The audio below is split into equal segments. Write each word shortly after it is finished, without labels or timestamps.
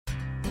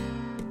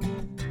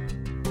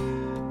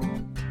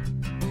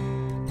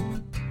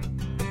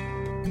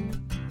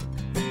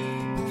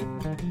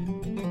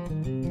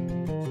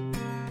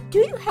Do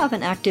you have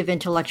an active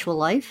intellectual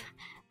life?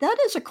 That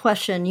is a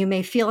question you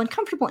may feel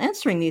uncomfortable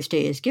answering these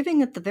days, given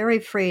that the very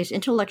phrase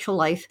intellectual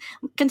life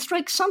can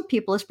strike some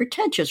people as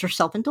pretentious or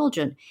self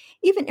indulgent,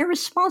 even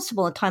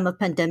irresponsible in time of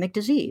pandemic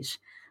disease.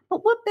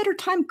 But what better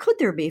time could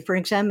there be for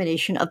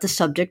examination of the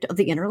subject of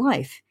the inner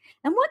life?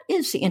 And what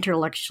is the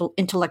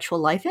intellectual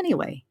life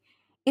anyway?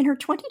 In her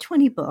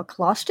 2020 book,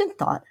 Lost in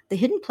Thought: The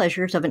Hidden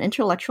Pleasures of an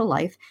Intellectual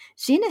Life,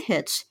 Zena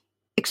Hitz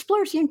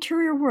explores the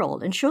interior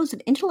world and shows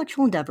that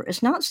intellectual endeavor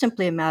is not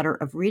simply a matter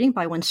of reading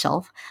by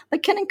oneself,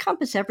 but can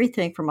encompass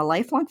everything from a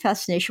lifelong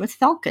fascination with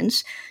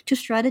falcons to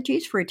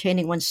strategies for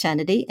retaining one's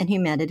sanity and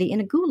humanity in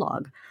a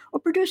gulag, or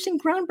producing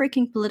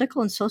groundbreaking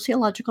political and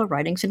sociological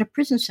writings in a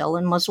prison cell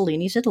in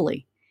Mussolini's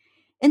Italy.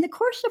 In the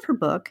course of her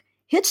book,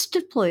 Hitz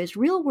deploys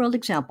real-world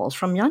examples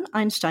from young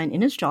Einstein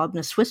in his job in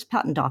a Swiss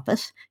patent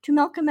office to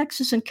Malcolm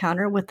X's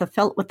encounter with the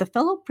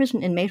fellow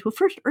prison inmate who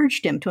first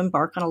urged him to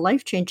embark on a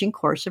life-changing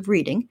course of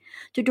reading,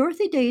 to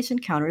Dorothy Day's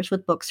encounters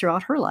with books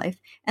throughout her life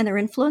and their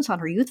influence on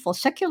her youthful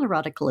secular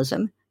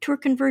radicalism, to her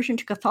conversion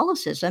to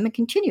Catholicism and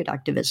continued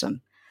activism.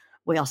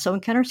 We also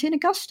encounter St.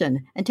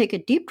 Augustine and take a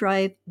deep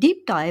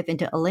dive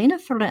into Elena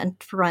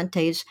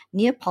Ferrante's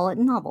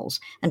Neapolitan novels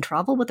and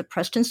travel with a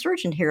Preston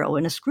Sturgeon hero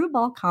in a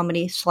screwball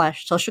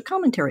comedy/social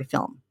commentary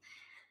film.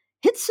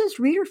 Hitz's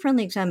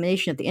reader-friendly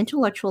examination of the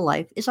intellectual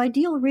life is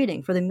ideal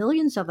reading for the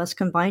millions of us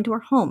confined to our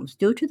homes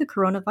due to the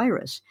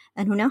coronavirus,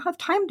 and who now have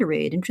time to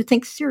read and to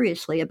think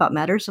seriously about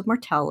matters of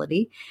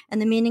mortality and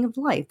the meaning of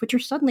life, which are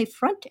suddenly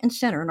front and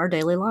center in our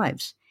daily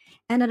lives.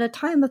 And at a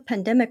time of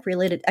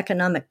pandemic-related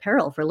economic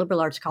peril for liberal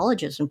arts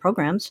colleges and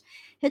programs,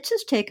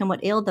 Hitz's take on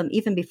what ailed them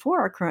even before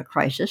our current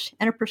crisis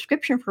and a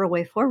prescription for a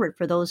way forward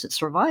for those that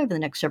survive in the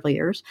next several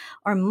years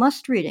are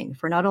must-reading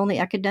for not only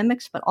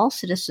academics but all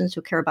citizens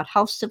who care about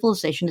how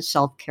civilization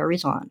itself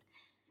carries on.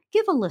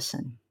 Give a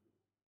listen.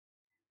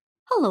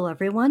 Hello,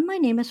 everyone. My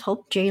name is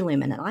Hope J.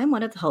 Lehman, and I'm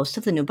one of the hosts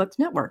of the New Books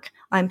Network.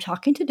 I'm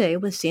talking today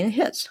with Zena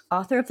Hitz,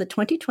 author of the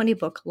 2020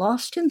 book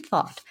Lost in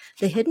Thought: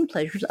 The Hidden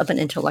Pleasures of an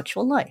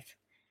Intellectual Life.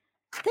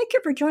 Thank you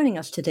for joining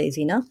us today,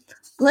 Zena.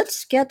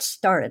 Let's get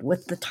started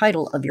with the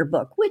title of your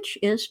book, which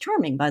is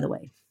charming, by the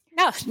way.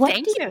 No,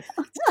 thank you. And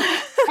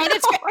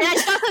I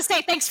should also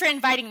say thanks for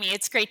inviting me.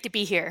 It's great to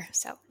be here.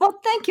 Well,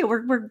 thank you.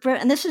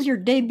 And this is your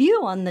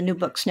debut on the New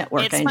Books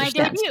Network. It's my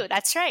debut.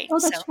 That's right. Oh,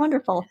 that's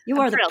wonderful. You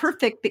are thrilled. The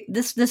perfect.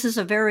 This is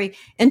a very.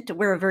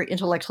 We're a very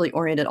intellectually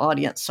oriented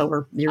audience,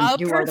 so you are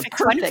the perfect.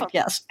 Wonderful.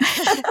 Yes.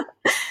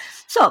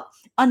 So,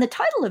 on the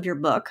title of your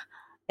book,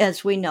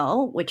 as we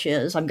know, which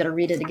is, I'm going to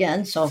read it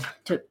again. So,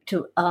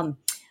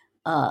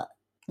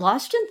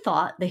 Lost in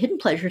Thought: The Hidden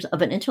Pleasures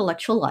of an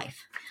Intellectual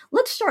Life.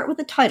 Let's start with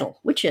the title,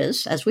 which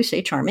is, as we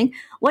say, charming.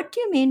 What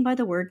do you mean by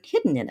the word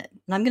hidden in it?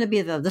 And I'm going to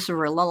be this is a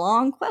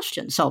long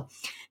question. So,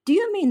 do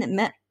you mean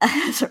that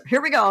so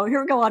here we go,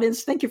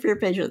 audience. Thank you for your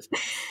patience.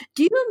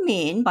 Do you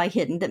mean by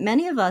hidden that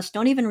many of us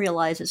don't even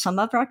realize that some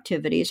of our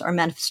activities are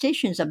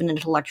manifestations of an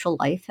intellectual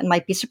life and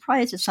might be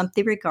surprised that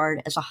something we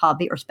regard as a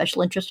hobby or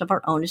special interest of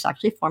our own is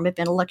actually a form of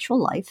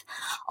intellectual life?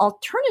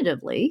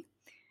 Alternatively,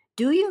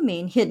 do you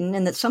mean hidden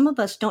in that some of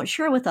us don't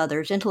share with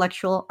others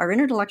our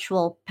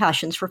intellectual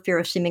passions for fear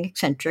of seeming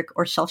eccentric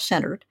or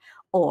self-centered?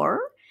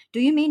 Or do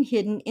you mean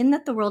hidden in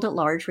that the world at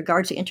large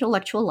regards the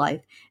intellectual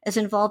life as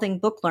involving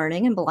book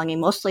learning and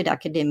belonging mostly to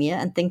academia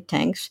and think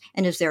tanks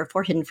and is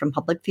therefore hidden from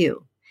public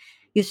view?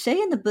 You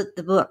say in the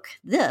book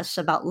this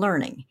about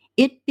learning: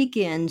 it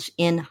begins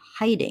in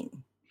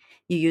hiding.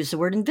 You use the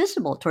word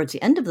invisible towards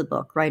the end of the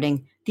book,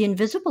 writing, "The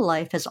invisible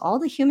life has all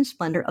the human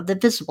splendor of the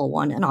visible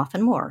one and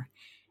often more."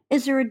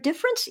 Is there a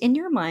difference in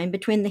your mind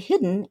between the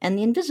hidden and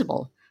the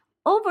invisible?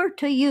 Over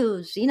to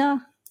you,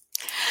 Zena.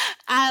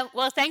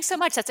 Well, thanks so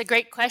much. That's a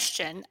great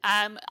question.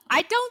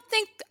 I don't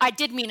think I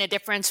did mean a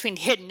difference between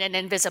hidden and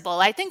invisible.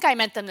 I think I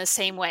meant them the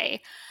same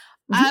way.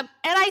 Mm-hmm. And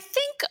I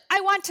think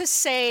I want to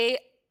say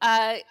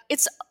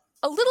it's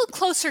a little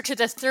closer to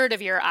the third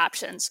of your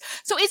options.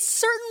 So it's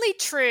certainly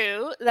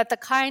true that the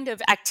kind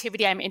of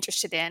activity I'm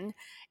interested in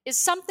is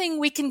something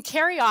we can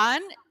carry on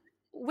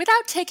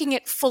without taking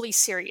it fully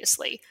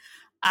seriously.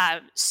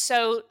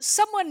 So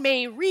someone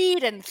may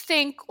read and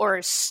think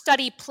or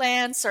study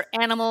plants or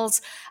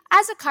animals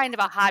as a kind of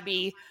a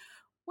hobby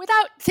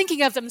without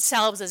thinking of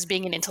themselves as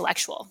being an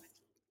intellectual.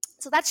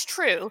 So that's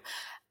true.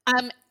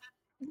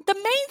 The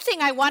main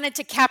thing I wanted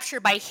to capture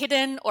by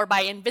hidden or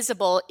by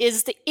invisible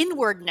is the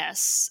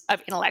inwardness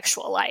of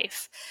intellectual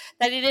life,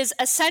 that it is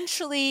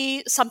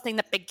essentially something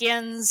that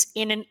begins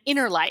in an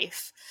inner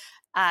life,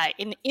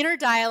 in inner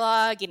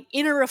dialogue, in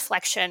inner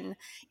reflection,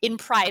 in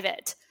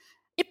private.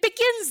 It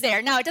begins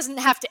there. Now, it doesn't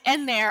have to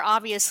end there,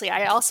 obviously.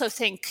 I also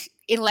think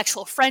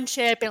intellectual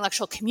friendship,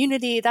 intellectual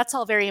community, that's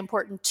all very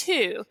important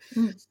too.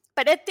 Mm.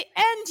 But at the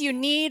end, you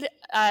need,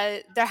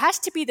 there has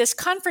to be this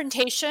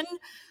confrontation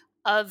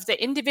of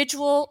the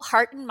individual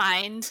heart and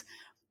mind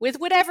with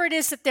whatever it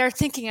is that they're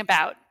thinking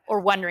about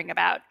or wondering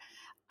about.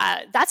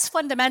 That's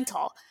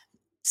fundamental.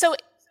 So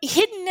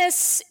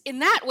hiddenness in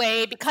that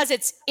way, because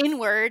it's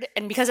inward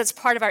and because it's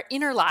part of our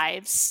inner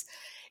lives,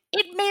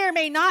 it may or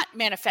may not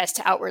manifest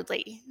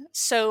outwardly.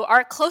 So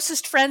our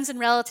closest friends and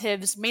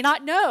relatives may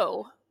not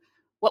know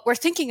what we're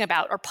thinking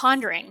about or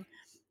pondering.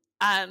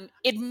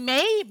 It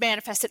may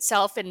manifest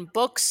itself in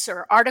books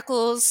or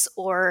articles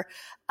or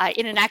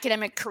in an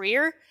academic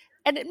career,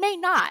 and it may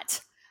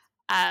not.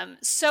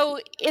 So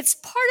it's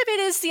part of it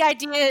is the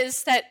idea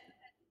is that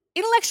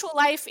intellectual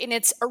life in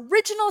its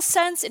original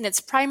sense, in its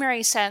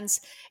primary sense,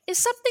 is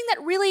something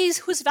that really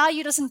whose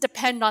value doesn't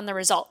depend on the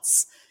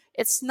results.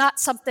 It's not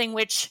something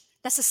which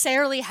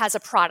necessarily has a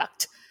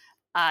product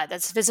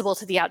that's visible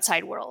to the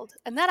outside world.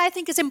 And that I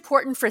think is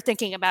important for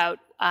thinking about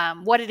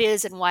what it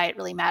is and why it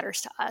really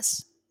matters to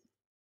us.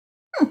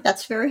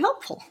 That's very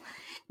helpful.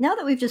 Now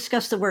that we've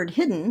discussed the word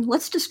hidden,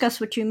 let's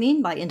discuss what you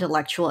mean by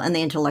intellectual and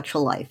the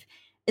intellectual life.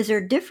 Is there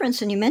a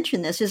difference, and you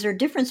mentioned this, is there a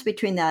difference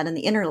between that and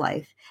the inner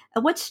life?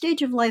 At what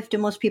stage of life do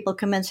most people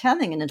commence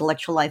having an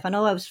intellectual life? I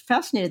know I was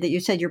fascinated that you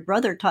said your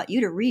brother taught you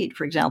to read,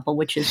 for example,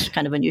 which is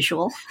kind of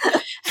unusual.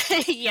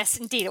 Yes,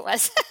 indeed it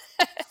was.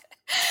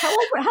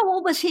 How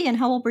old was he and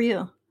how old were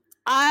you?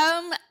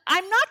 I'm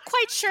not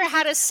quite sure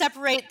how to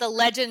separate the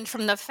legend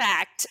from the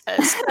fact.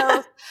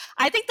 So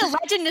I think the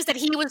legend is that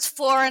he was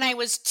 4 and I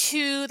was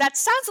 2. That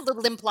sounds a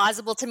little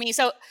implausible to me.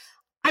 So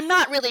I'm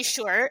not really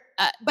sure.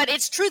 But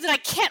it's true that I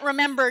can't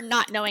remember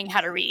not knowing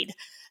how to read.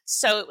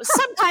 So it was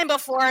sometime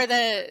before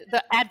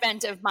the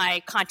advent of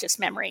my conscious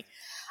memory.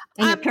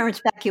 And your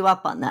parents back you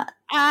up on that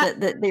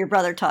your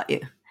brother taught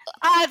you?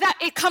 That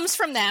it comes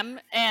from them,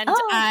 and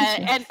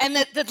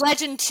the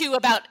legend too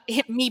about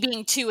me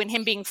being 2 and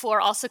him being 4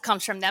 also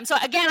comes from them. So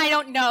again, I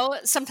don't know.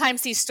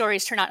 Sometimes these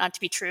stories turn out not to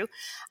be true,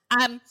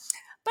 but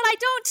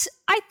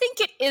I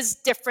think it is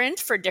different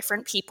for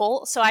different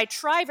people. So I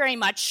try very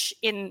much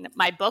in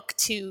my book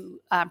to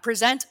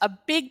present a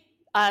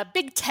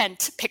big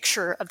tent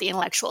picture of the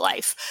intellectual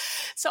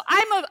life. So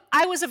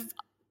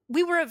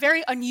we were a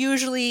very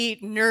unusually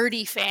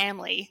nerdy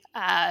family.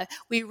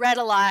 We read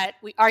a lot,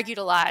 we argued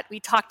a lot, we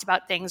talked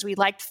about things, we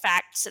liked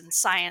facts and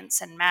science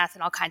and math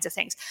and all kinds of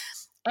things.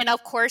 And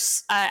of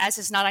course, as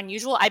is not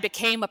unusual, I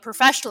became a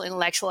professional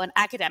intellectual and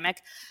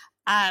academic.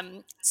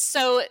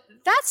 So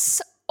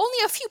that's only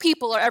a few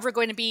people are ever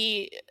going to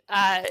be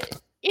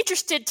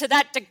interested to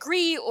that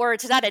degree or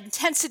to that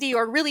intensity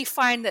or really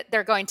find that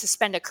they're going to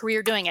spend a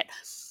career doing it.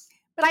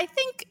 But I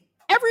think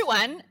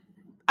everyone,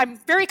 I'm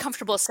very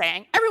comfortable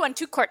saying, everyone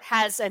to court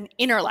has an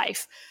inner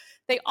life.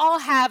 They all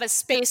have a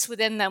space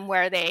within them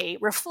where they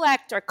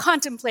reflect or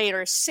contemplate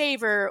or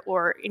savor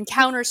or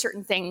encounter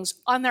certain things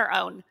on their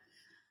own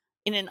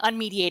in an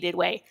unmediated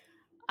way.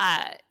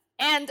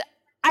 And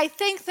I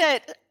think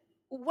that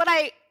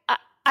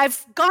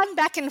I've gone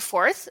back and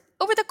forth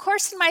over the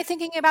course of my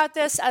thinking about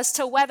this as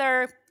to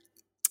whether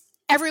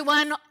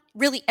everyone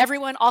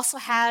also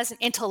has an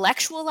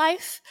intellectual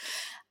life,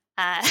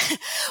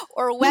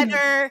 or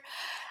whether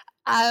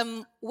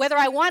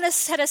I want to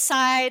set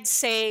aside,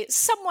 say,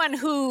 someone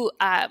who,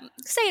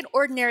 say, an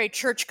ordinary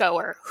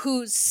churchgoer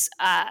whose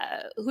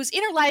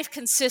inner life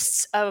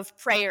consists of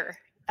prayer.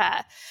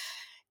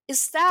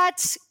 Is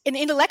that an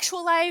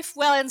intellectual life?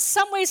 Well, in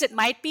some ways it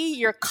might be.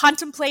 You're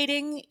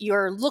contemplating,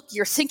 you're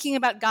thinking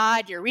about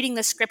God, you're reading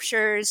the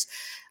scriptures,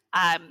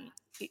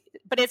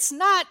 but it's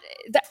not.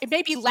 It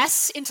may be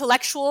less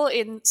intellectual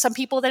in some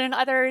people than in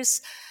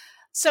others.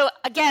 So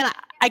again,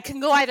 I can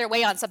go either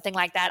way on something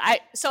like that.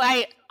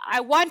 I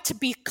want to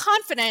be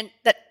confident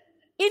that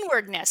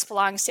inwardness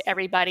belongs to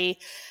everybody.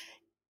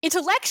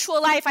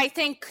 Intellectual life, I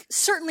think,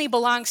 certainly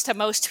belongs to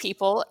most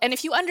people. And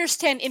if you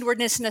understand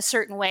inwardness in a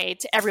certain way,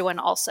 to everyone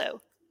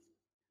also.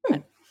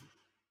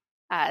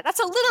 That's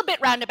a little bit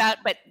roundabout,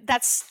 but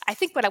that's, I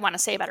think, what I want to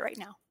say about it right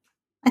now.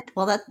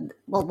 Well, I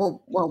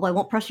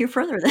won't press you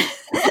further then.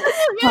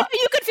 Yeah,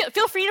 you could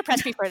feel free to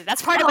press me further.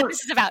 That's part of what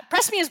this is about.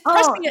 Put me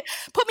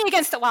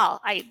against the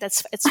wall.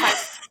 It's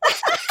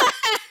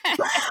fine.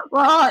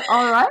 Well,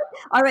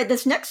 all right.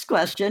 This next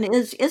question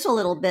is a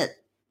little bit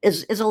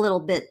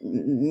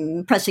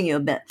pressing you a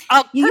bit.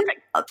 Oh,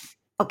 perfect.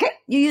 Okay,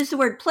 you use the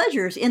word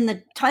pleasures in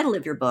the title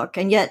of your book,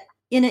 and yet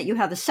in it you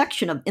have a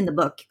section in the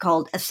book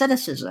called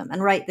asceticism,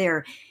 and right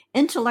there,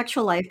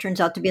 intellectual life turns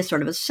out to be a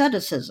sort of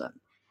asceticism.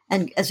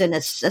 And as in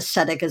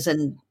ascetic, as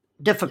in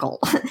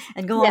difficult,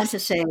 and go on to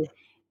say,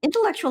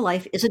 intellectual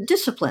life is a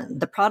discipline,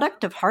 the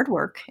product of hard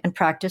work and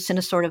practice in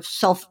a sort of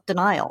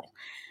self-denial.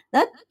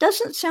 That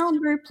doesn't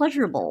sound very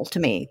pleasurable to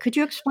me. Could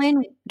you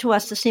explain to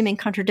us the seeming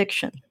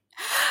contradiction?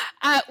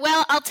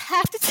 Well, I'll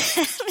have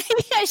to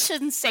maybe I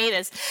shouldn't say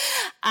this.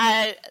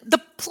 The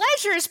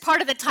pleasures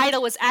part of the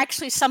title was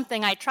actually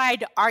something I tried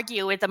to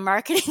argue with the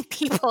marketing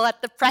people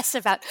at the press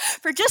about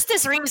for just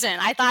this reason.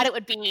 I thought it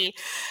would be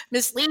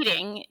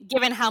misleading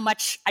given how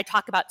much I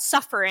talk about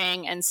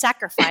suffering and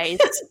sacrifice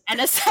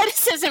and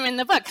asceticism in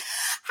the book.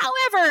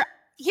 However,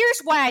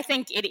 here's why I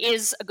think it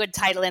is a good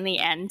title in the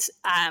end.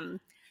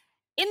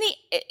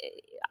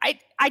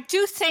 I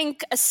do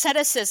think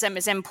asceticism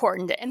is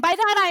important. And by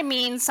that, I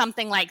mean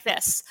something like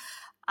this.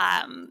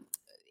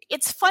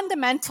 It's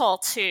fundamental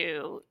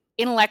to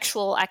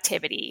intellectual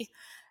activity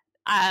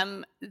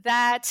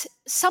that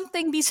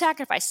something be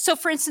sacrificed. So,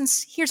 for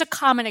instance, here's a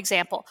common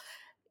example.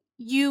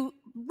 You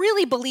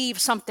really believe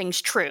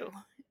something's true.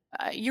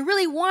 You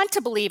really want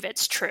to believe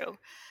it's true.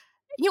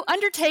 You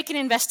undertake an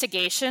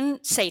investigation,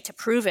 say to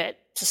prove it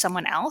to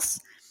someone else,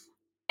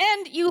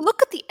 and you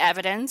look at the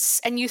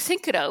evidence and you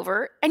think it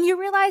over and you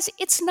realize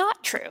it's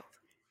not true.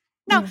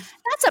 Now,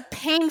 that's a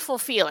painful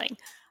feeling,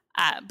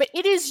 but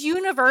it is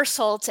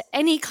universal to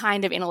any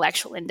kind of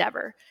intellectual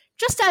endeavor,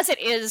 just as it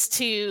is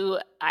to,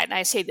 and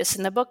I say this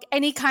in the book,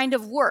 any kind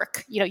of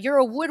work. You're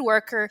a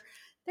woodworker.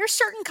 There's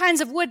certain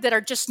kinds of wood that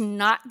are just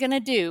not going to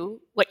do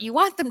what you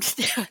want them to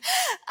do.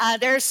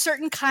 There are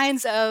certain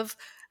kinds of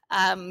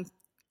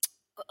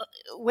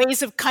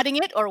ways of cutting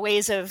it or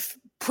ways of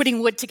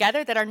putting wood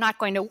together that are not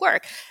going to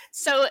work.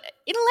 So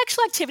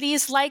intellectual activity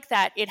is like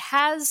that. It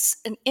has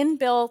an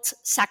inbuilt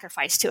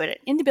sacrifice to it,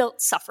 an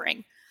inbuilt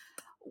suffering.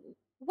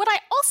 What I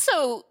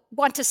also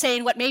want to say,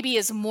 and what maybe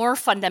is more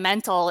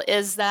fundamental,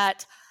 is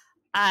that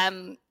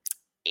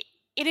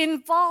it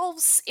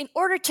involves, in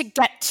order to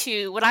get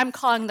to what I'm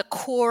calling the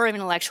core of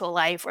intellectual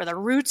life or the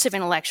roots of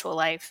intellectual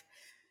life,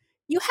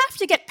 you have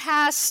to get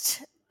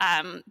past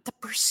the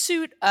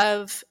pursuit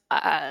of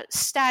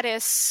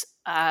status,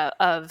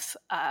 of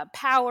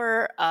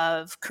power,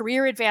 of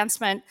career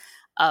advancement,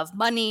 of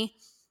money.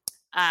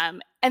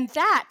 And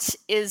that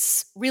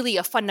is really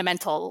a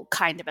fundamental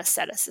kind of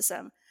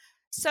asceticism.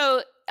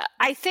 So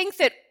I think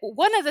that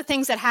one of the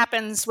things that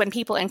happens when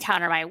people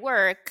encounter my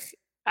work,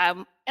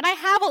 and I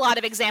have a lot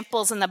of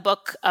examples in the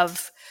book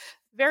of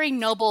very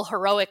noble,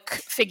 heroic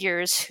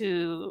figures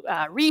who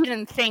read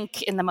and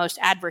think in the most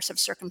adverse of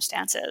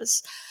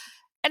circumstances.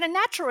 And a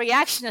natural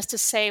reaction is to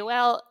say,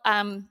 well,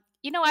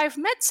 I've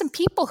met some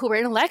people who were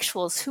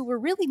intellectuals who were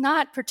really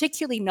not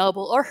particularly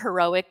noble or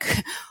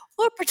heroic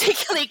or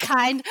particularly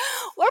kind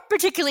or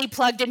particularly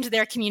plugged into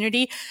their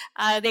community.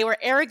 They were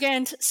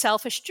arrogant,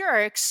 selfish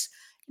jerks.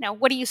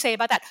 What do you say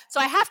about that? So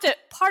I have to,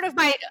 part of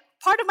my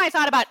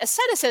thought about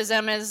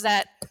asceticism is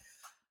that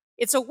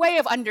it's a way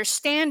of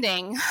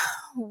understanding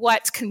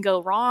what can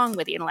go wrong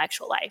with the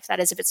intellectual life. That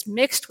is, if it's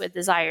mixed with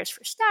desires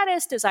for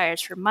status,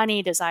 desires for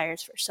money,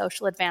 desires for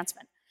social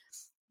advancement,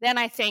 then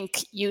I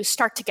think you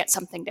start to get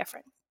something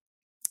different.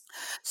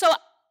 So,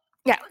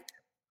 yeah.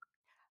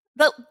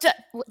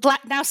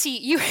 Now, see,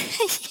 you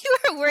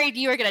were worried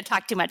you were going to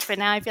talk too much, but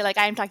now I feel like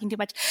I'm talking too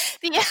much.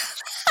 The thing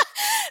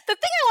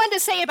I wanted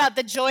to say about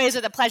the joys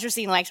or the pleasures of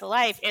the intellectual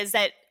life is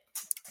that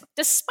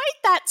despite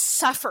that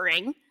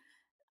suffering,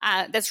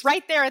 that's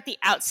right there at the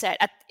outset,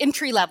 at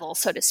entry level,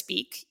 so to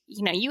speak.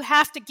 You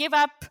have to give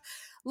up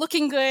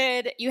looking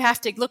good. You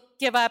have to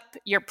give up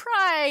your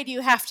pride.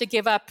 You have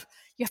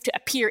to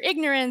appear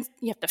ignorant.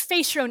 You have to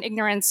face your own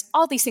ignorance.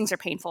 All these things are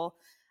painful.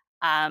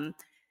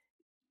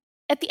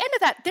 At the end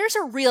of that, there's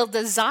a real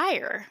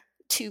desire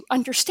to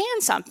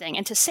understand something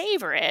and to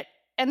savor it.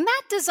 And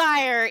that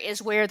desire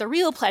is where the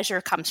real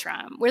pleasure comes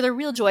from, where the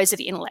real joys of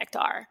the intellect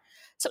are.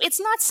 So it's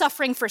not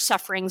suffering for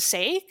suffering's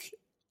sake.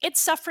 It's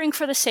suffering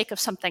for the sake of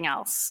something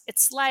else.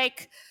 It's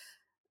like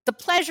the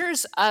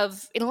pleasures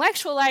of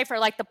intellectual life are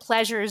like the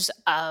pleasures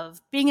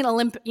of being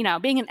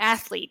an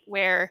athlete,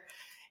 where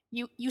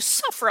you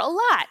suffer a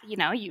lot.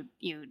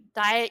 You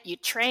diet, you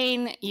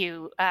train,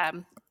 you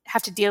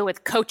have to deal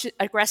with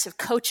aggressive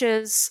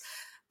coaches,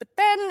 but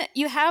then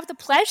you have the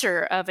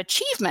pleasure of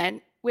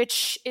achievement,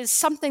 which is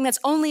something that's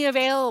only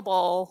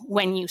available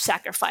when you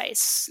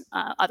sacrifice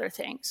other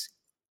things.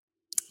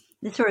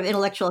 The sort of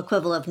intellectual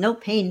equivalent of no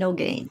pain, no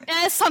gain.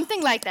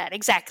 Something like that.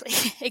 Exactly.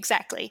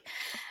 Exactly.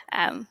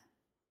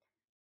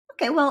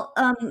 Okay. Well,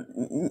 now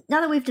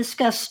that we've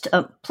discussed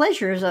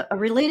pleasures, a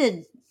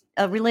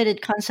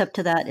related concept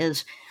to that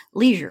is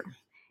leisure.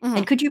 Mm-hmm.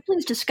 And could you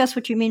please discuss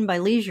what you mean by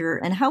leisure,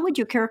 and how would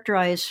you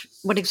characterize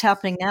what is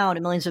happening now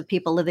to millions of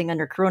people living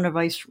under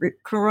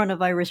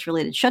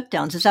coronavirus-related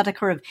shutdowns? Is that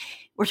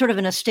we're sort of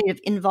in a state of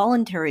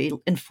involuntary,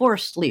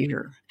 enforced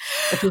leisure,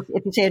 if you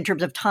say in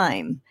terms of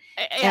time?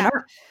 Yeah.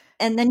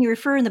 And then you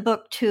refer in the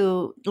book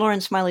to Lauren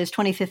Smiley's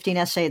 2015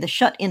 essay, The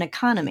Shut-in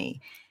Economy.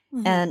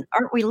 Mm-hmm. And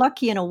aren't we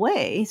lucky in a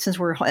way, since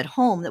we're at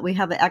home, that we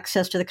have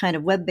access to the kind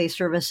of web-based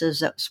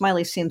services that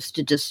Smiley seems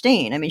to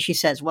disdain? I mean, she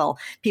says, well,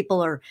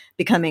 people are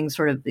becoming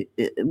sort of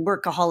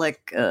workaholic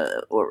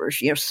or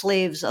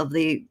slaves of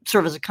the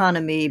service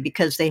economy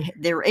because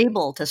they're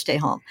able to stay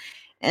home.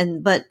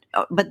 But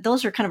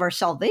those are kind of our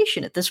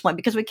salvation at this point,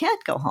 because we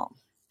can't go home.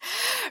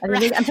 I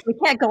mean, right. We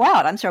can't go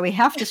out. I'm sorry, we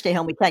have to stay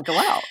home. We can't go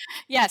out.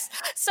 Yes.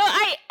 So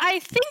I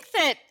think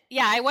that,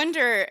 I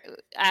wonder,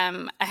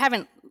 I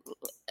haven't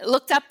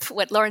looked up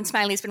what Lauren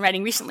Smiley's been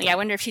writing recently. I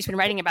wonder if she's been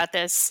writing about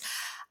this.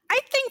 I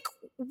think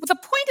the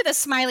point of the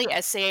Smiley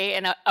essay,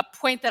 and a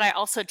point that I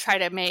also try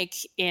to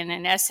make in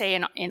an essay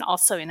and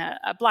also in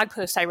a blog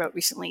post I wrote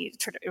recently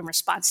in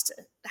response to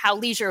how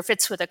leisure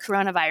fits with the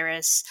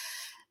coronavirus,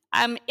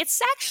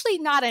 it's actually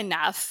not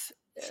enough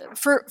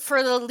for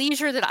the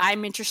leisure that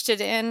I'm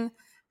interested in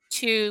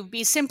to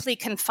be simply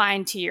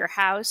confined to your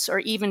house or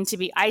even to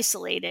be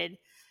isolated,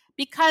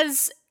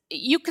 because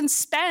you can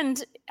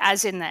spend,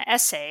 as in the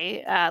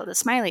essay, the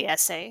Smiley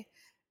essay,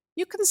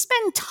 you can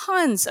spend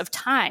tons of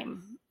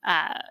time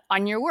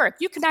on your work.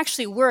 You can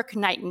actually work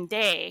night and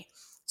day.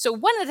 So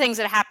one of the things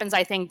that happens,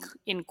 I think,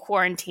 in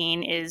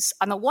quarantine is,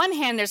 on the one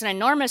hand, there's an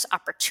enormous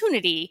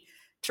opportunity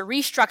to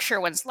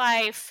restructure one's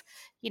life,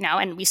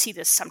 and we see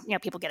this,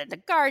 people get into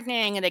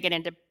gardening and they get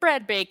into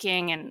bread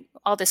baking and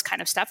all this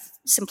kind of stuff,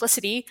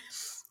 simplicity.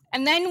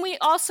 And then we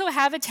also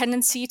have a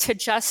tendency to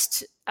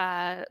just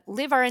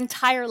live our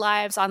entire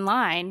lives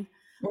online,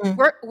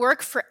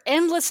 work for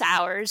endless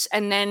hours,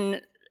 and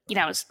then,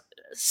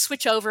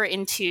 switch over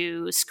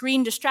into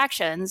screen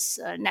distractions,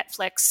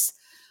 Netflix,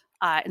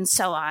 and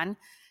so on.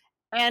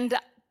 And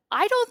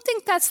I don't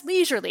think that's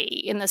leisurely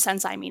in the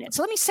sense I mean it.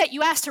 So let me say,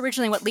 you asked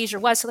originally what leisure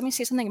was, so let me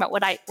say something about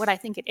what I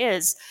think it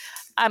is.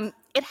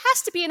 It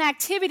has to be an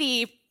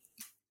activity,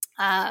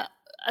 a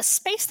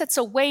space that's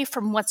away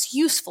from what's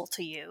useful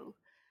to you,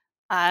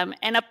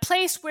 and a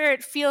place where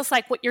it feels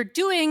like what you're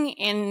doing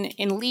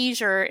in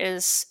leisure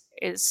is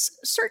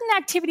certain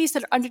activities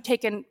that are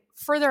undertaken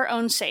for their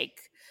own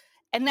sake,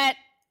 and that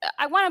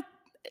I want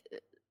to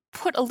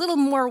put a little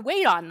more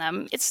weight on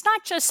them. It's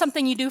not just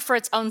something you do for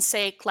its own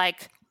sake,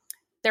 like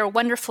there are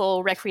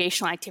wonderful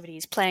recreational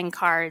activities, playing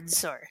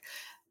cards or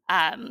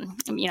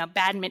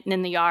badminton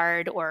in the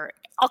yard or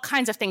all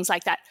kinds of things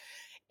like that.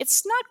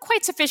 It's not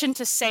quite sufficient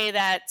to say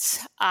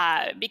that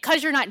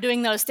because you're not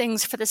doing those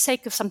things for the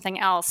sake of something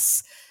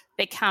else,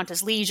 they count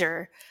as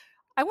leisure.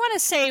 I want to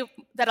say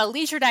that a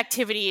leisured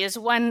activity is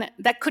one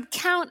that could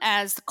count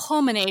as the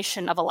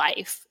culmination of a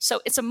life.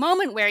 So it's a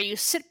moment where you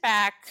sit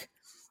back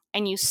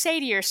and you say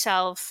to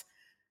yourself,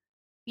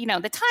 the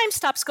time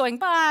stops going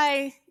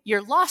by,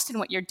 you're lost in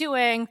what you're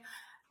doing,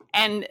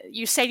 and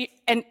you say,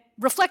 and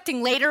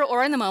reflecting later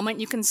or in the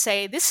moment, you can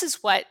say, this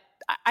is what,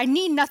 I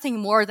need nothing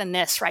more than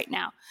this right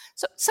now.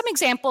 So some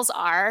examples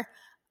are,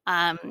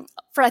 I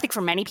think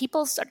for many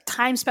people,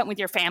 time spent with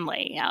your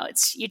family.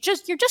 You're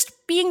just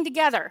being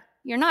together.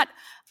 You're not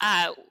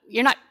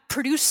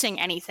producing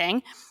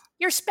anything.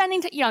 You're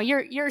spending,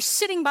 you're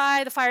sitting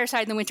by the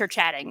fireside in the winter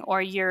chatting,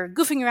 or you're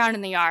goofing around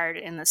in the yard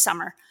in the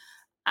summer,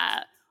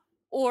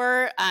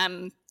 or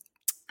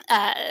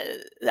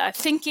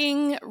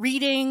thinking,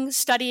 reading,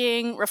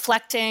 studying,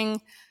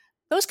 reflecting.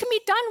 Those can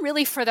be done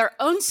really for their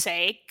own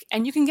sake,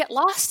 and you can get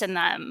lost in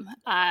them,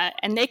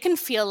 and they can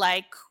feel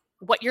like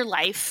what your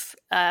life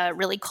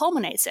really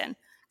culminates in.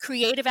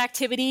 Creative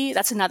activity,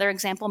 that's another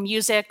example,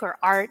 music or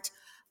art.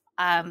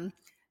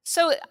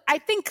 So I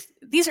think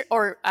these are,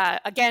 or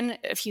again,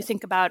 if you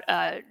think about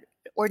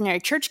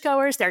ordinary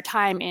churchgoers, their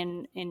time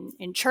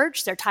in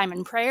church, their time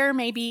in prayer,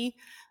 maybe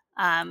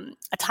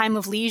a time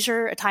of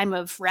leisure, a time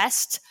of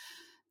rest.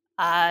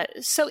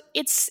 So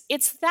it's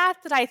that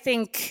I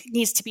think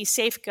needs to be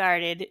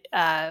safeguarded,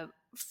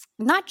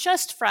 not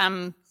just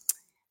from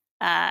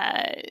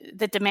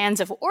the demands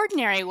of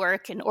ordinary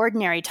work in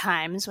ordinary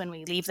times when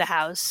we leave the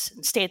house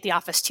and stay at the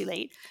office too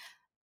late,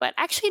 but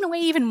actually in a way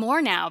even more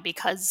now,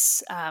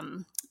 because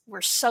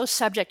we're so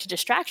subject to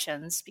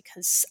distractions,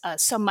 because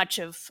so much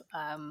of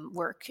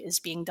work is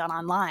being done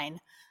online,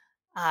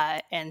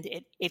 and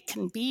it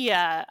can be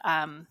I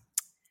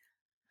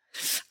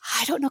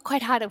don't know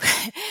quite how to.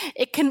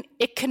 It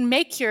can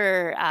make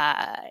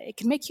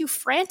you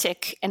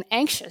frantic and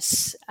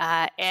anxious,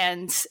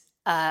 and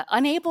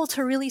unable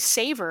to really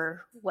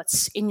savor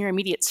what's in your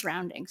immediate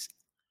surroundings.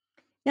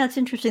 Yeah, it's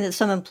interesting that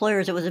some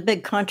employers. It was a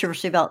big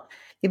controversy about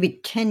maybe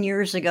 10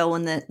 years ago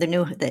when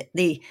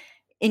the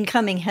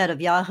incoming head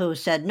of Yahoo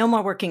said no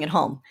more working at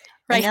home.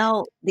 Right. And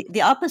now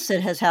the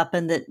opposite has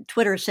happened. That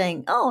Twitter is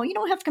saying, "Oh, you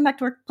don't have to come back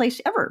to workplace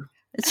ever.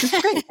 It's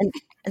just great."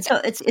 And so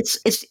it's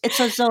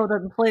as though the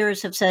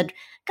employers have said,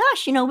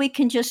 "Gosh, we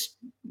can just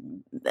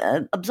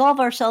absolve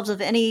ourselves of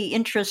any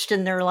interest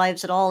in their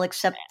lives at all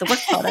except the work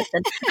product."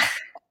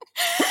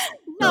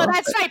 No,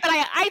 that's right. But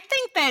I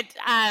think that,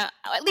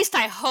 at least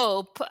I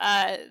hope,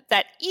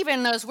 that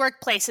even those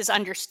workplaces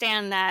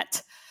understand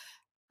that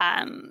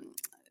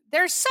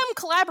there's some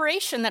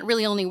collaboration that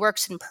really only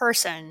works in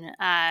person.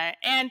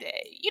 And,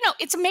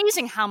 it's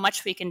amazing how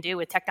much we can do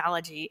with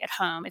technology at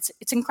home.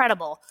 It's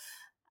incredible.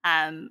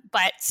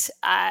 But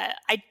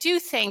I do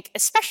think,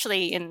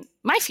 especially in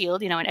my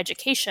field, in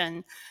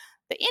education,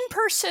 the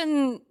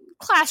in-person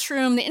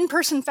classroom, the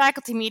in-person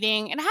faculty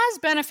meeting, it has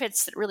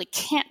benefits that really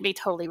can't be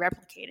totally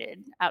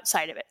replicated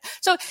outside of it.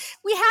 So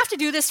we have to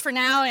do this for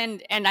now,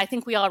 and I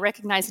think we all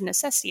recognize the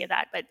necessity of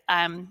that. But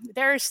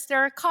there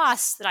are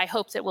costs that I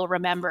hope that we'll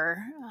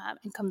remember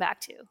and come back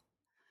to.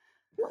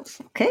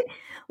 Okay.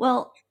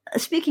 Well,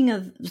 speaking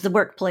of the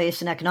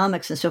workplace and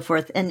economics and so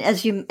forth, and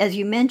as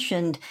you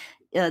mentioned,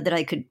 that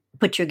I could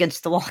put you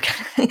against the wall,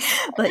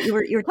 but you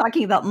were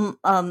talking about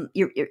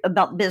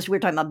about business. We were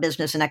talking about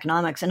business and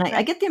economics, and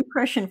I get the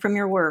impression from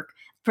your work,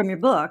 from your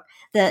book,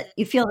 that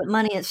you feel that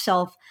money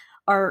itself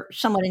are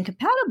somewhat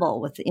incompatible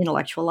with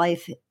intellectual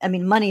life. I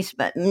mean, money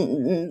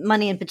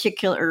in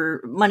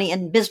particular, money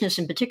and business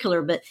in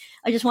particular. But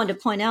I just wanted to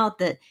point out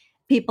that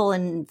people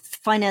in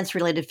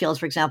finance-related fields,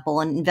 for example,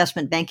 and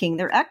investment banking,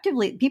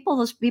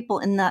 those people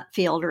in that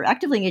field are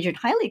actively engaged in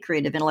highly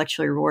creative,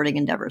 intellectually rewarding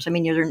endeavors. I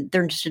mean,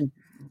 they're interested in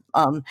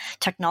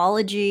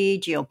technology,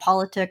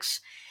 geopolitics.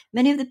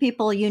 Many of the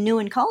people you knew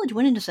in college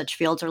went into such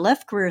fields or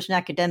left careers in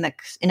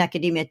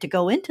academia to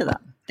go into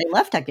them. They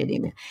left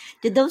academia.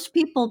 Did those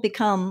people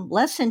become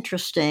less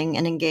interesting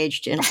and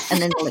engaged to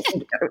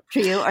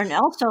you? And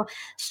also,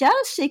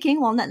 status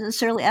seeking, while not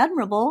necessarily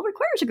admirable,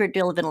 requires a great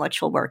deal of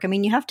intellectual work. I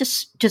mean, you have to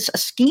just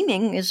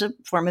scheming is a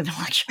form of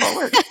intellectual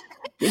work.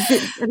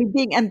 I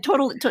mean, I'm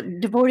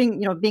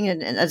devoting, being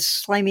a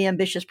slimy,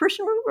 ambitious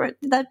person,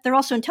 that they're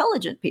also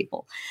intelligent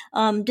people.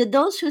 Did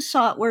those who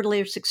sought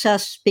worldly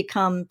success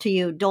become to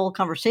you dull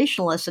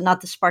conversationalists and not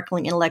the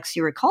sparkling intellects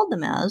you recalled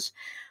them as?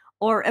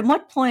 Or at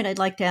what point, I'd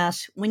like to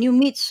ask, when you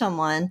meet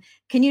someone,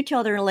 can you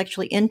tell they're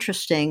intellectually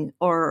interesting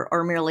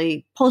or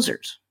merely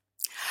posers?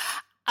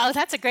 Oh,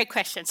 that's a great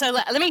question. So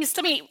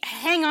let me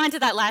hang on to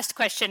that last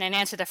question and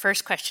answer the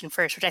first question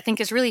first, which I think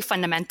is really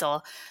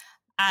fundamental.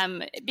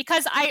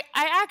 Because I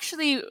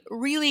actually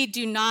really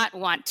do not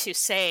want to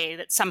say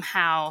that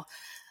somehow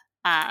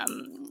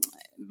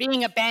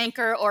being a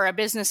banker or a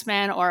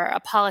businessman or a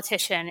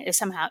politician is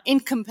somehow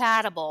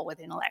incompatible with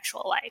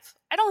intellectual life.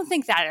 I don't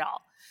think that at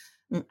all.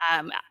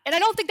 And I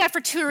don't think that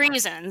for two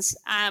reasons.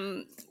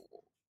 Now,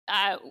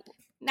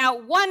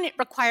 one, it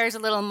requires a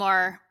little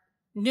more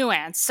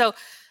nuance. So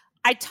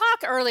I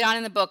talk early on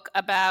in the book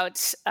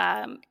about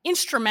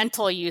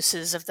instrumental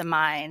uses of the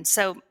mind.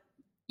 So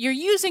you're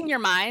using your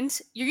mind,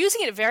 you're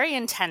using it very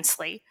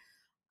intensely.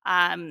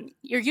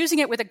 You're using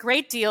it with a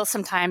great deal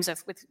sometimes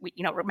of,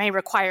 it may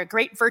require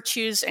great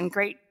virtues and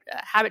great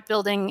habit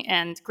building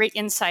and great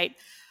insight,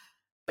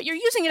 but you're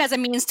using it as a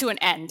means to an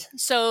end.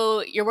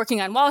 So you're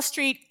working on Wall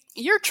Street,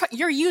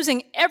 you're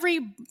using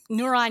every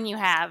neuron you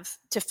have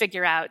to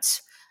figure out,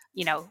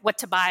 what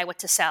to buy, what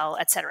to sell,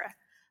 etc.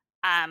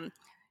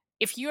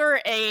 If you're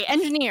an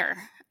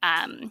engineer,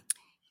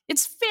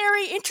 it's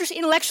very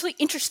intellectually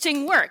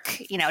interesting work,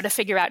 to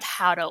figure out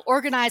how to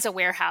organize a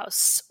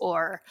warehouse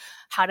or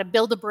how to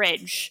build a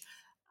bridge.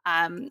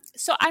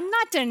 So I'm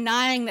not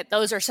denying that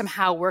those are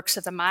somehow works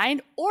of the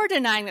mind or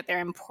denying that they're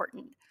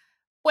important.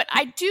 What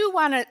I do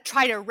want to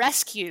try to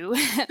rescue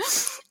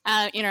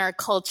in our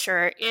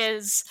culture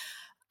is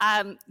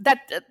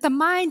that the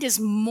mind is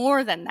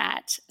more than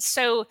that.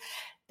 So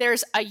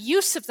there's a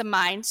use of the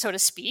mind, so to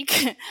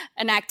speak,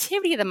 an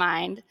activity of the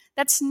mind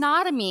that's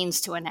not a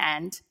means to an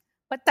end,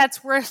 but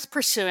that's worth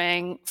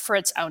pursuing for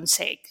its own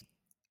sake.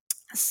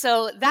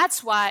 So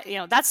that's why,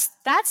 that's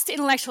the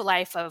intellectual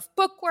life of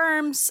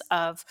bookworms,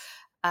 of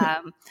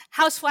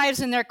housewives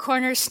in their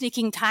corners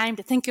sneaking time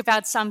to think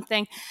about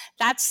something.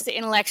 That's the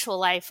intellectual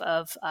life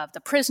of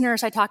the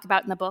prisoners I talk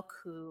about in the book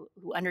who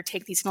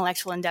undertake these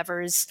intellectual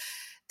endeavors.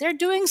 They're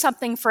doing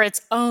something for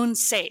its own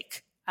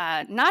sake,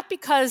 not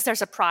because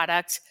there's a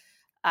product,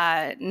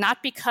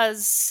 not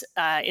because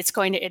it's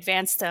going to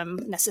advance them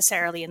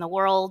necessarily in the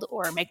world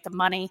or make them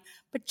money,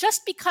 but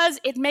just because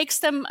it makes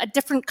them a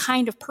different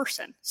kind of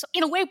person. So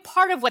in a way,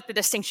 part of what the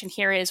distinction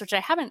here is, which I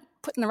haven't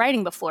put in the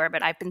writing before,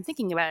 but I've been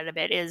thinking about it a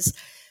bit, is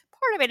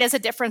part of it is a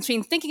difference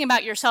between thinking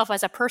about yourself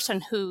as a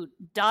person who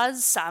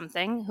does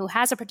something, who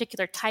has a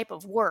particular type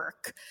of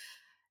work,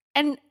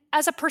 and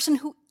as a person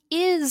who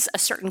is a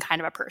certain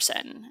kind of a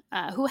person,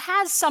 who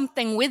has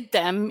something with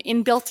them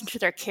inbuilt into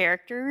their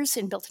characters,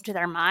 inbuilt into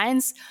their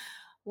minds,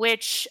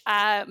 which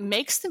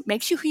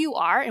makes you who you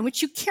are and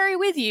which you carry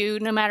with you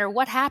no matter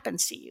what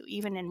happens to you,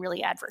 even in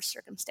really adverse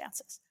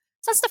circumstances.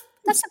 So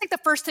that's I think the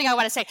first thing I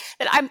want to say,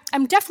 that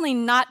I'm definitely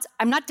not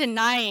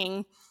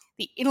denying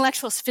the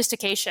intellectual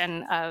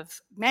sophistication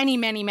of many,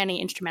 many, many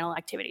instrumental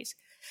activities.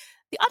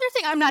 The other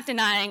thing I'm not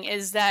denying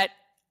is that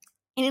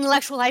in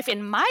intellectual life,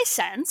 in my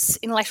sense,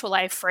 intellectual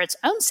life for its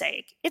own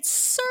sake, it's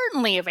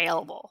certainly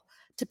available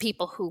to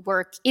people who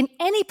work in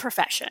any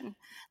profession.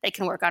 They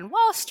can work on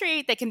Wall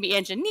Street, they can be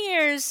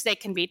engineers, they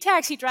can be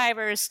taxi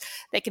drivers,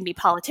 they can be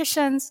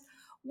politicians.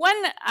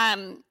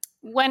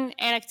 One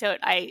anecdote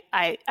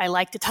I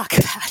like to talk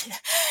about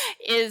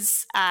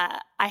is I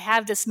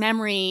have this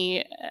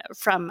memory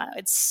from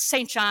it's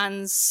St.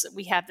 John's.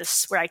 We have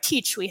this, where I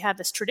teach, we have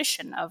this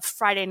tradition of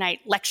Friday night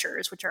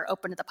lectures, which are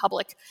open to the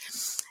public.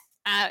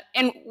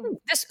 And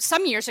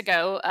some years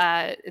ago,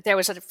 there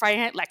was a Friday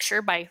night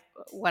lecture by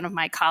one of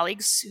my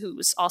colleagues, who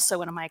was also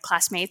one of my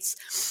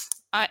classmates,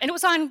 and it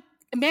was on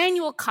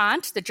Immanuel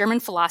Kant, the German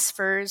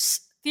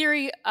philosopher's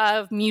theory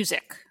of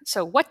music.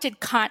 So what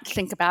did Kant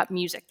think about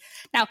music?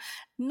 Now,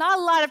 not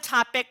a lot of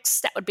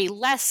topics that would be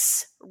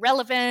less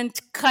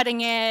relevant,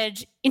 cutting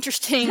edge,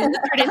 interesting.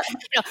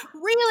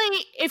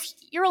 Really, if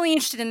you're only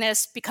interested in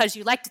this because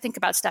you like to think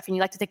about stuff and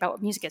you like to think about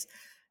what music is.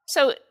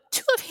 So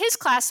two of his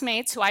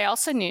classmates, who I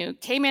also knew,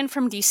 came in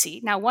from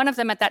DC. Now, one of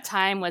them at that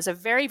time was a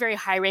very, very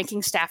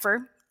high-ranking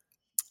staffer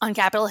on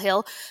Capitol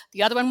Hill.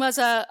 The other one was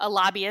a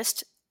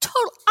lobbyist,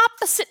 total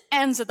opposite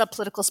ends of the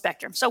political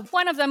spectrum. So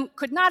one of them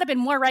could not have been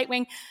more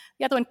right-wing.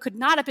 The other one could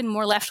not have been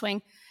more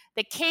left-wing.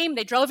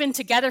 They drove in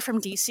together from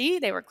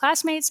DC. They were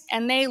classmates,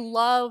 and they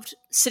loved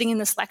sitting in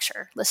this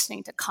lecture,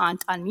 listening to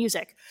Kant on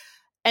music.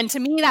 And to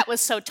me, that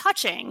was so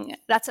touching.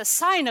 That's a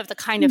sign of the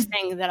kind of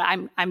thing that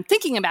I'm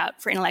thinking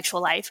about for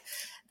intellectual life,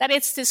 that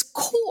it's this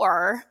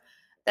core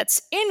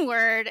that's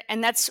inward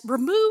and that's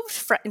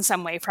removed in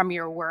some way from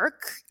your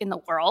work in the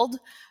world,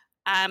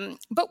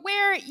 but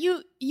where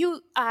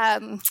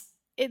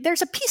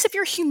there's a piece of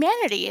your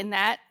humanity in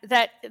that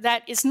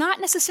is not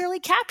necessarily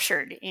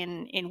captured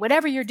in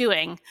whatever you're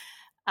doing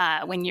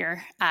when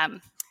you're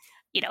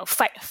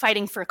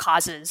fighting for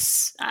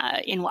causes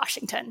in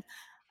Washington.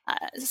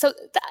 So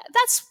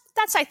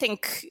that's I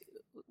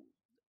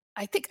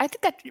think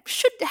that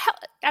should help.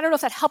 I don't know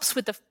if that helps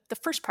with the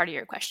first part of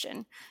your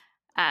question.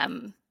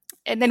 And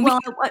then I'd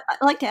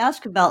like to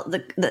ask about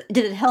did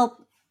it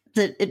help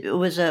that it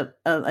was a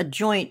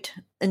joint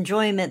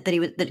enjoyment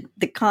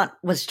that Kant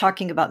was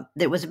talking about,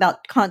 that was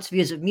about Kant's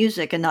views of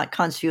music and not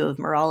Kant's view of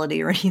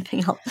morality or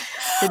anything else?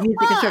 The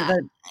music is sort of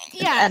an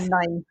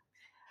N9.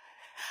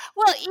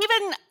 Well,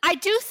 even I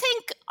do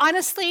think,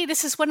 honestly,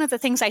 this is one of the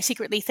things I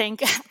secretly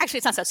think. Actually,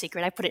 it's not so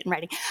secret. I put it in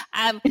writing.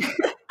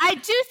 I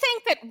do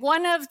think that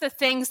one of the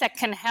things that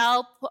can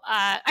help,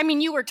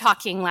 you were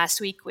talking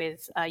last week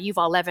with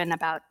Yuval Levin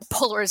about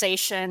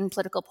polarization,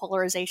 political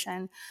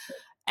polarization.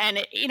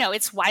 And,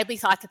 it's widely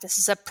thought that this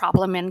is a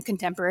problem in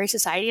contemporary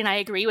society. And I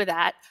agree with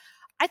that.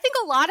 I think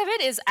a lot of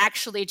it is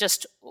actually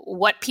just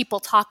what people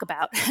talk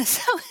about.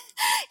 So,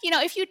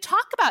 if you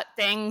talk about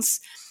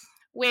things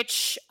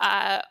which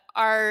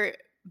are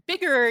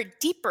bigger,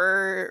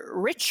 deeper,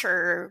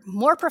 richer,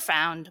 more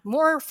profound,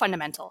 more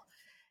fundamental,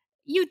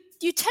 you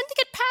tend to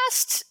get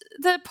past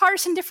the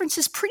partisan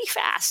differences pretty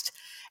fast.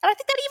 And I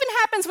think that even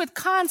happens with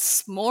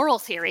Kant's moral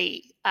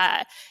theory.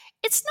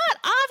 It's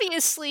not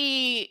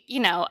obviously,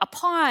 a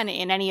pawn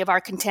in any of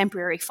our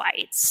contemporary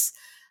fights.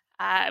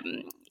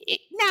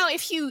 Now,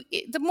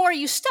 the more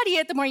you study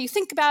it, the more you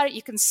think about it,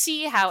 you can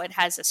see how it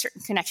has a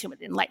certain connection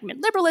with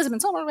Enlightenment liberalism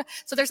and so on.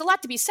 So there's a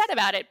lot to be said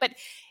about it, but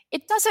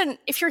it doesn't.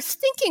 If you're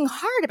thinking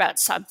hard about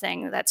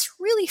something that's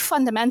really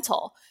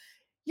fundamental,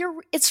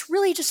 it's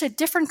really just a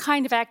different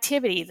kind of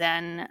activity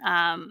than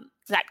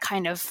that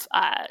kind of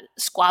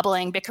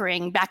squabbling,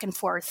 bickering, back and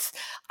forth.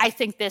 I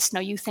think this, no,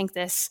 you think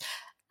this.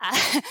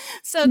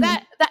 So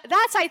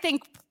that's, I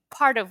think,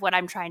 part of what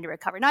I'm trying to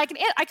recover. Now, I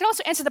can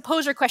also answer the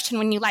poser question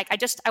when you like.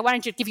 I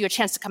wanted to give you a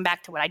chance to come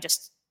back to what I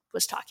just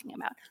was talking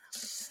about.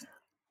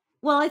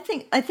 Well, I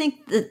think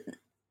that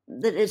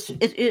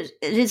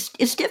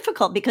it's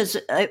difficult because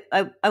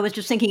I was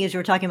just thinking as you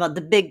were talking about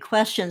the big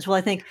questions. Well,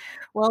 I think,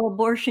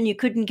 abortion, you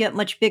couldn't get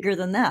much bigger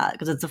than that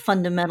because it's a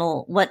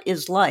fundamental, what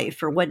is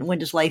life, or when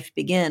does life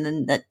begin?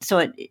 And that,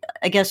 so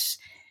I guess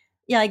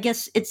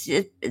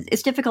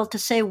it's difficult to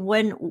say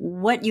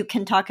what you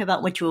can talk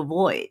about, what you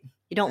avoid.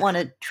 You don't want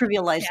to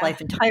trivialize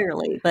life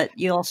entirely, but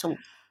you also,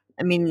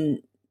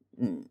 you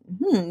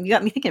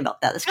got me thinking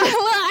about that. That's good. Well,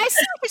 I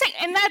see what you're saying,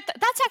 and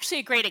that's actually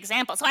a great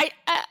example. So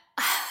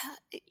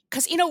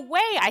because in a way,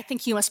 I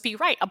think you must be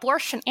right.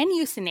 Abortion and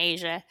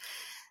euthanasia,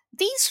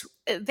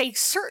 they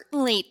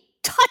certainly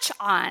touch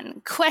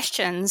on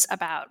questions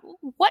about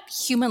what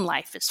human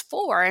life is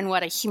for and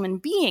what a human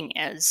being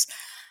is.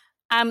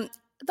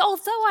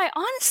 Although I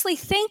honestly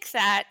think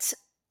that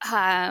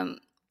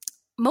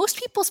most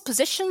people's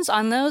positions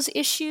on those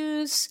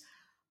issues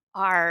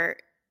are,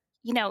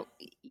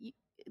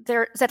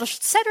 that'll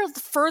settle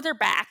further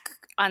back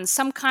on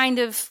some kind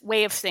of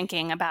way of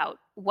thinking about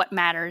what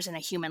matters in a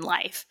human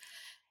life.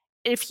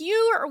 If you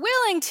are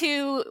willing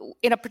to,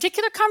 in a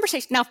particular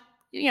conversation, now,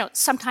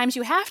 sometimes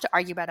you have to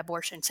argue about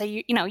abortion. So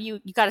you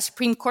got a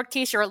Supreme Court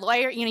case, you're a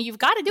lawyer, you've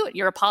got to do it.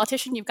 You're a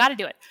politician, you've got to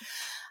do it.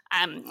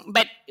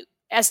 But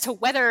as to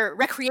whether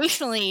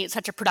recreationally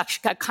such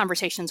a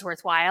conversation is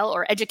worthwhile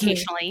or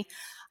educationally,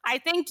 I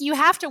think you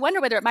have to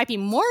wonder whether it might be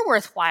more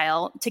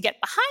worthwhile to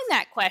get behind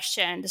that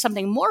question to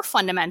something more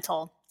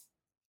fundamental,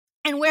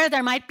 and where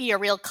there might be a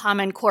real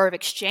common core of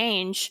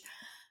exchange,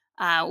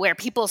 where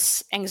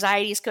people's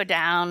anxieties go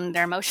down,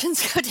 their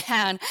emotions go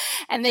down,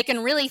 and they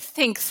can really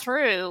think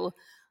through,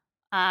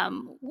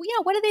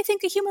 what do they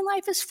think a human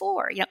life is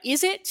for?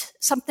 Is it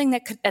something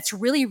that's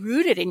really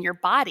rooted in your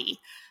body?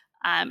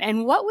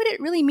 And what would it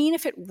really mean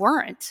if it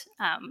weren't?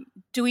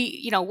 Do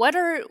we, what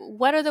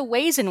are the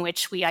ways in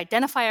which we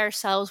identify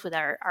ourselves with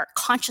our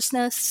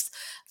consciousness,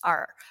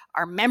 our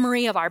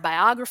memory of our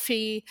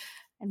biography,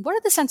 and what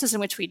are the senses in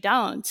which we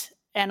don't?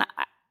 And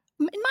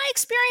in my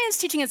experience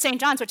teaching at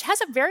St. John's, which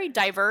has a very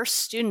diverse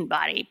student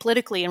body,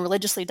 politically and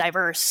religiously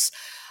diverse,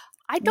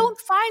 I don't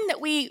find that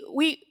we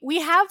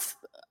have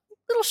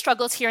little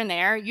struggles here and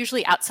there,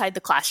 usually outside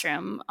the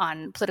classroom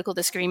on political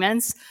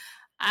disagreements.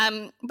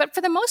 But for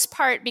the most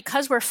part,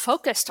 because we're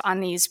focused on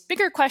these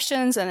bigger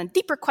questions and the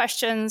deeper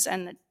questions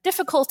and the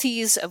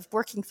difficulties of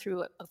working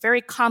through a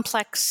very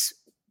complex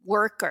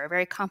work or a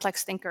very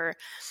complex thinker,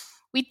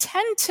 we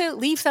tend to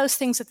leave those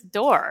things at the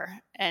door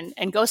and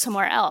go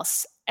somewhere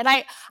else. And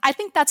I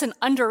think that's an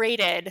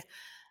underrated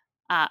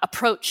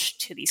approach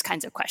to these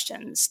kinds of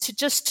questions,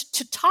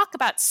 to talk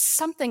about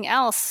something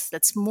else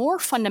that's more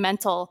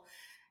fundamental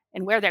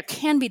and where there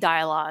can be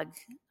dialogue.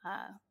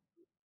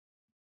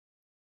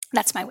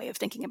 That's my way of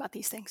thinking about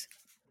these things.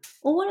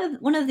 Well,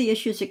 one of the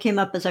issues that came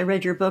up as I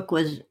read your book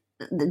was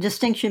the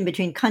distinction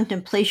between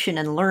contemplation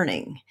and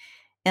learning.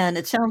 And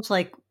it sounds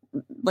like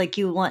like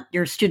you want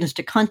your students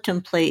to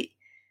contemplate.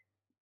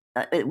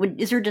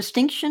 Is there a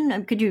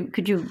distinction? Could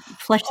you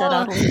flesh that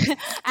out a little?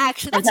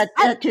 Actually,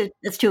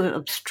 That's too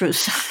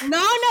abstruse.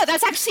 No,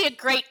 that's actually a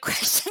great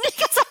question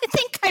because I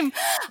think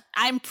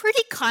I'm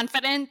pretty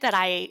confident that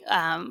I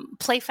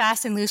play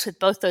fast and loose with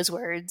both those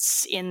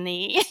words in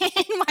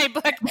my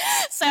book.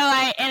 So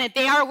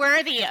they are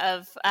worthy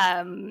of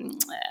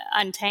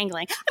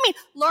untangling. I mean,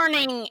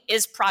 learning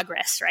is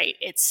progress, right?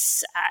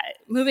 It's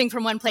moving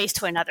from one place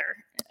to another.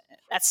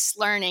 That's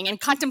learning, and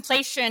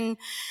contemplation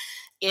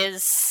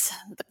is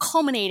the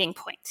culminating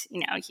point.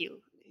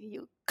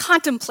 You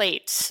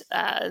contemplate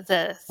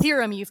the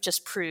theorem you've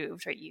just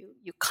proved, or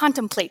you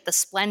contemplate the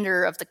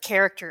splendor of the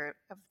character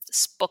of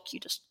this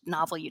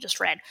novel you just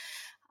read.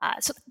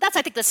 So that's,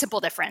 I think, the simple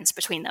difference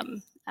between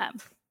them.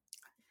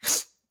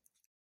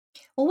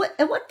 Well,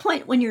 at what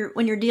point when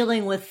you're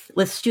dealing with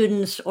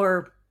students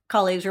or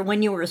colleagues, or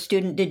when you were a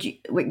student,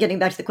 getting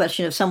back to the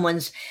question of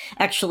someone's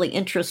actually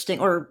interesting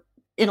or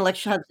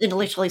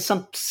intellectually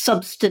some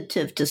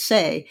substantive to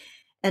say,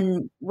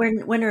 and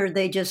when are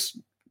they just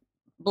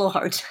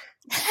blowhards?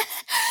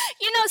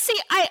 See,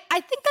 I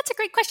think that's a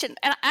great question.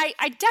 And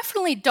I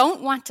definitely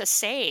don't want to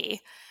say,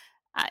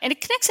 and it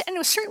connects, and it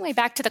was certainly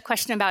back to the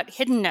question about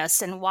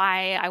hiddenness and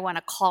why I want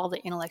to call the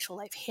intellectual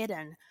life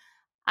hidden.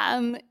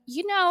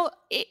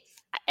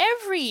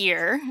 Every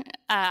year,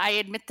 I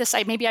admit this,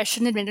 maybe I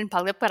shouldn't admit it in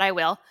public, but I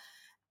will.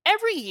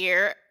 Every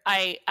year,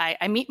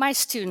 I meet my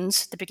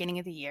students at the beginning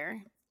of the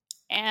year,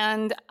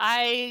 and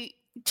I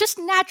just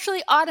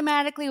naturally,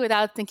 automatically,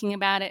 without thinking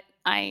about it,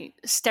 I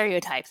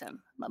stereotype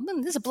them.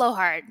 This is a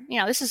blowhard.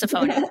 This is a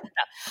phony.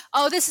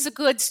 Oh, this is a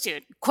good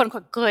student, quote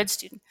unquote, good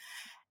student.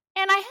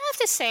 And I have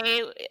to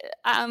say,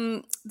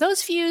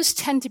 those views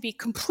tend to be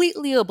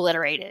completely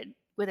obliterated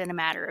within a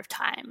matter of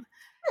time.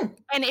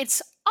 And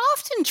it's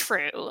often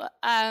true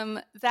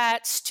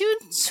that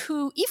students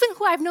who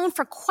I've known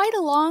for quite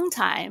a long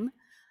time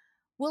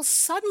will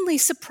suddenly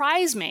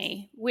surprise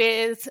me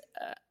with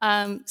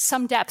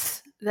some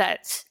depth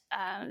that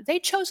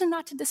they'd chosen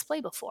not to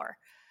display before.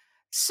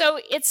 So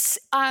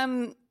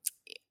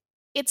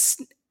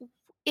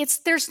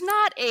there's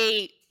not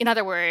in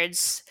other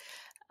words,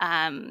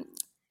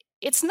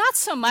 it's not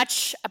so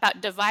much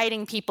about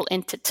dividing people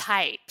into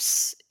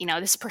types.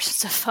 This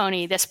person's a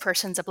phony, this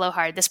person's a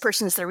blowhard, this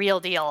person's the real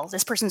deal,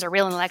 this person's a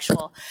real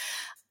intellectual.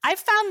 I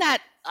found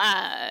that,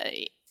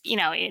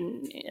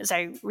 as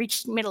I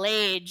reach middle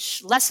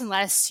age, less and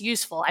less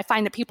useful. I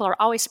find that people are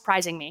always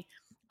surprising me.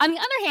 On the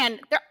other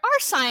hand, there are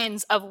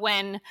signs of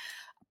when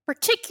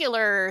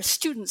particular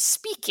student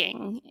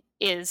speaking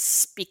is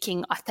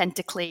speaking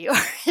authentically or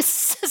is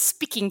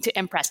speaking to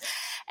impress.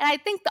 And I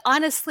think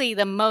honestly,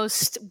 and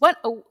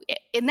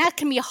that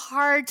can be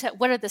hard to,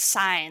 what are the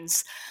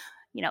signs?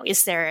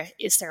 Is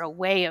there a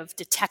way of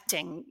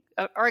detecting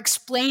or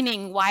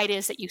explaining why it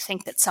is that you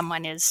think that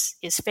someone is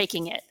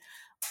faking it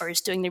or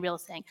is doing the real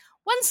thing?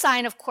 One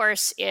sign, of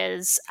course,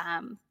 is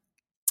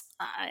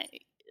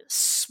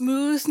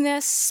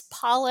smoothness,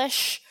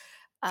 polish,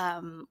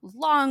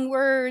 long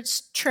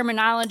words,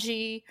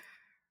 terminology,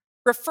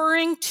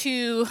 referring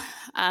to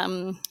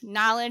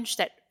knowledge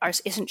that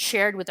isn't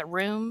shared with a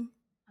room.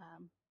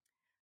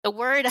 The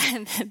word,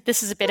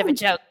 this is a bit of a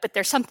joke, but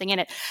there's something in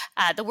it.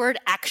 The word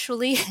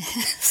actually.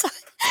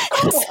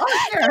 Someone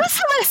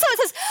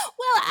says,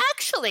 well,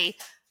 actually,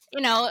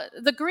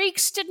 the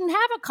Greeks didn't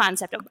have a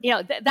concept of,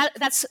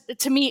 that's,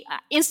 to me,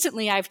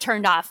 instantly I've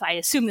turned off. I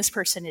assume this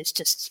person is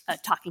just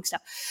talking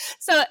stuff.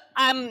 So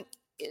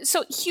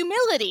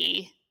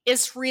humility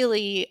is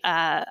really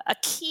a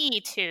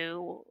key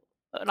to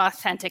an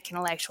authentic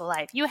intellectual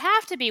life. You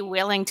have to be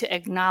willing to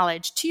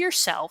acknowledge to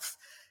yourself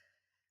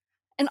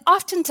and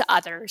often to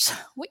others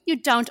what you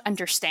don't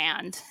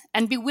understand,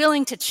 and be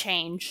willing to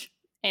change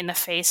in the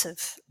face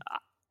of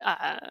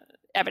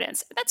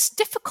evidence. That's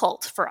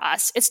difficult for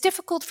us. It's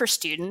difficult for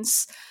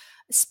students,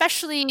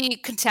 especially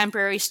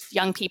contemporary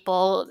young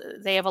people.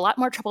 They have a lot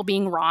more trouble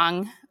being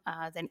wrong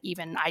than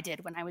even I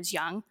did when I was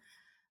young.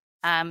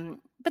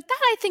 But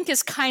that, I think,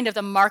 is kind of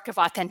the mark of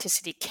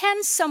authenticity.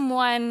 Can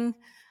someone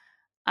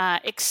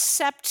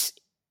accept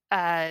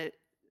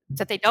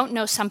that they don't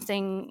know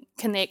something?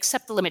 Can they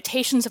accept the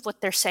limitations of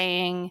what they're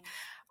saying?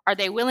 Are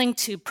they willing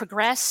to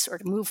progress or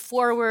to move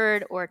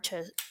forward or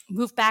to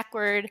move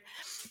backward?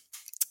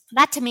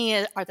 That, to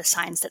me, are the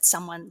signs that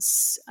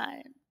someone's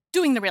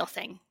doing the real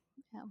thing.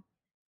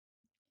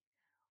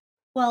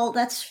 Well,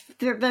 that's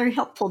very, very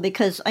helpful,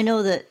 because I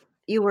know that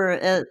you were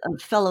a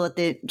fellow at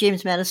the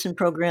James Madison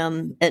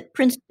program at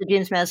Princeton, the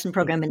James Madison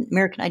program in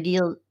American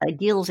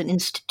Ideals and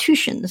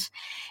Institutions.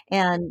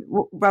 And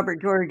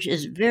Robert George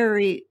is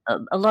a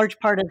large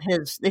part of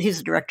he's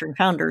the director and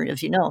founder,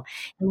 as you know.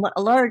 And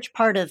a large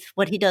part of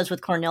what he does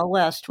with Cornel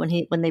West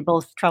when they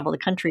both travel the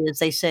country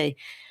is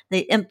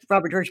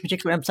Robert George in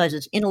particular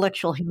emphasizes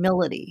intellectual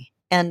humility.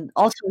 And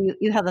also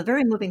you have a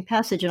very moving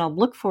passage, and I'll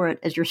look for it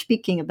as you're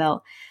speaking,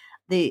 about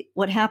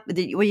what happened,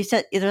 where you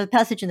said there's a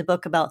passage in the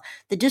book about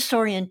the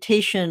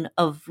disorientation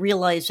of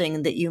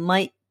realizing that you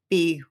might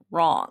be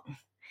wrong.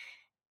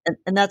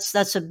 And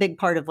that's a big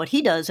part of what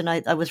he does, and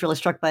I was really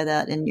struck by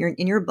that in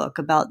your book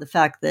about the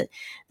fact that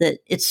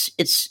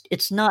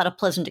it's not a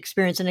pleasant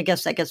experience, and I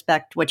guess that gets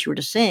back to what you were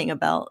just saying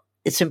about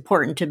it's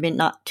important to be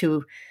not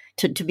to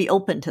be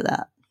open to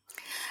that.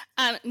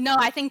 No,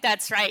 I think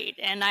that's right,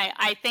 and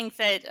I think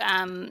that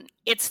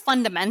it's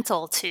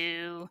fundamental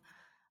to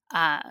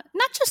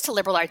not just to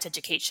liberal arts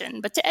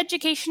education, but to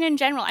education in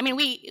general. I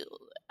mean,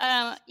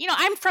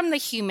 I'm from the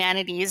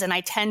humanities, and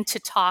I tend to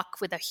talk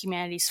with a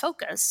humanities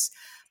focus.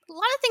 A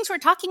lot of things we're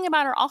talking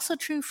about are also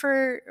true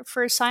for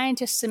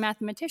scientists and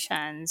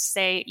mathematicians.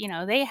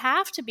 They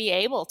have to be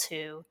able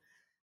to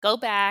go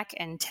back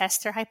and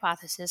test their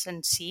hypothesis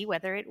and see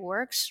whether it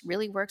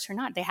really works or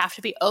not. They have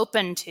to be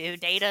open to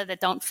data that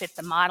don't fit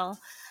the model.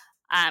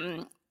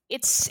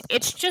 It's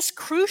just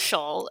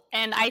crucial,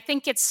 and I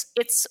think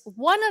it's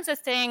one of the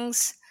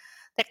things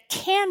that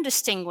can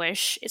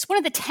distinguish. It's one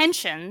of the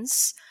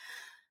tensions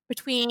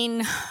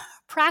between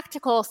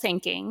practical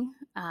thinking,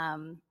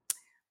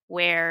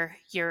 where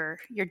you're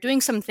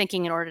doing some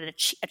thinking in order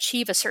to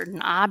achieve a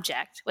certain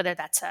object, whether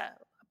that's a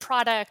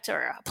product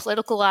or a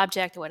political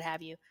object or what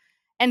have you,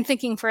 and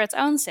thinking for its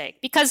own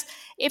sake. Because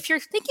if you're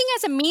thinking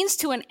as a means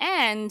to an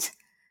end,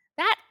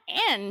 that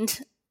end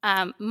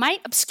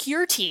might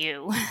obscure to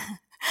you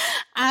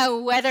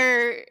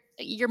whether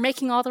you're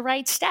making all the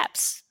right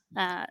steps.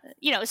 So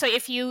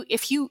if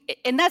you,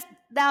 and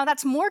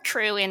that's more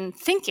true in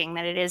thinking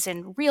than it is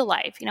in real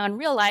life. In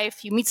real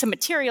life, you meet some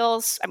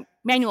materials,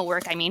 manual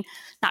work. I mean,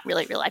 not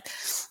really real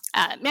life.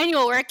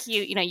 Manual work,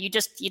 you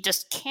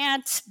just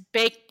can't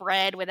bake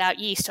bread without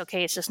yeast.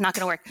 Okay, it's just not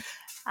going to work.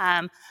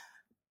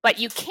 But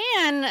you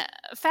can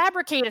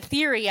fabricate a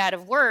theory out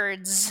of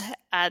words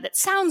that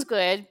sounds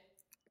good,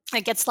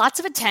 that gets lots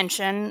of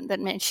attention, that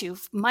makes you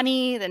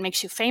money, that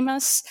makes you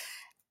famous,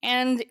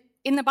 and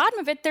in the bottom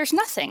of it, there's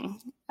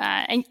nothing.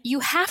 And you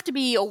have to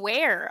be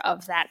aware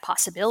of that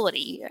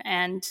possibility,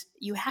 and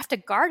you have to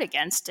guard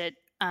against it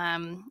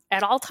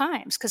at all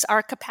times, because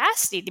our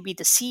capacity to be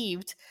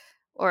deceived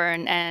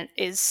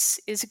is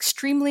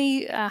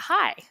extremely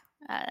high.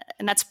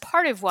 And that's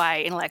part of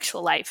why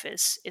intellectual life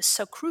is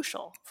so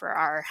crucial for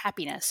our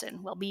happiness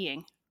and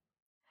well-being.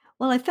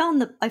 Well, I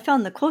found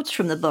the quotes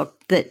from the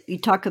book that you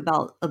talk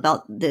about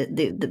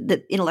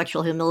the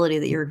intellectual humility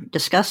that you're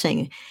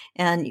discussing,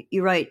 and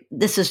you write,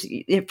 this is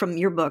from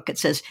your book. It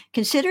says,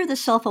 "Consider the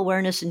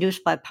self-awareness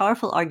induced by a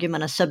powerful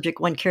argument on a subject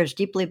one cares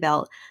deeply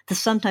about, the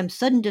sometimes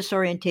sudden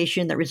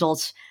disorientation that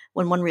results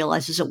when one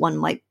realizes that one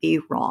might be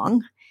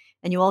wrong."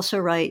 And you also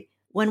write,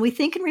 "When we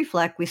think and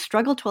reflect, we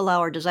struggle to allow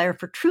our desire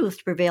for truth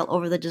to prevail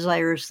over the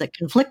desires that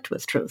conflict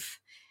with truth."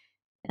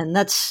 And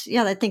that's,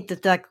 I think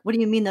that, what do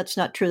you mean that's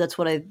not true? That's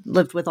what I've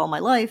lived with all my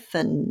life,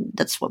 and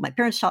that's what my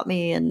parents taught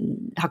me,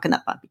 and how can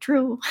that not be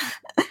true?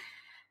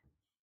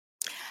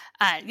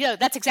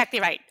 That's exactly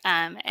right.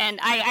 And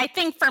I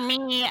think for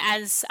me,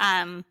 as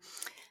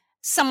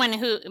someone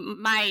who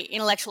my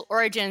intellectual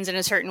origins in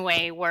a certain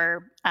way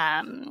were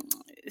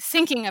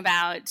thinking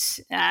about,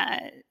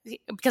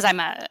 because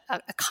I'm a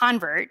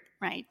convert,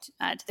 right,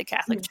 to the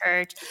Catholic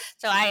Church.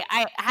 So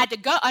I had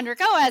to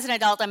undergo as an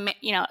adult, and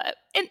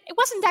it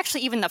wasn't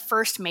actually even the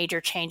first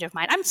major change of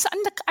mine.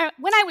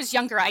 When I was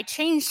younger, I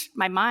changed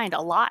my mind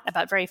a lot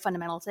about very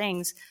fundamental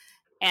things.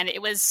 And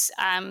it was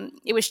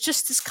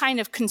just this kind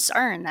of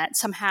concern that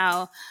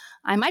somehow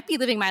I might be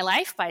living my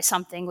life by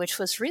something which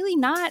was really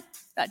not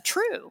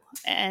true.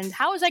 And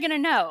how was I going to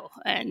know?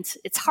 And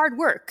it's harder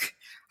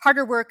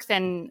work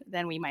than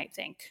we might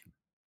think.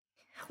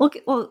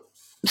 Well,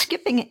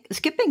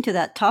 skipping to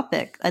that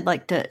topic, I'd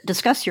like to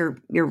discuss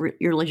your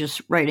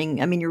religious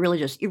writing. I mean, you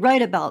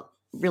write about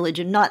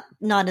religion, not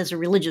as a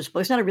religious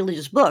book. It's not a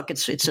religious book.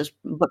 It's a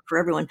book for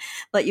everyone.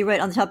 But you write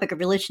on the topic of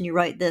religion, you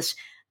write this: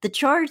 "The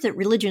charge that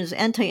religion is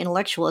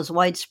anti-intellectual is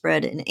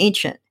widespread and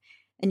ancient."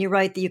 And you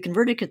write that you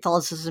converted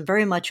Catholicism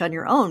very much on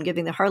your own,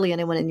 given that hardly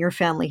anyone in your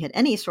family had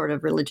any sort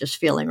of religious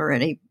feeling or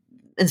any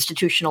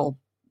institutional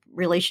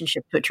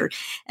relationship to a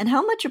church. And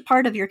how much a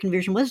part of your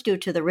conversion was due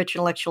to the rich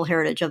intellectual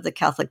heritage of the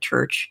Catholic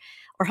Church,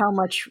 or how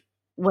much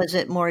was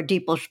it more a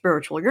deep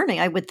spiritual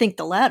yearning? I would think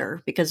the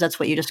latter, because that's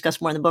what you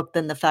discuss more in the book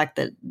than the fact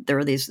that there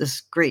are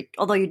this great,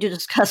 although you do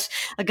discuss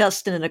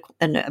Augustine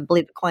and I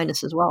believe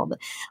Aquinas as well.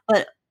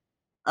 But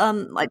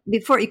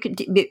before you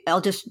could, I'll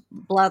just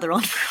blather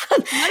on.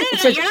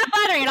 No, you're not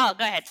blathering at all.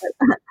 Go ahead.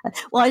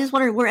 Well, I just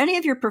wondered, were any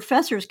of your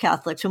professors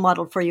Catholics who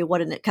modeled for you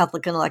what a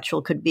Catholic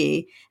intellectual could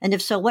be? And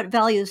if so, what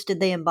values did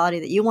they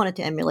embody that you wanted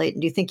to emulate?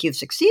 And do you think you've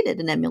succeeded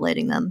in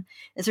emulating them?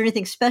 Is there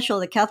anything special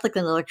that Catholic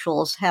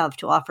intellectuals have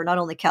to offer, not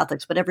only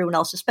Catholics, but everyone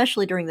else,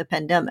 especially during the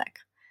pandemic?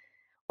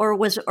 Or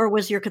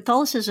was your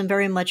Catholicism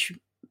very much,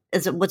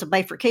 was a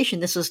bifurcation?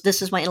 This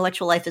is my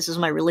intellectual life. This is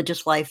my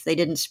religious life. They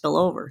didn't spill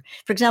over.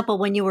 For example,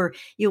 when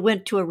you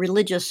went to a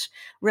religious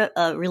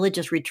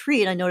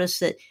retreat, I noticed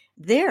that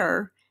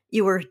there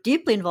you were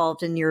deeply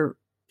involved in your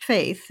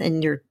faith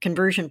and your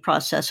conversion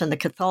process and the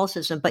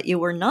Catholicism, but you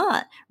were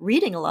not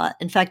reading a lot.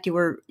 In fact,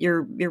 your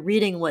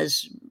reading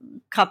was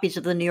copies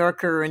of the New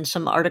Yorker and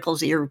some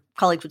articles that your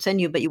colleagues would send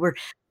you, but you were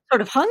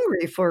sort of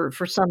hungry for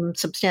some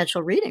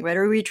substantial reading, right?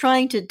 Or were you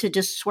trying to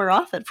just swear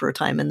off it for a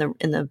time in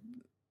the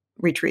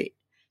retreat?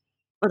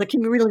 Or the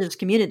religious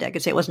community, I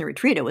could say it wasn't a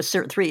retreat, it was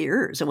 3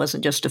 years. It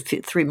wasn't just a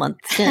 3-month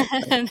stint.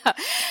 No,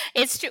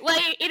 it's true. Well,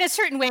 in a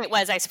certain way, it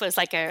was, I suppose,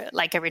 like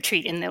a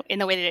retreat in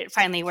the way that it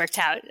finally worked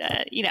out.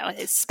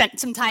 It spent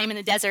some time in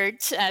the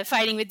desert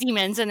fighting with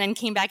demons, and then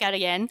came back out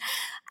again.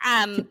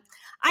 I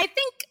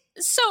think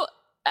so.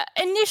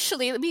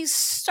 Initially, let me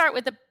start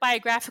with the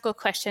biographical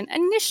question.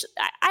 Initially,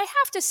 I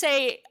have to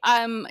say,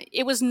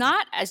 it was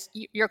not, as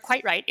you're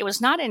quite right, it was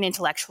not an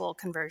intellectual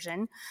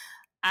conversion.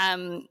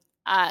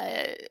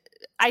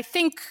 I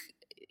think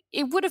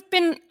it would have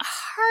been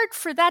hard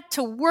for that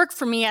to work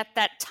for me at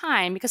that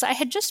time, because I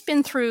had just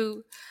been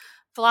through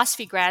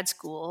philosophy grad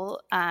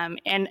school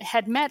and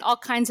had met all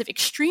kinds of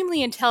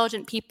extremely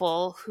intelligent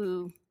people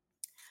who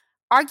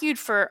argued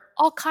for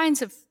all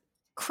kinds of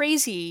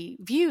crazy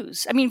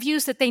views. I mean,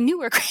 views that they knew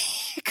were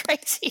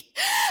crazy.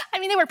 I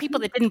mean, there were people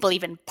that didn't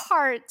believe in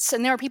parts,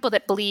 and there were people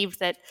that believed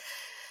that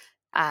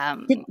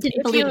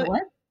Didn't believe in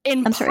what? in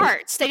I'm parts.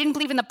 sorry. They didn't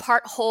believe in the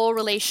part-whole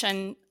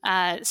relation.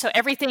 So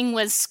everything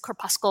was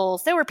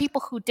corpuscles. There were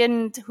people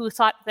who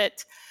thought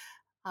that,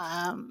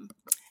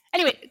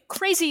 anyway,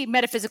 crazy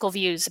metaphysical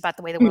views about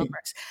the way the world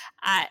works.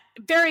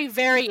 Very,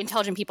 very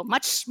intelligent people,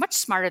 much, much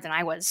smarter than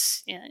I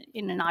was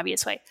in an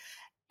obvious way.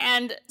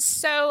 And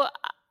so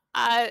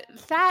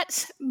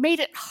that made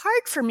it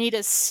hard for me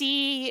to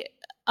see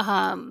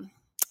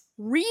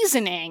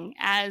reasoning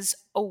as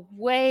a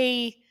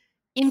way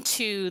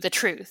into the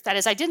truth. That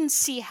is, I didn't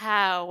see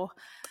how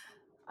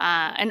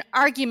an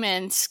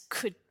argument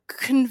could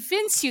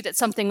convince you that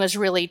something was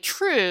really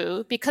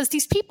true, because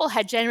these people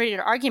had generated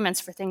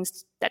arguments for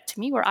things that to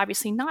me were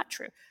obviously not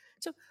true.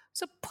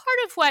 So part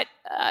of what,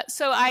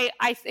 so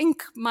I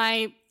think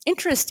my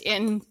interest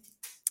in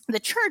the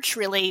church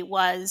really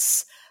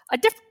was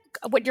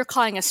what you're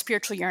calling a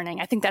spiritual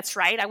yearning. I think that's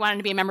right. I wanted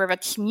to be a member of a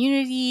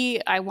community.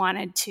 I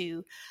wanted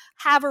to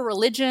have a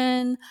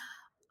religion.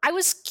 I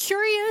was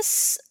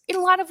curious in a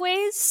lot of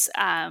ways.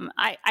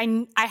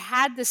 I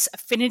had this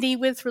affinity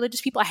with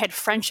religious people. I had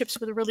friendships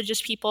with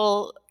religious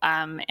people,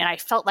 and I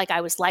felt like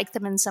I was like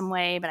them in some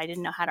way, but I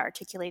didn't know how to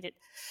articulate it.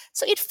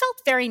 So it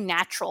felt very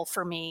natural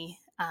for me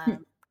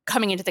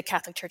coming into the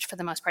Catholic Church for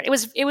the most part.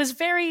 It was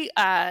very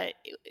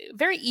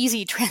very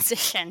easy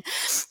transition.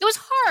 It was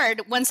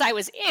hard once I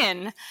was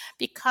in,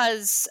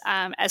 because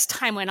as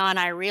time went on,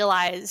 I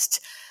realized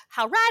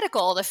how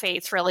radical the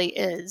faith really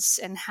is,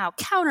 and how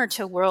counter to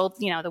the world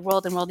and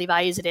worldly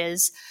values it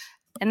is.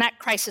 And that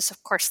crisis,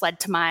 of course, led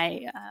to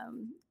my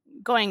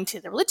going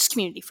to the religious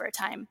community for a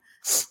time.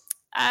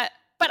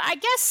 But I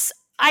guess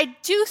I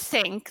do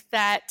think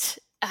that,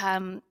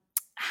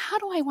 how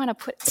do I want to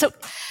put, so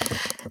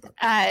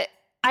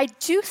I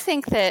do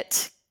think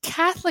that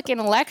Catholic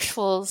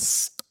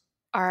intellectuals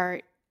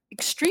are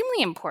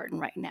extremely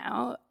important right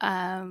now,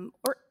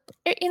 or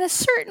in a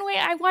certain way,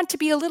 I want to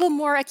be a little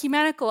more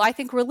ecumenical. I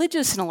think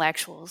religious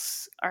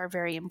intellectuals are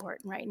very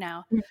important right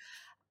now.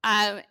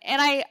 And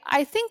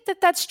I think that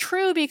that's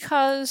true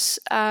because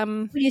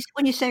When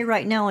you say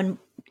right now,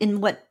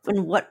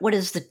 what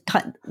is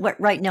what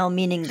right now,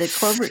 meaning the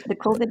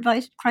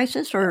COVID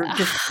crisis, or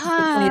just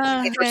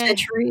the 21st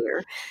century,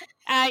 or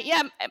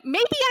yeah,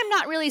 maybe I'm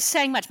not really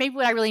saying much. Maybe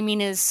what I really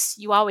mean is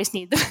you always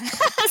need them.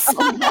 So,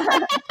 I don't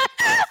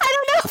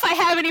know if I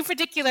have any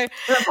particular.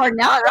 They're important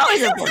now. They're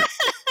always important.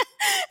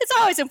 It's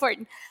always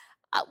important.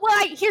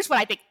 Here's what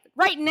I think.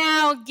 Right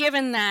now,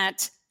 given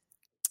that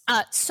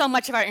so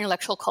much of our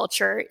intellectual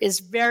culture is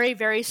very,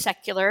 very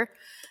secular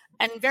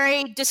and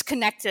very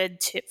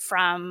disconnected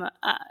from,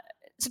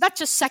 so not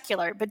just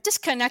secular, but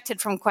disconnected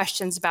from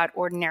questions about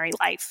ordinary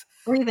life.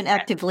 Or even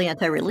actively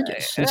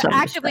anti-religious.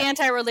 Actively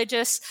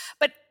anti-religious,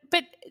 but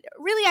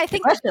really, I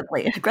think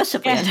aggressively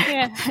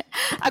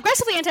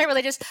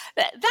anti-religious.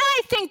 That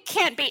I think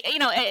can't be.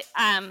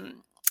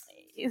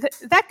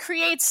 That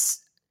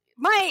creates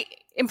my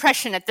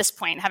impression at this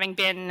point, having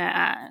been,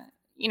 a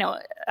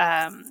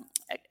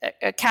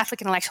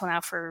Catholic intellectual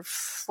now for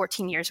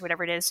 14 years, or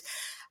whatever it is.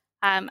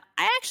 I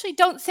actually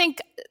don't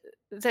think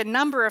the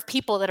number of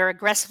people that are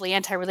aggressively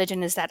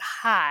anti-religion is that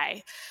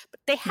high, but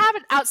they have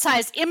an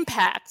outsized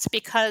impact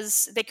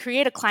because they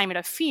create a climate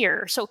of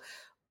fear. So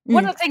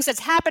one of the things that's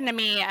happened to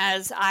me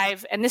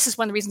and this is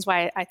one of the reasons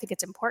why I think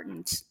it's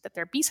important that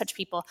there be such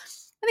people, one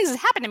of the things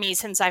that's happened to me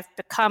since I've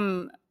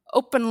become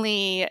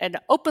an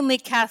openly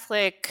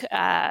Catholic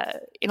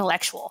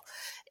intellectual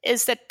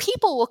is that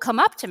people will come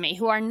up to me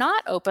who are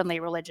not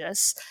openly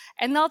religious,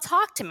 and they'll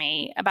talk to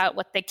me about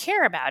what they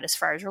care about as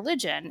far as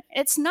religion.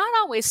 It's not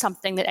always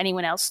something that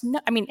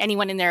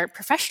anyone in their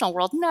professional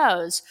world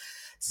knows.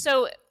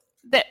 So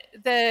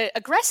the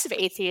aggressive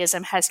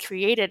atheism has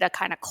created a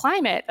kind of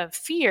climate of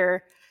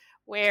fear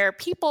where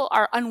people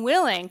are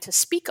unwilling to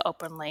speak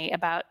openly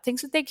about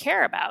things that they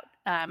care about.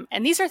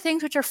 And these are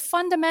things which are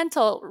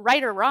fundamental,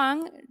 right or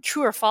wrong,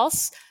 true or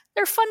false.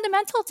 They're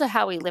fundamental to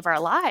how we live our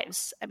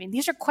lives. I mean,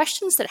 these are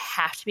questions that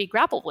have to be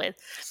grappled with.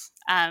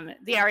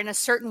 They are, in a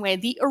certain way,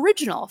 the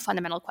original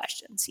fundamental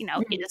questions.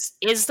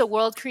 Is the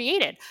world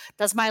created?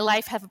 Does my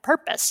life have a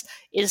purpose?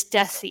 Is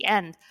death the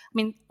end? I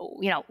mean,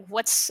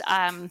 what's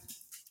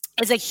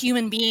is a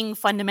human being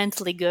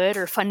fundamentally good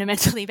or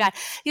fundamentally bad?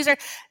 These are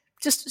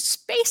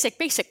just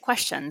basic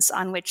questions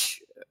on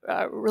which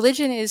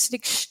religion is an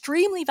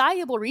extremely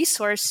valuable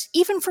resource,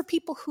 even for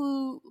people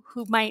who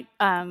might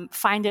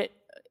find it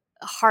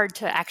hard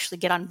to actually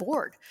get on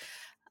board.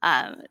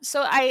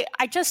 So I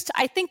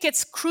think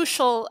it's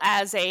crucial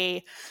as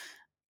a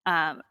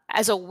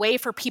way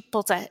for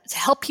people to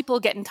help people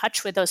get in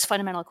touch with those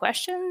fundamental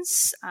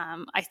questions.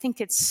 I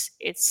think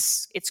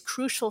it's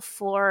crucial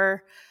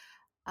for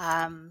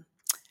a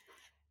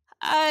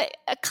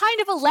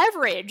kind of a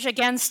leverage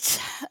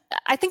against,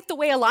 I think, the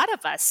way a lot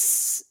of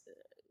us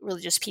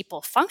religious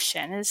people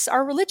function is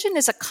our religion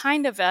is a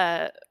kind of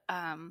a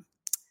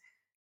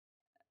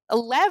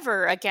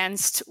lever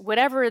against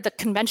whatever the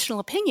conventional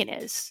opinion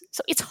is.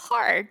 So it's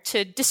hard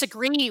to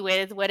disagree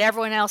with what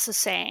everyone else is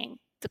saying,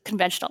 the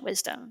conventional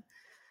wisdom.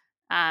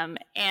 And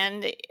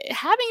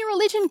having a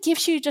religion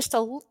gives you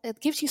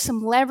it gives you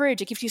some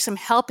leverage, it gives you some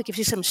help, it gives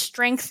you some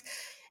strength.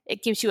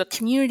 It gives you a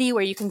community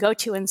where you can go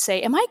to and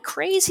say, am I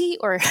crazy?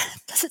 Or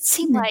does it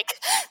seem like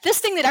this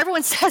thing that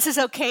everyone says is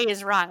okay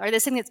is wrong? Or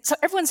this thing that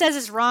everyone says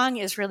is wrong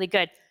is really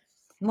good?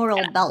 Moral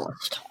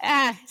ballast.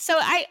 So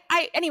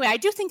anyway, I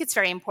do think it's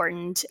very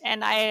important.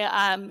 And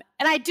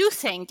I do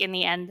think in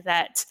the end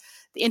that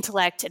the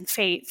intellect and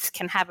faith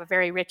can have a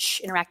very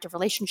rich interactive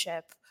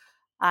relationship.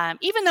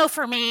 Even though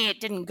for me,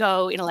 it didn't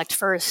go intellect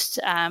first,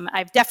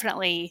 I've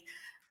definitely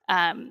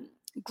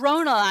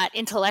grown a lot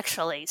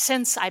intellectually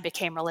since I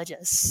became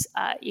religious,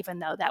 even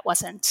though that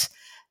wasn't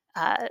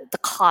the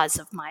cause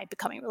of my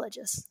becoming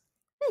religious.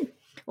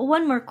 Well,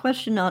 one more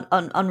question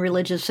on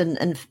religious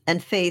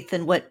and faith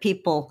and what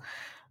people,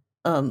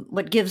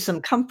 what gives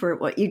them comfort.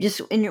 What you just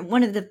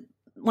one of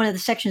the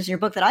sections in your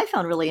book that I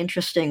found really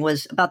interesting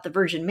was about the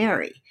Virgin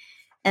Mary.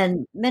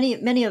 And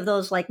many of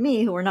those like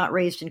me who were not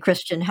raised in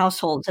Christian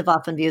households have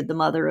often viewed the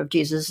mother of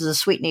Jesus as a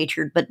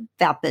sweet-natured but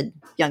vapid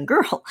young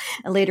girl,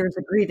 and later as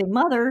a grieving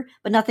mother,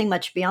 but nothing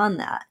much beyond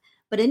that.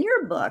 But in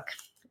your book,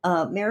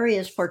 Mary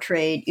is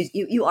portrayed.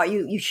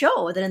 You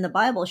show that in the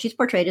Bible she's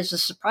portrayed as a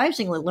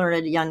surprisingly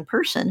learned young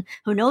person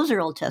who knows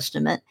her Old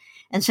Testament.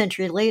 And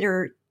centuries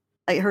later,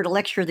 I heard a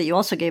lecture that you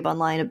also gave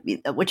online,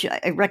 which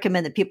I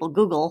recommend that people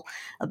Google,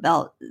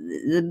 about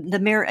the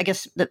Mary. I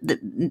guess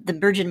the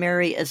Virgin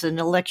Mary as an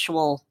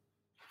intellectual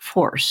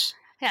force.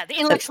 Yeah, the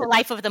intellectual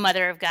life of the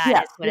Mother of God.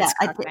 Yeah, is what it's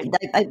called,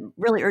 I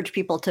really urge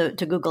people to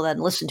Google that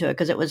and listen to it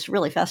because it was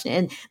really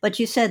fascinating. But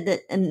you said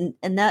that,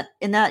 in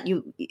that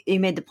you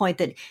made the point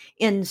that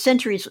in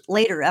centuries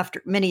later,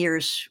 after many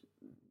years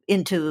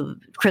into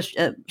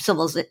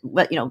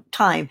civilization,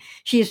 time,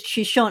 she's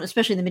shown,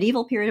 especially in the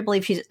medieval period, I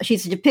believe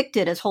she's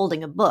depicted as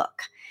holding a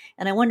book.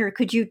 And I wonder,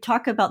 could you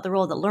talk about the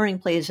role that learning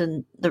plays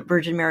in the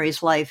Virgin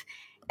Mary's life,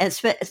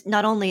 as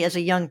not only as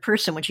a young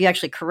person, when she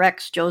actually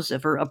corrects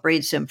Joseph or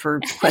upbraids him for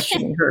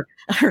questioning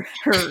her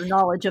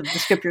knowledge of the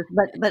scriptures,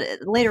 but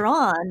later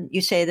on,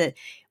 you say that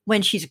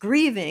when she's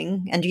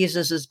grieving and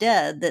Jesus is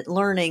dead, that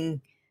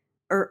learning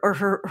or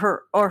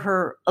her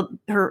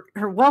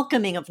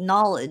welcoming of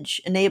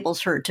knowledge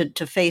enables her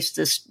to face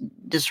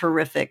this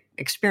horrific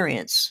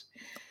experience.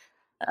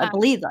 I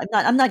believe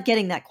I'm not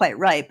getting that quite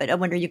right, but I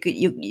wonder you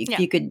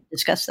could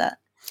discuss that.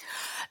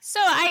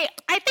 So I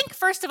think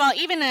first of all,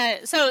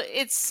 so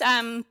it's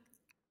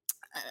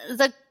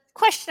the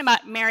question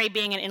about Mary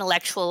being an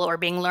intellectual or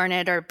being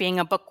learned or being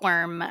a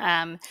bookworm.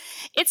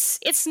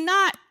 It's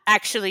not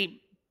actually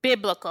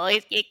biblical.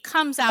 It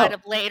comes out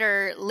of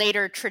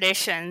later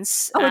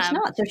traditions. Oh, it's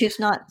not. So she's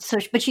not. So,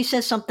 but she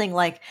says something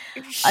like,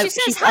 "I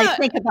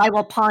think I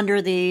will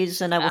ponder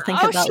these, and I will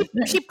think about."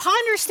 She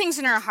ponders things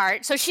in her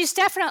heart. So she's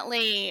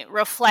definitely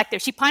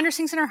reflective. She ponders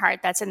things in her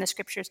heart. That's in the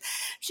scriptures.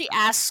 She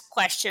asks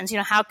questions.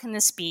 How can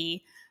this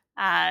be?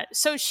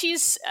 So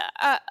she's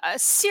a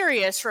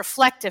serious,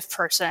 reflective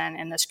person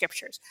in the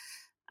scriptures.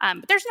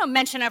 But there's no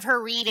mention of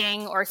her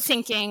reading or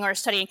thinking or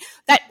studying.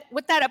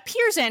 What that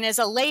appears in is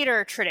a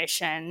later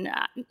tradition,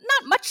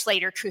 not much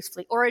later,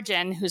 truthfully.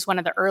 Origen, who's one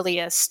of the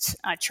earliest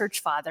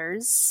church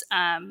fathers,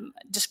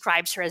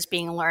 describes her as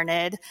being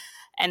learned,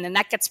 and then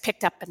that gets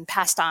picked up and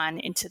passed on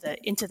into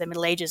the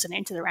Middle Ages and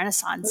into the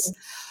Renaissance.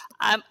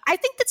 I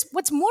think that's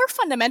what's more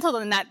fundamental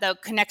than that, though,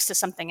 connects to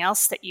something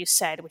else that you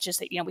said, which is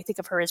that we think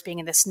of her as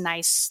being this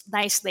nice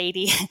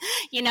lady,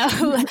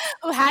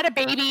 who had a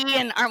baby,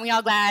 and aren't we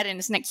all glad? And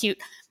isn't it cute?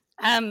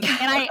 And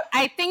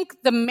I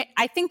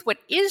think what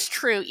is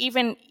true,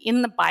 even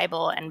in the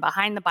Bible and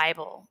behind the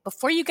Bible,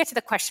 before you get to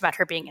the question about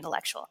her being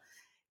intellectual,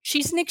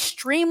 she's an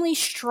extremely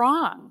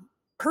strong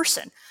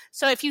person.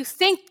 So if you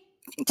think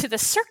to the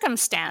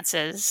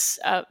circumstances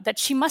that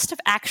she must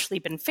have actually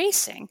been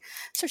facing,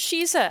 so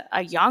she's a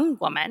young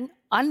woman,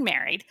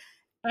 unmarried,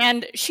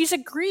 and she's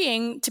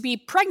agreeing to be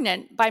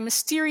pregnant by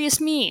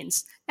mysterious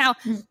means. Now,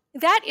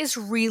 that is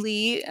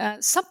really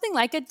something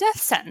like a death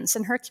sentence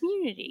in her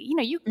community.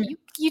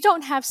 You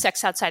don't have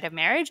sex outside of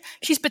marriage.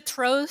 She's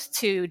betrothed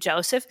to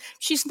Joseph.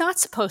 She's not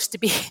supposed to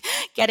be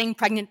getting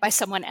pregnant by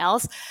someone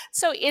else.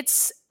 So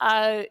it's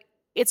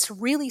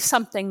really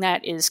something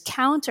that is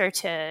counter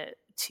to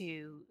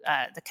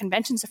the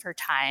conventions of her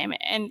time,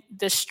 and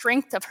the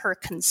strength of her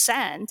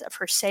consent, of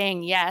her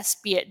saying, yes,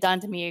 be it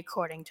done to me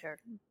according to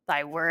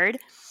thy word.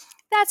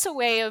 That's a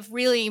way of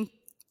really,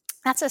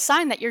 that's a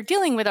sign that you're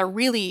dealing with a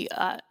really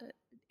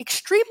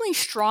extremely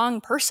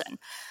strong person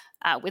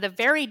with a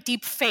very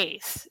deep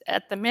faith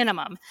at the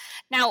minimum.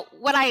 Now,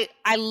 what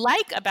I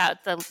like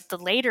about the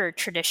later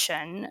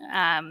tradition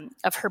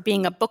of her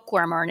being a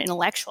bookworm or an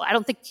intellectual, I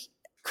don't think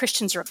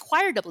Christians are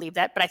required to believe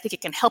that, but I think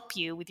it can help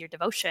you with your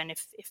devotion.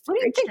 If What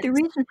do you think the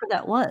reason for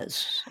that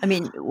was? I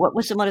mean, what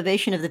was the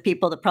motivation of the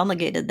people that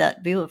promulgated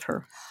that view of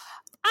her?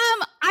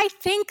 I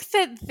think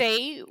that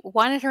they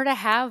wanted her to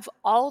have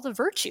all the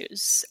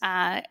virtues,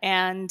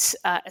 and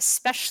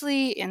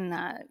especially in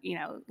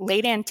the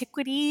late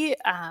antiquity,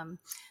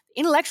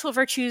 intellectual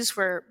virtues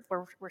were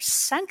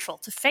central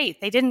to faith.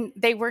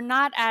 They were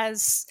not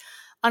as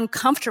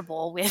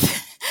uncomfortable with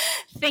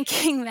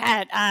thinking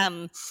that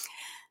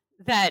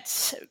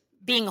that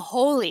being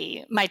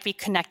holy might be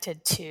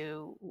connected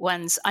to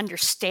one's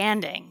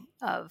understanding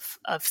of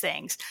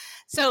things.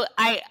 So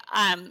I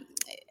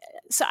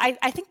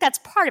think that's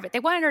part of it. They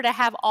wanted her to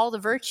have all the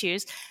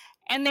virtues,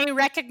 and they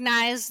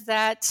recognized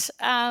that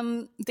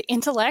the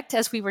intellect,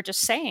 as we were just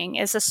saying,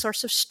 is a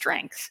source of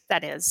strength.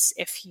 That is,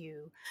 if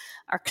you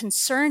are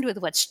concerned with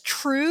what's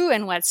true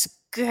and what's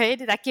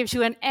good, that gives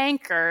you an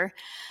anchor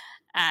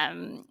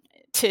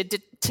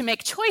to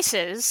make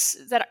choices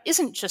that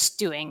isn't just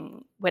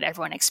doing what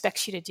everyone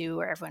expects you to do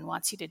or everyone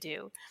wants you to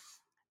do.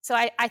 So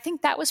I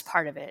think that was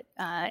part of it.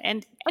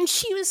 And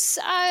she was,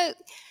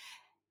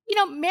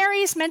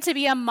 Mary's meant to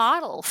be a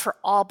model for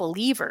all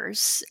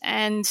believers.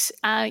 And,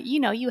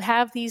 you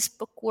have these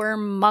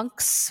bookworm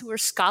monks who are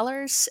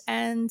scholars,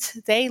 and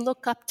they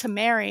look up to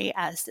Mary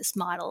as this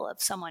model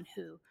of someone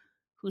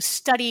who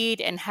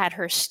studied and had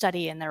her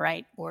study in the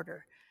right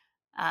order.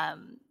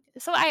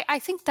 So I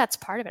think that's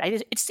part of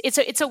it.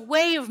 It's a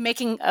way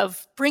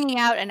of bringing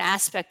out an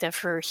aspect of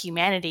her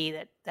humanity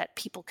that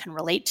people can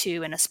relate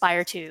to and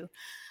aspire to.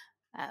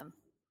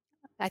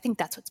 I think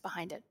that's what's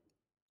behind it.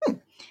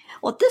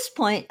 Well, at this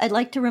point, I'd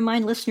like to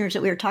remind listeners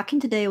that we are talking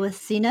today with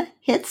Sina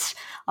Hitz,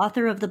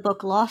 author of the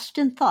book Lost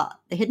in Thought: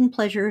 The Hidden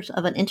Pleasures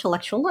of an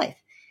Intellectual Life.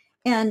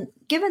 And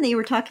given that you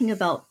were talking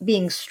about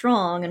being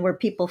strong and where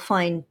people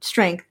find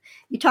strength,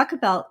 you talk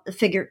about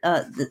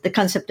the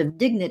concept of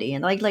dignity,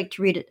 and I'd like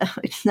to read it.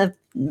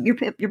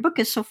 Your book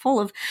is so full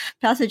of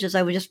passages.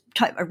 I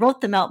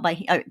wrote them out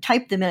I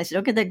typed them in. I said,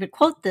 okay, they're going to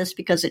quote this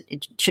because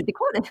it should be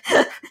quoted.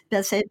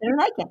 Best say it better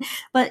than I can.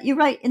 But you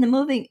write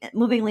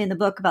movingly in the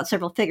book about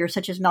several figures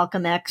such as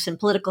Malcolm X and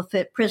political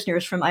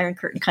prisoners from Iron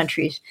Curtain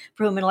countries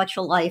for whom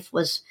intellectual life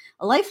was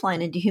a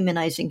lifeline in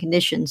dehumanizing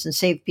conditions and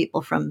saved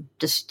people from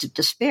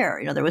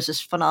despair. There was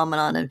this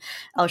phenomenon in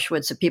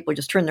Auschwitz that people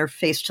just turned their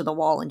face to the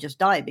wall and just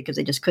died because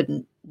they just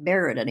couldn't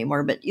bear it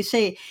anymore. But you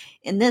say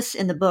in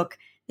the book,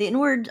 the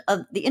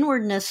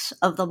inwardness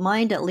of the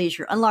mind at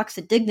leisure unlocks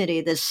the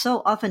dignity that's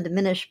so often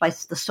diminished by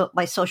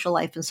social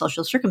life and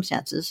social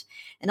circumstances.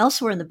 And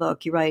elsewhere in the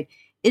book, you write,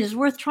 it is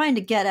worth trying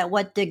to get at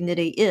what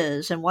dignity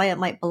is and why it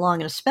might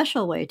belong in a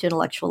special way to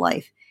intellectual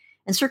life.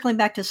 And circling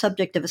back to the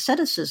subject of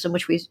asceticism,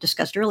 which we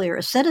discussed earlier,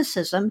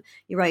 asceticism,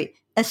 you write,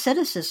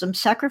 asceticism,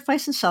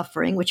 sacrifice and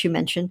suffering, which you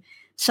mentioned,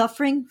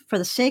 suffering for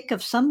the sake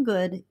of some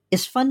good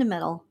is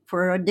fundamental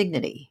for our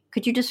dignity.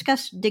 Could you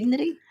discuss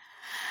dignity?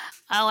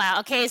 Oh wow!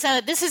 Okay, so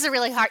this is a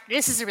really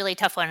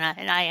tough one,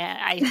 and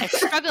I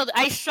struggled.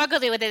 I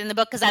struggled with it in the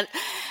book because,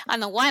 on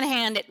the one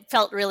hand, it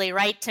felt really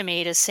right to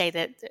me to say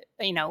that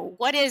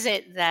what is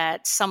it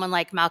that someone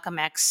like Malcolm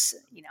X,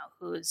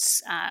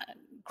 who's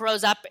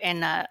grows up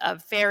in a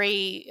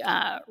very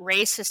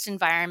racist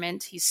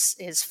environment.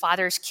 His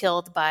father's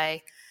killed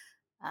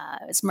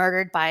is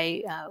murdered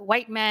by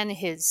white men.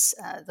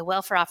 The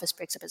welfare office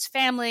breaks up his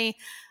family.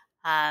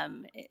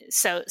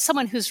 So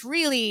someone who's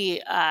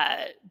really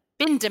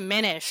been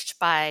diminished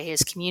by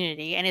his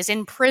community and is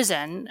in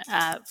prison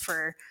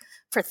for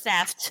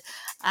theft,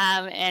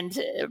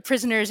 and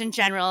prisoners in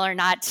general are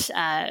not,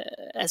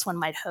 as one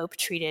might hope,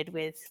 treated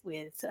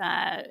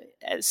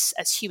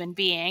as human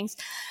beings.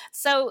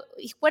 So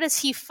what does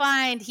he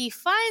find? He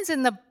finds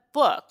in the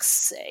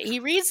books. He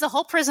reads the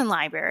whole prison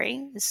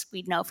library, as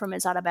we know from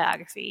his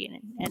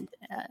autobiography and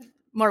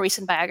more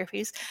recent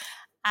biographies,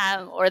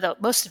 or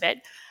most of it.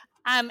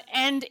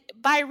 And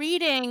by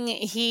reading,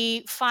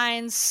 he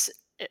finds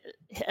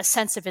a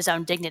sense of his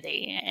own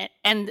dignity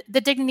and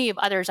the dignity of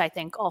others, I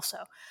think, also.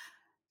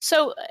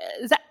 So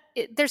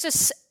there's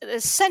a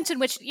sense in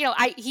which,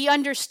 he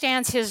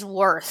understands his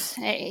worth.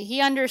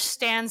 He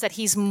understands that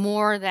he's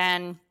more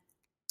than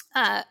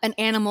an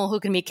animal who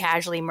can be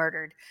casually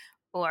murdered,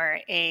 or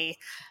a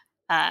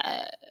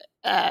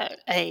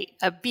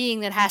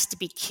being that has to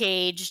be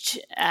caged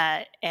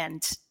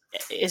and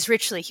is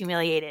ritually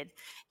humiliated.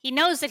 he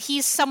knows that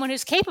he's someone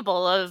who's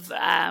capable of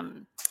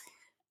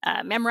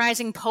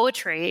memorizing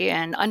poetry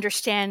and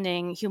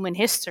understanding human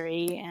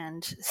history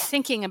and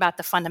thinking about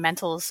the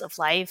fundamentals of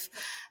life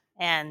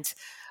and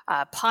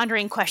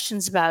pondering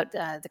questions about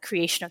the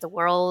creation of the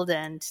world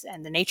and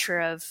the nature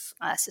of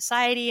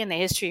society and the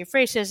history of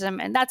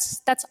racism. And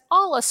that's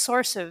all a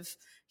source of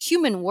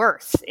human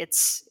worth.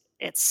 It's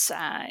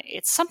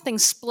something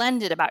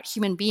splendid about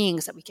human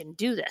beings that we can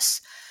do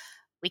this.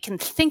 We can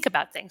think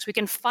about things. We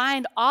can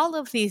find all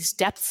of these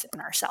depths in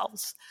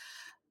ourselves.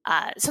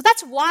 So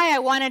that's why I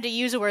wanted to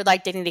use a word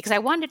like dignity, because I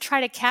wanted to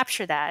try to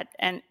capture that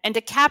and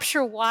to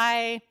capture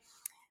why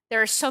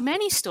there are so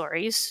many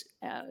stories,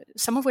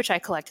 some of which I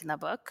collect in the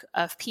book,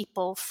 of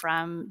people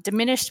from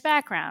diminished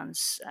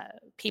backgrounds,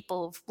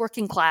 people of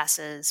working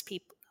classes,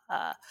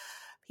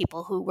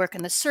 people who work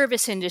in the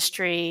service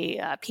industry,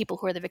 people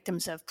who are the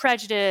victims of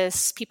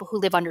prejudice, people who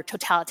live under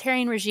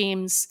totalitarian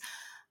regimes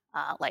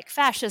like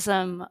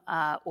fascism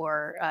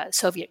or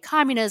Soviet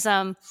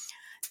communism.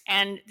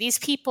 And these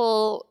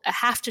people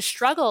have to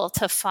struggle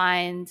to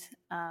find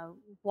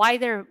why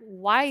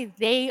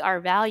they are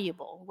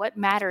valuable, what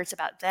matters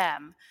about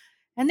them.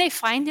 And they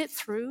find it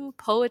through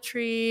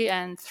poetry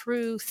and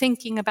through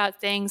thinking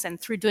about things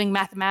and through doing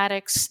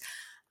mathematics.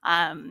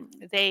 They're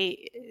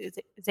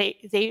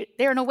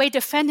in a way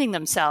defending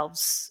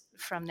themselves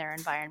from their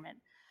environment.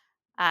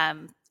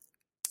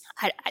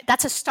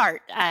 That's a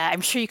start.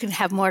 I'm sure you can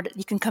have more.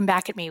 You can come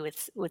back at me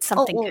with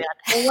something. Well,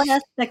 one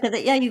aspect of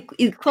it, yeah,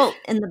 you quote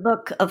in the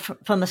book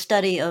from a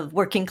study of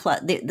working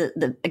class,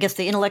 I guess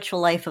the intellectual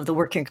life of the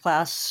working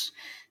class.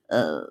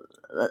 I'm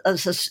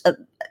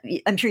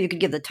sure you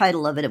could give the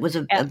title of it. It was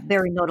a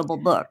very notable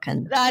book,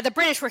 and the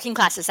British Working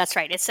Classes. That's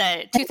right. It's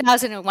a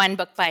 2001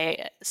 book by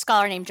a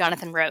scholar named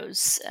Jonathan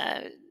Rose,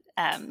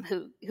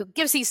 who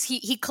gives these.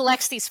 He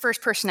collects these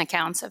first-person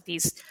accounts of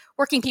these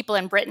working people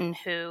in Britain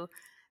who,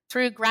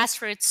 through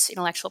grassroots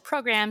intellectual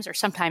programs or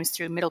sometimes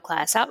through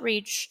middle-class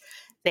outreach,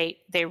 they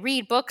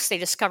read books, they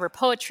discover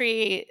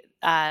poetry,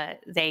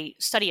 they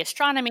study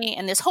astronomy,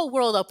 and this whole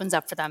world opens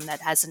up for them that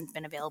hasn't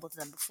been available to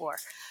them before.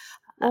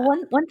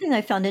 Well, one thing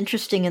I found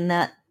interesting in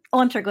that. Oh,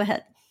 I'm sorry. Go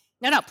ahead.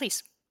 No,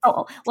 please.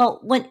 Oh, well,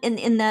 when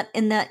in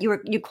that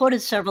you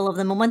quoted several of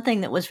them, and one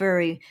thing that was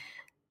very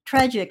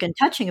tragic and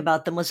touching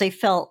about them was they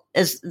felt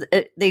as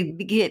they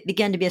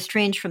began to be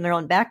estranged from their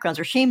own backgrounds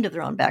or ashamed of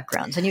their own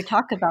backgrounds. And you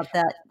talk about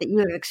that you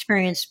have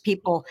experienced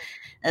people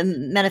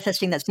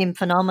manifesting that same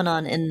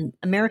phenomenon in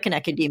American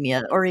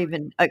academia, or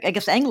even I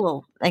guess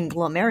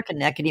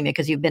Anglo-American academia,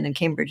 because you've been in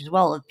Cambridge as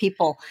well, of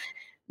people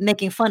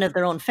making fun of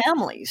their own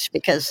families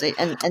because they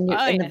in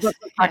the book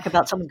you talk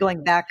about someone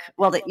going back.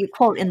 Well, that you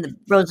quote in the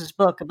Rose's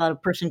book about a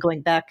person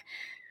going back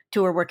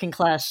to her working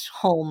class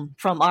home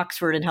from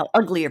Oxford and how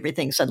ugly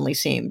everything suddenly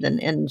seemed,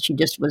 and she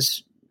just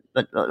was,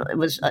 but it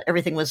was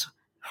everything was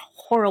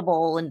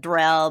horrible and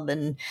drab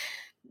and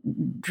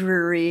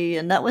dreary,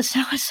 and that was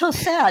so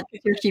sad.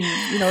 She,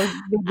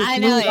 I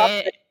know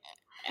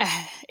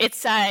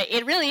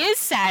it really is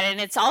sad, and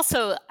it's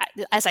also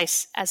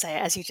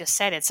as you just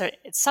said, it's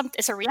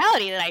a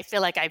reality that I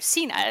feel like I've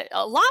seen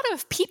a lot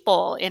of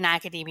people in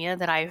academia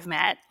that I've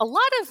met. A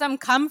lot of them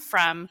come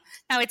from,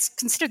 now it's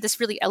considered this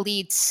really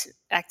elite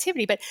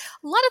activity, but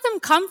a lot of them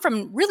come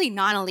from really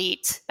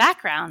non-elite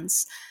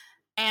backgrounds,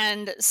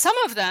 and some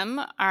of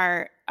them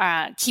are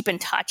keep in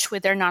touch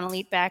with their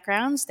non-elite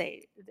backgrounds.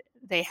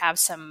 They have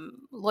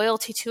some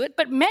loyalty to it,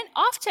 but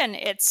often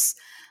it's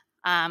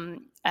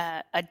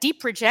a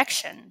deep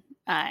rejection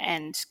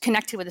and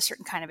connected with a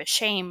certain kind of a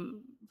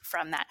shame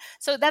from that.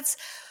 So that's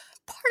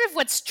part of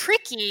what's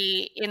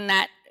tricky in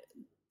that.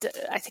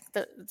 I think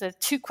the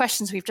two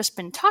questions we've just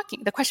been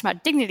talking, the question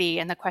about dignity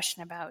and the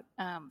question about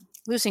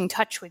losing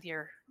touch with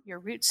your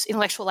roots,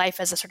 intellectual life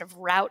as a sort of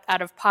route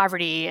out of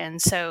poverty,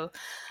 and so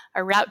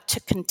a route to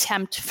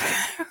contempt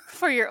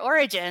for your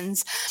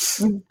origins.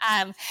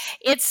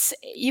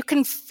 You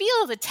can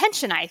feel the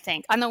tension, I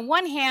think. On the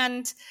one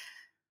hand,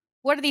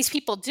 what are these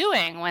people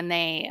doing when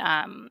they,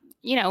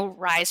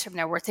 rise from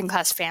their working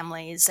class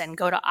families and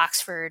go to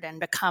Oxford and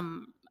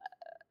become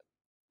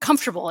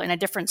comfortable in a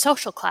different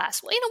social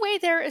class? Well, in a way,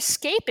 they're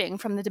escaping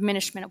from the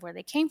diminishment of where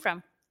they came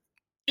from.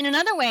 In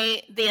another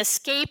way, the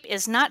escape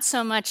is not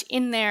so much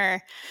in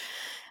their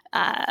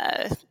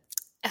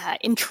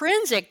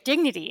intrinsic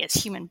dignity as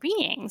human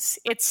beings.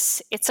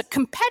 It's a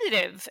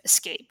competitive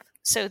escape.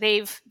 So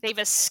they've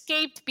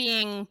escaped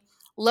being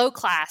low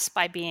class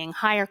by being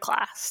higher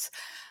class.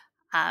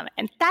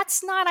 And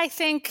that's not, I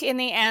think, in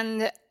the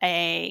end,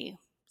 a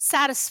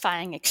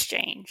satisfying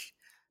exchange.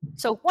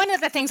 So one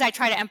of the things I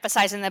try to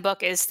emphasize in the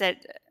book is that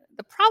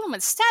the problem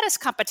with status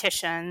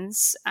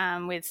competitions,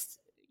 with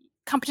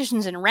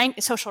competitions in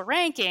social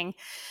ranking,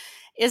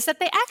 is that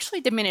they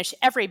actually diminish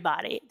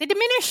everybody. They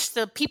diminish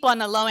the people on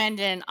the low end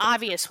in an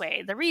obvious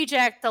way, the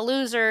reject, the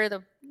loser,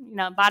 the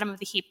bottom of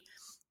the heap.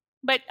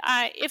 But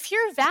if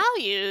you're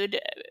valued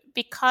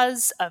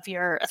because of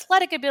your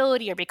athletic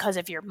ability or because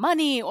of your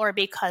money or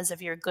because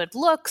of your good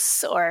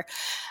looks, or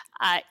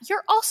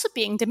you're also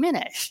being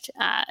diminished.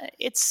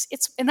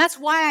 And that's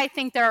why I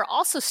think there are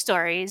also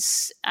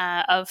stories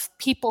of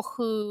people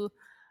who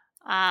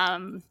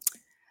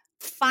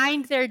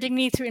find their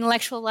dignity through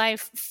intellectual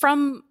life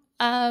from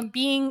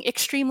being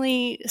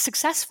extremely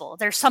successful.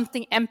 There's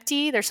something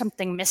empty, there's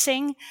something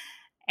missing,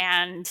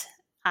 and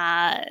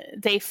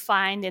they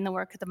find in the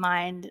work of the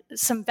mind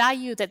some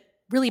value that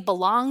really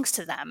belongs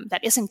to them,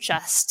 that isn't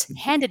just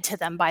handed to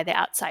them by the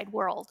outside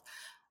world.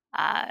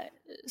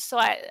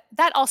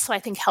 That also, I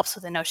think, helps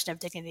with the notion of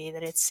dignity,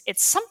 that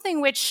it's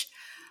something which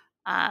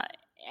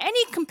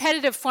any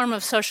competitive form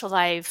of social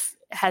life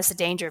has the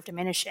danger of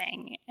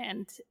diminishing,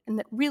 and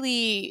that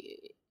really,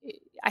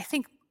 I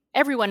think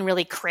everyone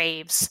really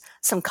craves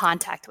some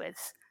contact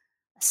with,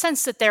 a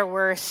sense that their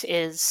worth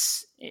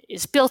is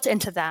built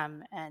into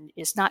them and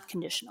is not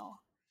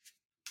conditional.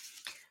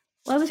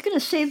 Well, I was going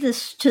to save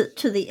this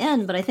to the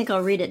end, but I think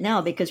I'll read it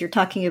now because you're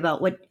talking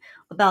about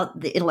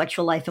the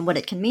intellectual life and what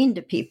it can mean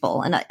to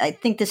people. And I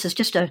think this is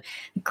just an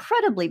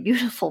incredibly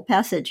beautiful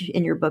passage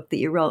in your book that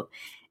you wrote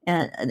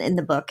in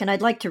the book. And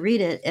I'd like to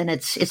read it. And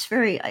it's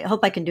very, I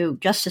hope I can do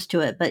justice to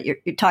it, but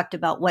you talked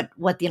about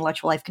what the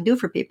intellectual life can do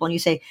for people. And you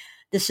say,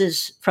 this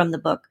is from the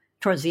book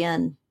towards the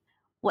end.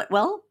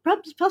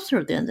 Perhaps towards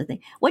the end of the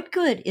thing. What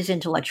good is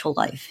intellectual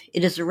life?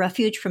 It is a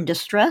refuge from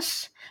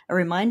distress, a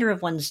reminder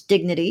of one's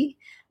dignity,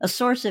 a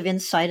source of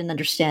insight and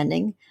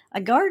understanding,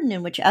 a garden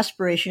in which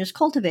aspiration is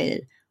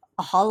cultivated,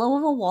 a hollow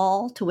of a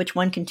wall to which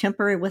one can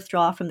temporarily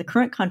withdraw from the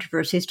current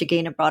controversies to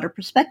gain a broader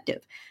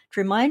perspective, to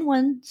remind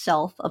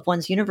oneself of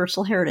one's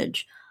universal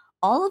heritage.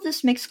 All of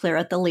this makes clear,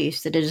 at the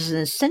least, that it is an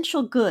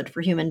essential good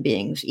for human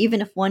beings,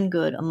 even if one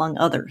good among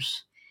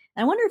others.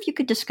 And I wonder if you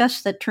could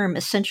discuss that term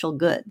essential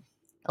good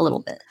a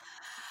little bit.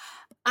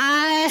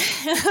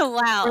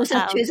 Wow. Or is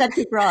that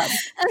too broad?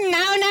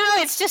 No,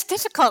 it's just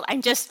difficult.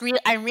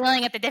 I'm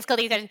reeling at the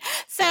difficulty.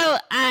 So,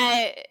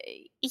 I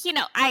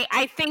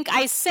think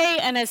I say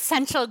an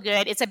essential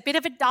good. It's a bit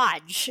of a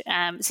dodge.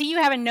 So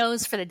you have a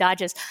nose for the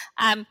dodges.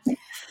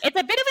 It's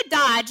a bit of a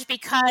dodge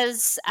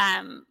because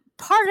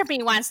part of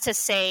me wants to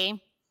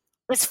say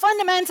it's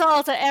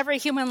fundamental to every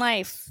human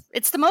life.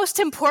 It's the most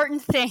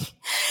important thing.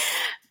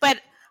 But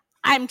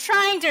I'm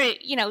trying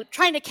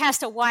to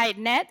cast a wide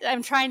net.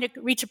 I'm trying to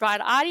reach a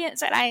broad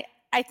audience. And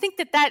I think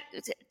that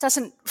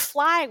doesn't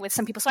fly with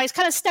some people. So I just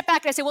kind of step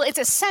back and I say, well, it's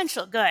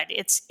essential good.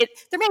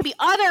 There may be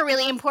other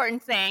really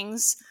important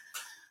things,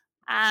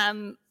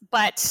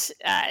 but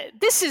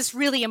this is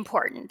really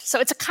important. So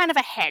it's a kind of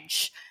a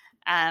hedge.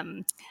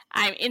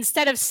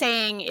 Instead of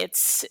saying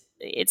it's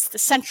the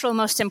central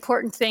most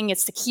important thing,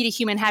 it's the key to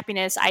human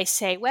happiness, I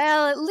say,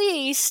 well, at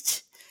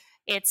least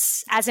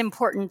it's as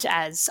important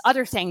as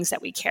other things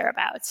that we care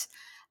about.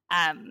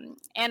 And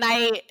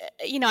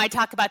I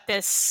talk about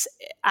this,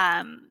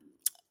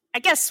 I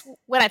guess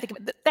what I think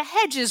about, the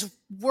hedge is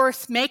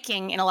worth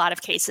making in a lot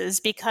of cases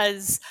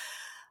because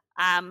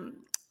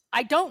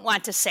I don't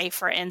want to say,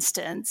 for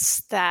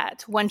instance,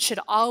 that one should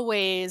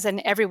always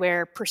and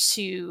everywhere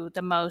pursue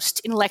the most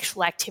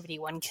intellectual activity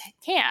one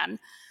can.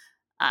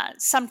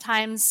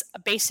 Sometimes a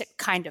basic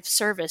kind of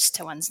service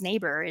to one's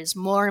neighbor is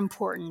more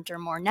important or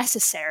more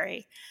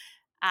necessary.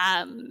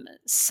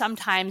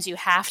 Sometimes you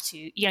have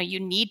to, you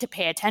need to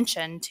pay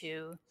attention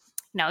to,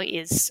 are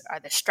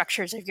the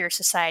structures of your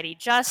society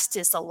just?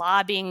 Is the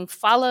law being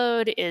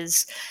followed?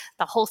 Is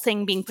the whole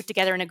thing being put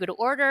together in a good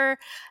order?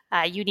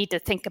 You need to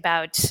think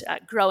about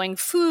growing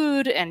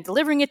food and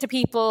delivering it to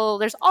people.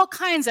 There's all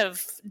kinds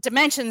of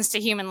dimensions to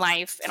human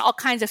life and all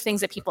kinds of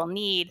things that people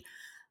need.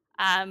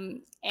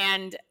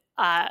 And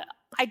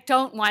I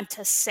don't want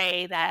to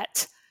say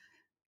that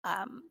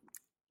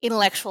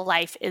intellectual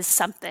life is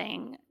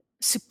something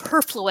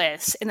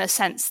superfluous in the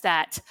sense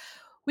that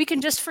we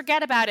can just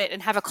forget about it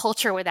and have a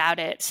culture without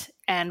it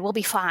and we'll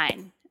be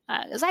fine.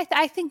 Because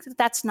I think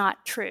that's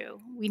not true.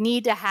 We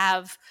need to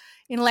have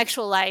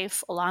intellectual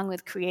life along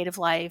with creative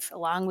life,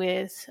 along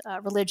with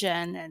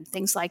religion and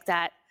things like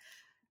that.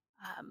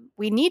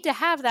 We need to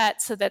have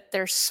that so that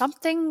there's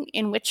something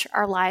in which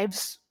our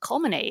lives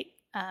culminate,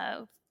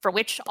 for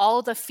which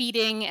all the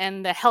feeding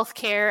and the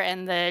healthcare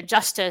and the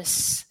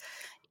justice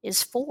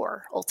is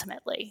for,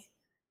 ultimately.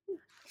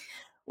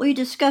 Well,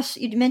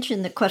 you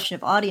mentioned the question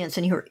of audience,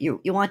 and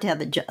you want to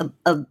have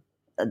an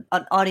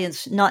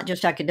audience, not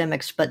just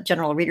academics, but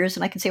general readers.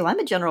 And I can say, well, I'm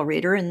a general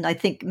reader, and I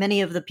think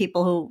many of the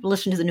people who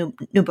listen to the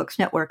New Books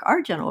Network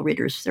are general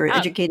readers. They're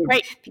educated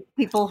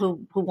people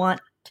who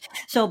want.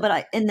 So,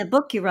 but in the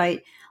book you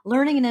write,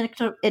 learning and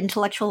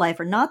intellectual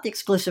life are not the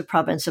exclusive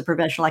province of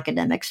professional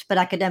academics, but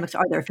academics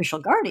are their official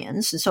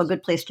guardians, and so a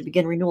good place to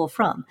begin renewal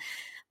from.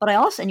 But I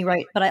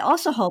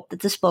also hope that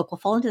this book will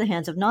fall into the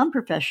hands of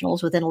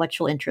non-professionals with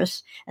intellectual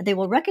interests, and they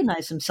will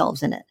recognize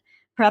themselves in it.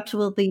 Perhaps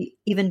we'll be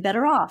even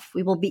better off.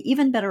 We will be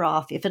even better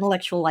off if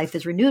intellectual life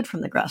is renewed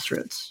from the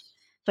grassroots.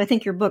 So I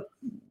think your book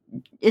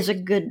is a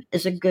good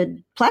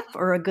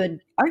platform or a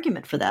good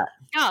argument for that.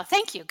 Oh,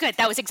 thank you. Good.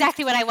 That was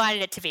exactly what I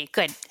wanted it to be.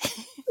 Good.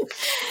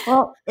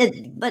 Well,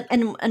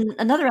 and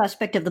another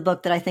aspect of the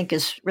book that I think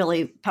is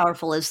really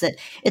powerful is that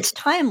it's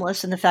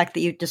timeless in the fact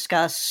that you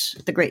discuss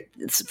the great,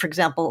 for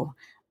example,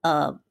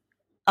 uh,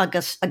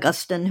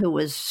 Augustine, who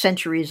was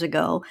centuries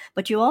ago.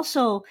 But you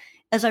also,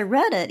 as I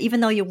read it,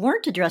 even though you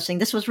weren't addressing,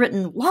 this was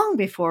written long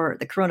before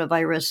the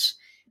coronavirus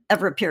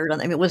ever appeared on.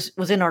 I mean, it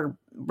was in our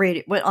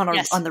radio,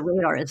 Yes. on the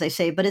radar, as they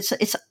say. But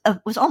it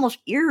was almost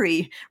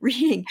eerie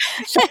reading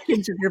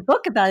sections of your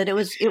book about it. It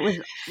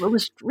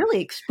was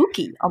really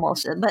spooky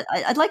almost. But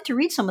I'd like to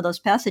read some of those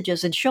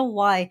passages and show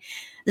why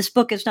this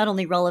book is not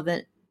only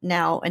relevant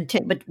now and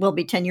but will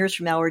be 10 years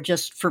from now, or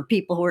just for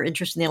people who are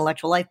interested in the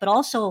intellectual life, but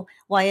also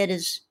why it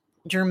is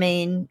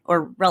germane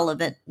or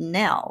relevant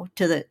now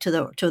to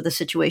the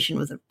situation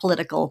with the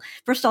political.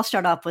 First, I'll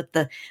start off with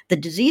the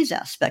disease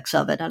aspects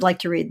of it. I'd like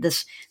to read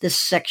this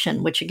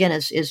section, which again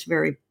is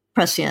very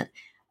prescient.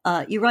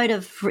 You write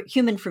of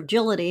human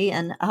fragility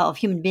and of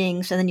human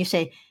beings, and then you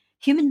say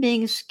human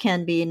beings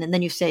can be, and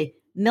then you say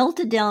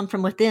melted down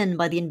from within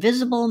by the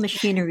invisible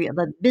machinery of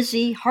a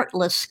busy,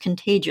 heartless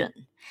contagion.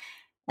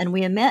 And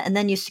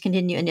then you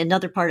continue in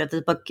another part of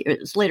the book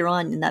later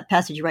on in that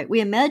passage. You write, we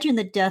imagine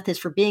that death is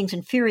for beings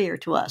inferior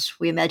to us.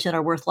 We imagine that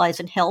our worth lies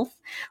in health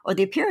or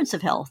the appearance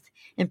of health,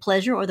 in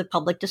pleasure or the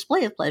public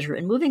display of pleasure,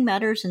 in moving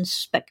matters and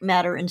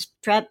matter in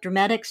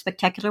dramatic,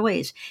 spectacular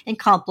ways, in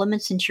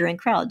compliments and cheering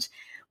crowds.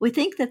 We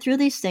think that through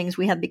these things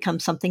we have become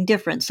something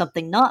different,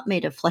 something not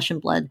made of flesh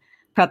and blood,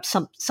 perhaps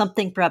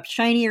something perhaps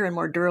shinier and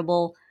more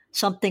durable,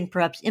 something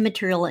perhaps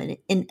immaterial and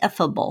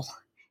ineffable.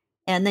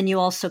 And then you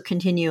also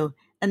continue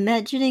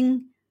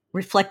imagining,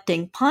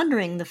 reflecting,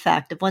 pondering the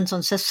fact of one's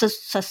own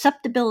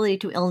susceptibility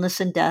to illness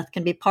and death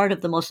can be part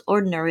of the most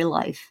ordinary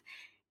life.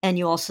 And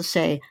you also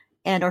say,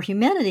 and our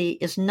humanity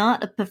is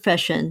not a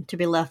profession to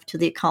be left to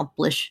the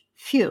accomplished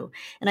few.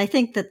 And I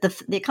think that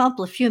the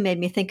accomplished few made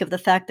me think of the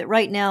fact that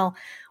right now,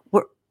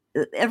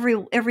 every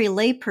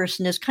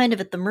layperson is kind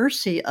of at the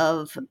mercy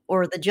of,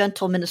 or the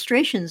gentle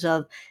ministrations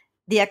of,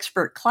 the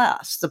expert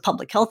class, the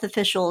public health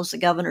officials, the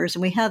governors,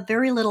 and we have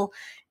very little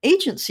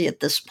agency at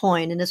this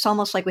point. And it's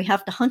almost like we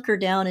have to hunker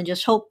down and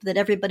just hope that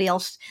everybody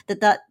else,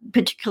 that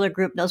particular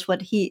group knows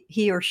what he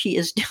or she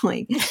is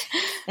doing.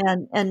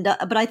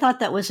 But I thought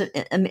that was,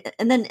 and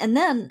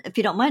then if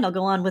you don't mind, I'll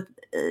go on with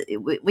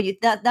when you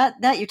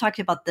that you're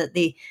talking about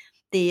the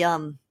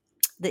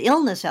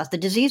illness, the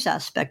disease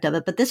aspect of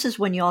it. But this is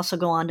when you also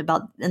go on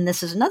about, and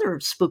this is another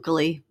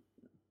spookily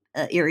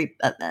eerie,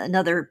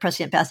 another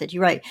prescient passage.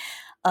 You write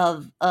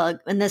of,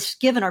 and this,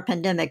 given our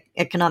pandemic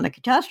economic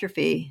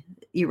catastrophe,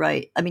 you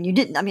write. I mean, you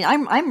didn't. I mean,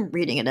 I'm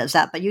reading it as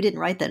that, but you didn't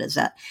write that as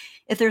that.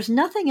 If there's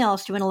nothing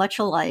else to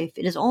intellectual life,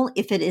 it is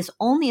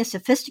only a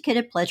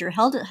sophisticated pleasure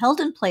held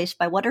in place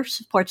by whatever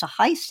supports a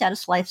high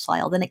status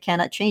lifestyle, then it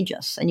cannot change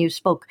us. And you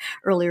spoke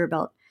earlier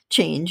about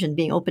change and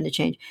being open to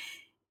change.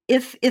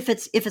 If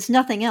it's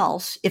nothing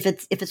else, if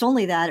it's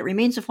only that, it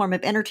remains a form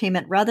of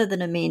entertainment rather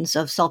than a means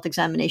of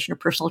self-examination or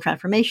personal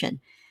transformation.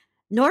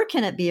 Nor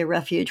can it be a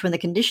refuge when the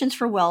conditions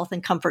for wealth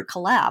and comfort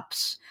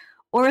collapse,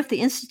 or if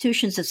the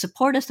institutions that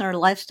support us in our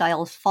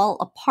lifestyles fall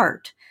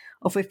apart,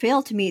 or if we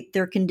fail to meet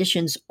their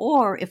conditions,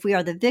 or if we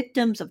are the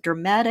victims of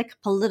dramatic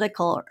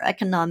political or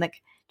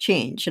economic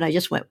change. And I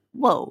just went,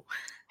 whoa.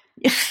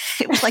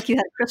 It was like you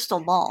had a crystal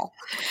ball.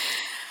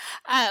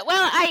 Well,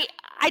 I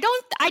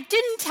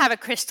didn't have a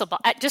crystal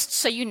ball. Just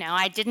so you know,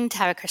 I didn't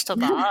have a crystal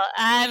ball.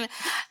 I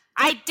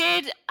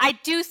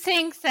do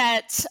think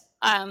that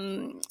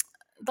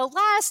the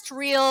last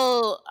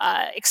real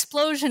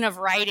explosion of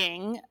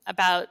writing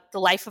about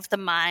the life of the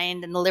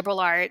mind and the liberal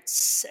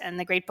arts and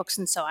the great books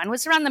and so on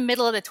was around the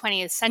middle of the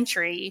 20th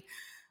century.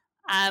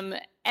 And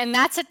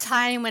that's a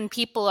time when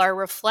people are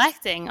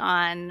reflecting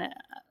on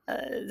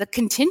the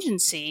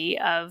contingency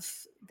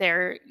of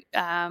their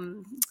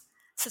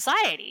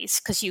societies,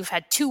 because you've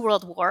had 2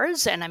 world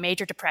wars and a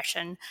major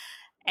depression,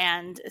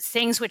 and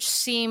things which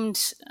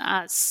seemed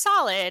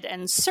solid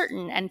and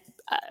certain, and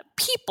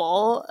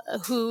people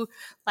who,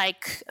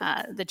 like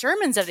the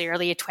Germans of the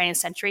early 20th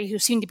century, who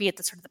seemed to be at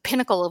the sort of the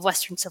pinnacle of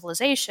Western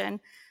civilization,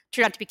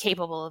 turned out to be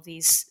capable of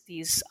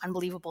these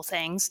unbelievable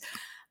things.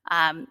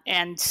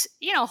 And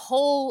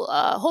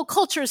whole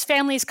cultures,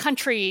 families,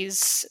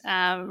 countries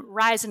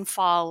rise and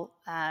fall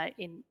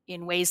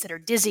in ways that are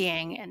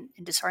dizzying and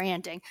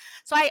disorienting.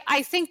 So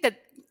I think that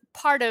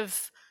part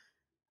of,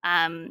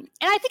 and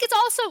I think it's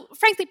also,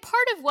 frankly,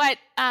 part of what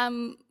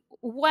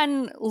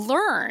one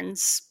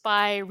learns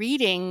by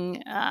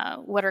reading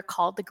what are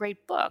called the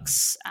great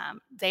books.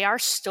 They are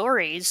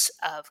stories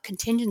of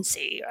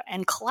contingency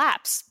and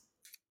collapse.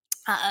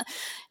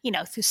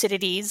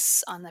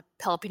 Thucydides on the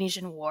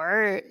Peloponnesian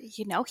War,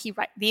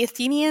 the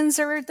Athenians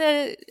are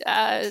the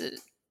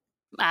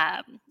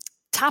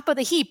top of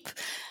the heap.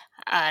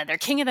 They're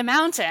king of the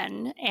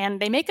mountain, and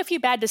they make a few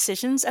bad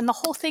decisions, and the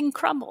whole thing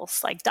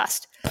crumbles like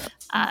dust.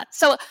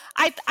 So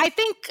I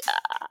think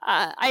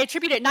I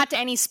attribute it not to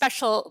any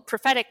special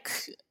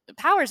prophetic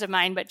powers of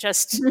mine, but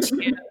just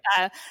to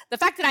the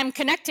fact that I'm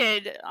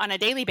connected on a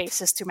daily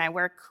basis through my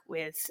work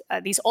with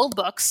these old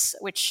books,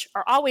 which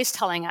are always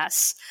telling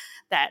us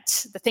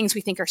that the things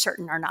we think are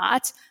certain are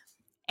not.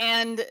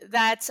 And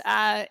that,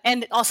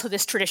 and also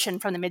this tradition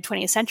from the mid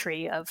 20th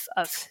century of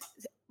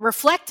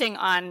reflecting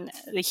on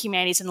the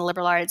humanities and the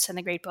liberal arts and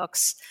the great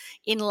books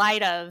in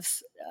light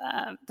of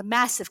the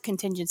massive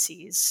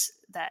contingencies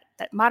that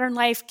modern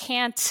life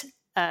can't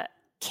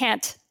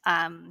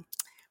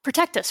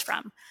protect us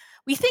from.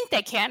 We think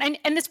they can, and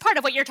it's part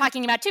of what you're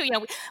talking about too.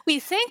 We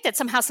think that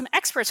somehow some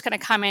expert's going to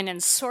come in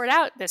and sort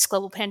out this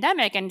global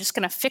pandemic and just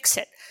going to fix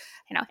it.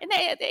 And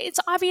it's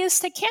obvious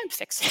they can't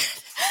fix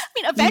it. I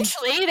mean,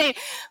 eventually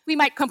we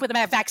might come up with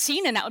a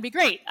vaccine, and that would be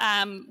great.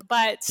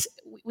 But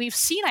we've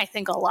seen, I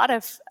think, a lot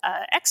of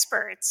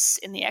experts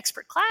in the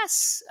expert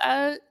class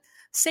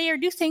say or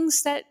do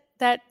things that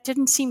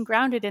didn't seem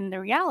grounded in the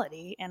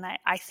reality, and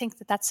I think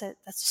that's a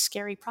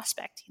scary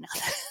prospect.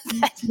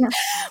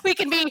 We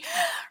can be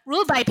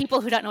ruled by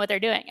people who don't know what they're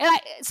doing.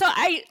 So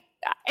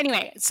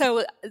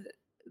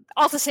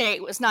all to say,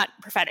 it was not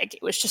prophetic.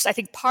 It was just, I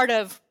think, part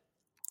of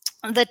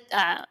the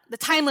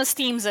timeless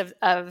themes of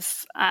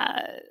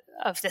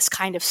this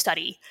kind of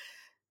study,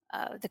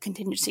 the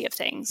contingency of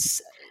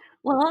things.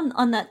 Well,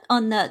 on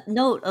that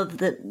note of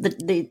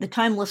the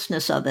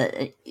timelessness of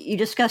it, you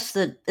discuss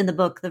in the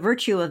book the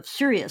virtue of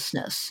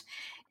seriousness,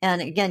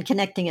 and again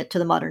connecting it to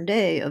the modern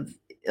day of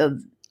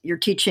you're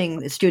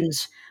teaching the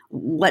students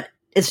what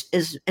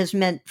is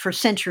meant for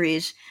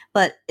centuries,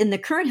 but in the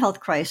current health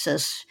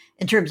crisis,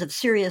 in terms of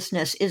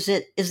seriousness, is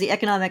the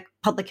economic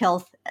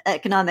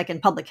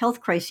and public health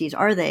crises,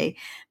 are they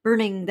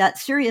burning that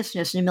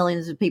seriousness in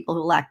millions of people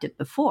who lacked it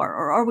before?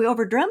 Or are we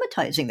over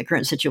dramatizing the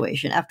current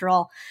situation? After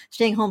all,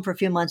 staying home for a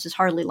few months is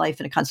hardly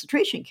life in a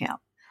concentration camp.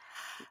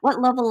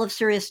 What level of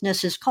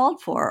seriousness is called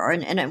for?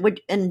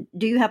 And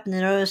do you happen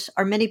to notice,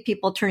 are many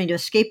people turning to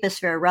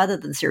escapist fare rather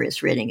than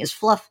serious reading? Is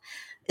fluff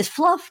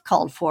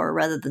called for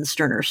rather than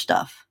sterner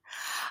stuff?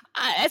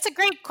 It's a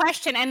great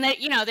question, and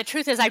the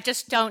truth is, I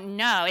just don't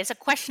know. It's a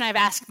question I've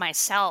asked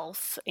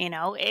myself.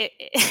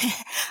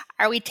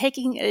 Are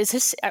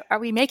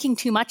we making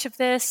too much of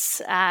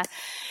this?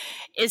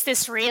 Is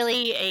this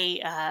really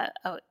a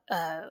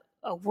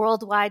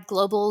worldwide,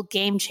 global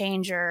game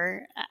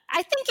changer?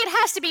 I think it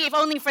has to be, if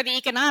only for the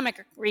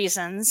economic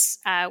reasons,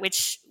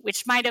 which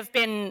might have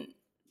been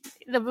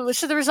the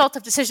result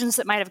of decisions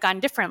that might have gone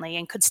differently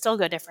and could still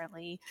go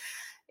differently.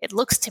 It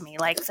looks to me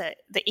like the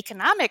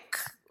economic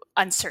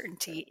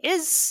uncertainty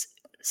is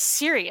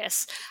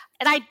serious.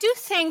 And I do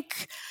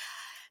think,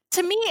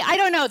 to me, I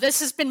don't know, this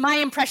has been my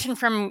impression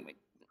from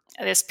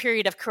this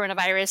period of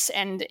coronavirus,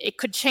 and it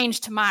could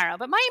change tomorrow.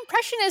 But my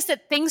impression is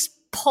that things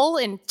pull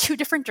in two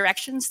different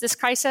directions, this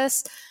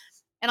crisis.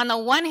 And on the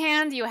one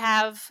hand, you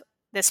have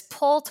this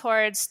pull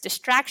towards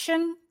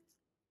distraction,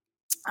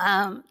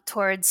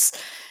 towards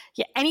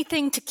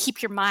anything to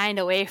keep your mind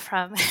away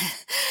from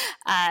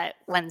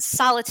one's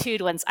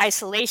solitude, one's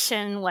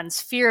isolation,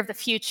 one's fear of the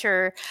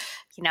future.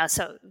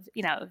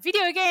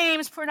 Video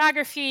games,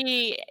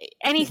 pornography,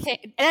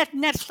 anything,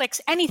 Netflix,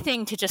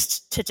 anything to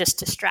just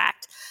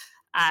distract.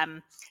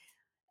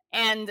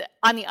 And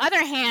on the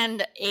other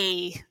hand,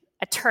 a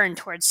turn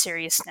towards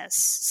seriousness.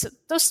 So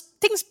those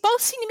things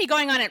both seem to be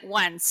going on at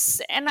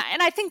once, and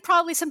I think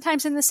probably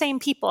sometimes in the same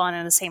people and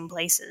in the same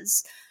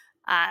places.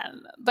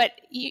 But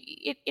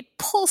it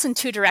pulls in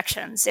two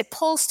directions. It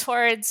pulls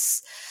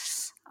towards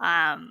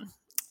a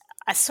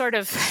sort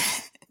of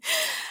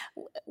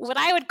what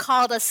I would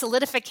call the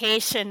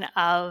solidification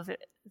of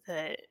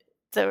the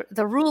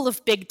rule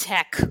of big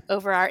tech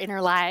over our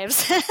inner lives.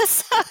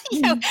 So,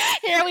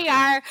 here we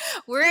are,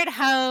 we're at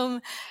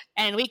home,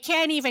 and we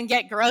can't even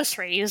get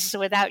groceries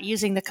without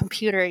using the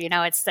computer.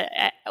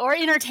 Or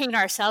entertain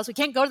ourselves. We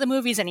can't go to the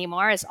movies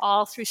anymore. It's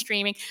all through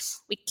streaming.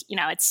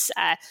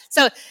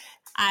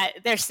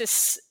 There's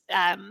this.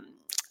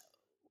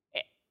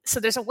 So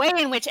there's a way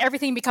in which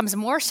everything becomes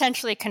more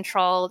centrally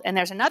controlled, and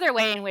there's another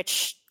way in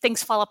which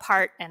things fall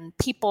apart, and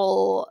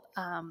people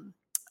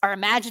are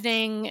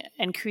imagining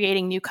and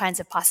creating new kinds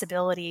of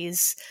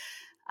possibilities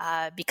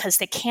because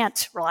they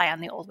can't rely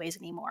on the old ways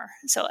anymore.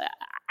 So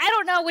I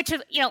don't know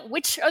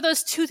which of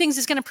those two things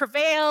is going to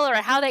prevail, or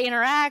how they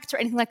interact, or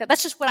anything like that.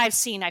 That's just what I've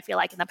seen, I feel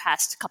like, in the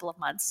past couple of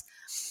months.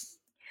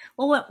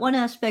 Well, one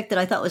aspect that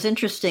I thought was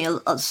interesting,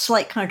 a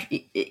slight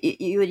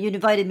you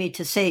invited me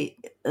to say,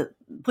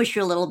 push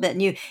you a little bit,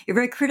 and you're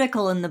very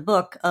critical in the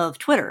book of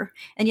Twitter,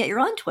 and yet you're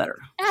on Twitter.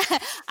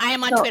 I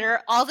am on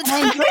Twitter all the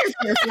time.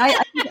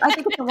 I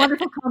think it's a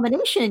wonderful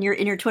combination in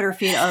your Twitter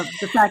feed of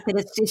the fact that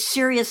it's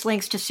serious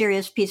links to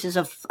serious pieces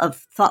of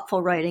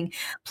thoughtful writing.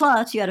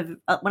 Plus, you had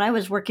when I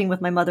was working with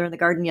my mother in the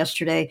garden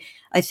yesterday,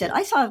 I said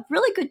I saw a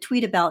really good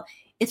tweet about.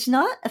 It's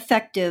not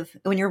effective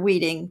when you're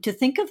weeding to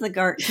think of the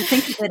garden, to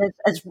think of it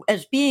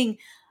as being,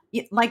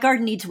 my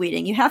garden needs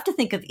weeding. You have to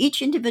think of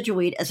each individual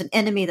weed as an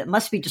enemy that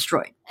must be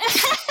destroyed.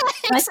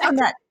 Exactly.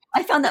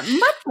 I found that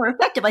much more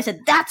effective. I said,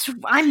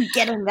 I'm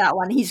getting that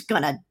one. He's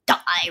going to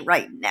die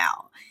right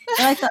now.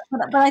 And I thought,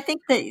 but I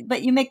think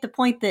but you make the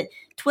point that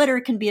Twitter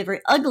can be a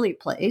very ugly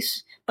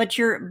place, but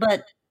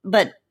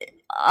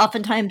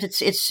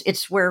oftentimes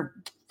it's where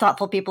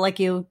thoughtful people like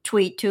you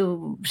tweet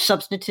to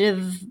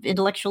substantive,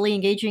 intellectually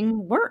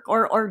engaging work,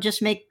 or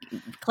just make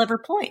clever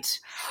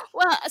points.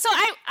 Well, so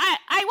I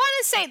want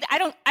to say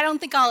that I don't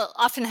think I'll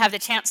often have the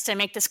chance to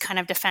make this kind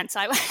of defense.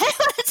 I want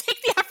to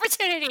take the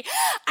opportunity.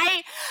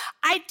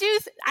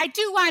 I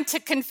do want to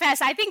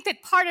confess. I think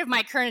that part of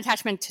my current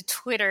attachment to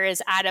Twitter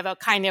is out of a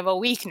kind of a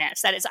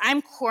weakness. That is,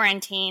 I'm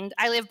quarantined.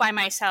 I live by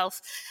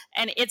myself,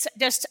 and it's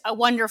just a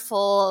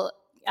wonderful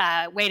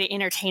way to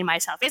entertain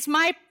myself. It's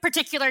my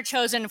particular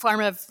chosen form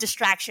of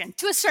distraction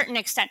to a certain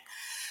extent.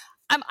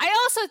 I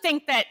also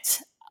think that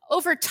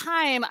over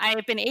time, I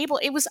found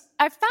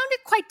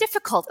it quite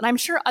difficult, and I'm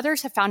sure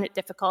others have found it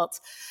difficult.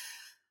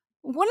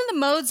 One of the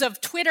modes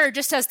of Twitter,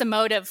 just as the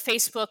mode of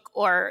Facebook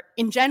or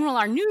in general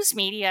our news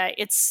media,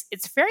 it's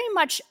very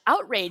much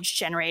outrage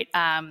generated.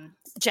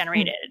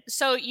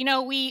 So,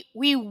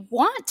 we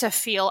want to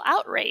feel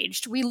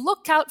outraged. We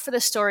look out for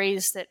the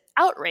stories that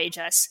outrage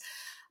us.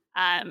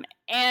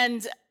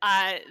 And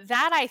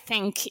that, I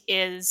think,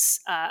 is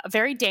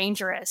very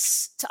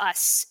dangerous to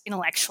us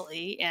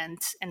intellectually and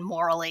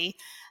morally.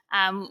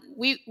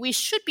 We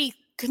should be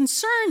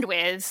concerned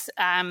with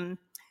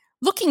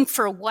looking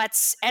for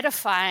what's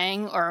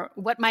edifying or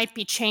what might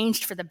be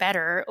changed for the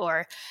better,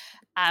 or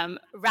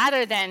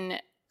rather than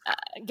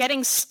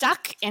getting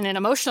stuck in an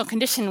emotional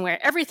condition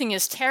where everything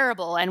is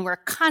terrible and we're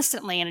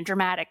constantly in a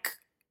dramatic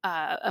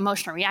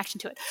emotional reaction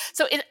to it.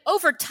 So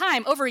over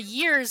time, over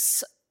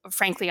years,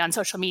 frankly, on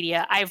social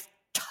media,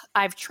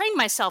 I've trained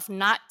myself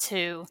not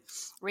to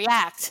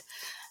react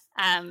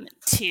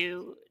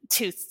to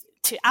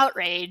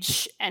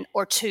outrage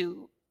or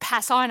to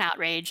pass on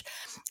outrage.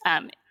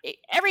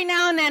 Every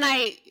now and then,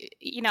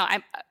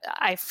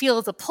 I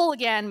feel the pull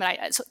again,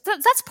 but so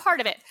that's part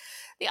of it.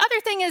 The other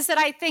thing is that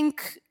I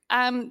think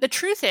the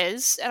truth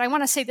is, and I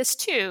want to say this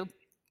too,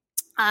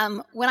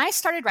 when I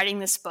started writing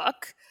this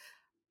book.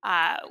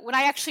 When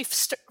I actually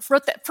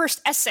wrote that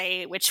first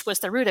essay, which was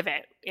the root of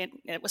it,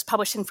 it was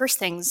published in First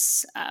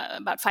Things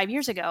about 5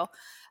 years ago.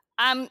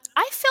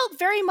 I felt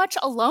very much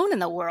alone in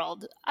the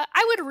world.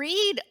 I would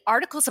read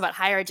articles about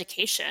higher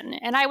education,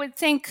 and I would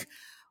think,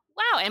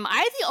 wow, am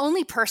I the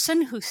only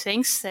person who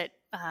thinks that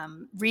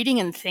reading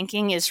and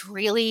thinking is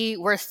really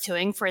worth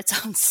doing for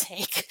its own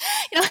sake?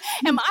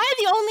 Am I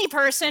the only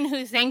person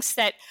who thinks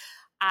that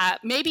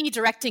maybe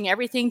directing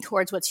everything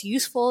towards what's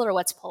useful or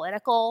what's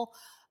political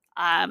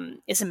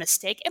is a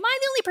mistake? Am I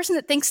the only person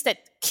that thinks that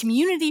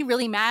community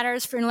really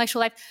matters for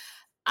intellectual life?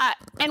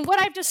 And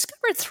what I've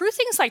discovered through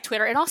things like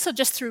Twitter, and also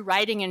just through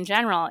writing in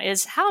general,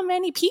 is how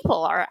many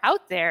people are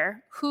out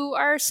there who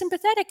are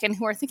sympathetic and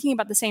who are thinking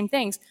about the same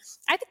things.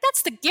 I think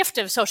that's the gift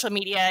of social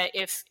media,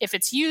 if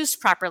it's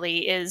used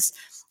properly, is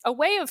a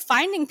way of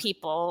finding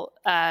people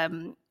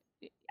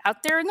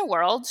out there in the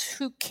world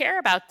who care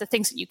about the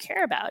things that you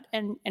care about,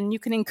 and you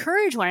can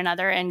encourage one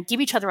another and give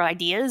each other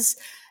ideas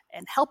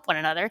and help one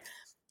another.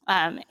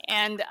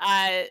 And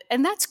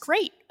that's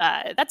great.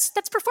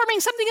 That's performing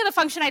something of the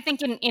function, I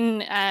think,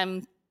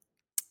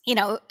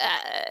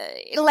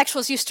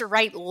 intellectuals used to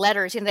write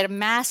letters. They had a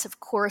massive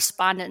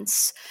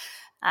correspondence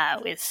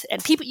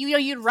and people.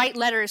 You'd write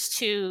letters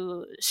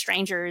to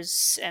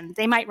strangers, and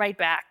they might write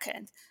back.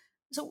 And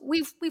so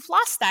we've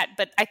lost that.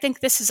 But I think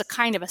this is a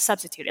kind of a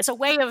substitute. It's a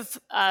way of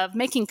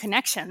making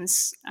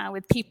connections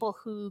with people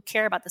who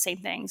care about the same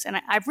things.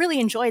 And I've really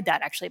enjoyed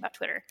that, actually, about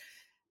Twitter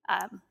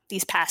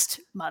these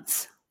past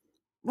months.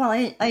 Well,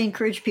 I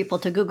encourage people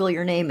to Google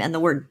your name and the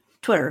word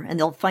Twitter, and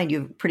they'll find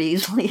you pretty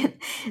easily.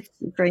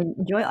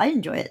 I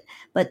enjoy it.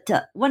 But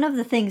one of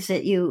the things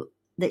that you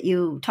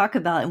talk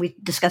about, and we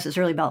discussed this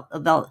earlier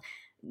about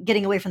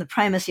getting away from the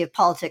primacy of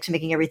politics and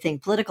making everything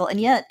political,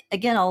 and yet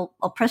again,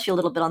 I'll press you a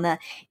little bit on that.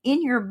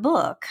 In your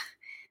book,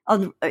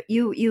 I'll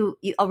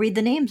read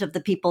the names of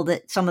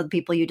some of the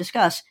people you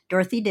discuss: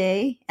 Dorothy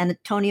Day,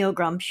 Antonio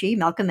Gramsci,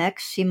 Malcolm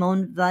X,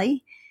 Simone Weil,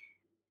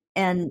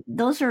 and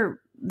those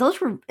were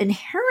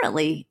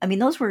inherently,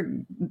 those were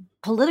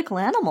political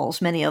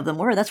animals. Many of them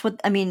were. That's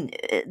what,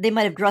 they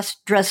might have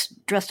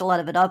dressed a lot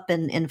of it up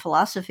in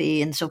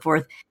philosophy and so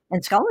forth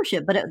and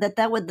scholarship, but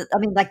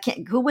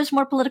who was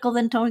more political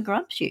than Tony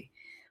Gramsci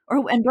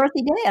and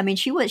Dorothy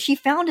Day? She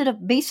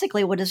founded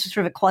basically what is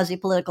sort of a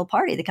quasi-political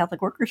party, the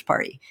Catholic Workers'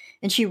 Party.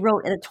 And she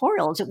wrote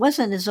editorials. It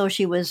wasn't as though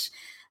she was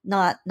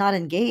not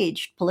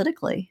engaged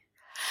politically.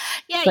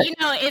 Yeah,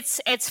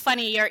 it's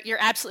funny. You're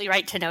absolutely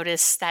right to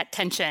notice that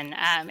tension,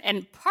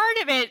 and part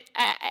of it,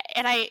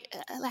 and I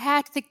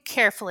had to think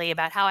carefully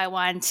about how I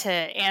wanted to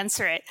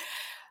answer it.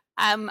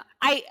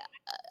 I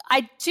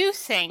do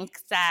think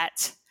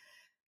that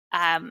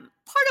part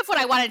of what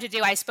I wanted to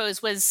do, I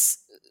suppose, was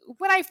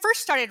when I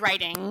first started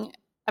writing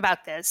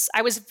about this,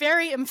 I was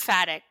very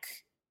emphatic,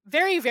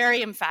 very,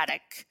 very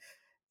emphatic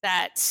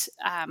that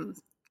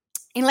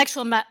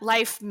intellectual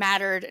life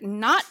mattered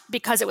not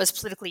because it was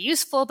politically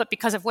useful, but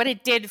because of what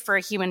it did for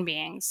human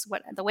beings,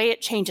 the way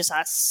it changes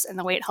us and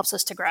the way it helps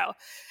us to grow.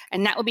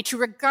 And that would be true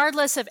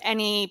regardless of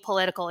any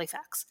political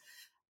effects.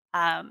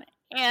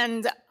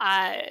 And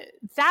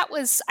that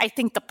was, I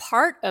think, the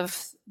part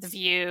of the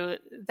view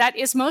that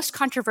is most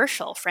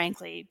controversial,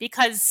 frankly,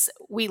 because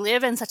we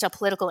live in such a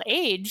political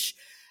age.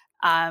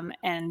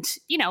 And,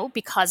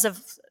 because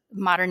of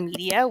modern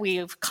media,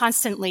 we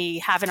constantly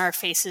have in our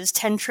faces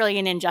 10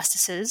 trillion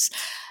injustices,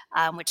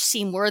 which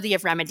seem worthy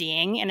of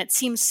remedying. And it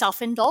seems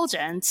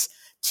self-indulgent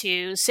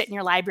to sit in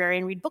your library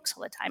and read books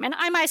all the time. And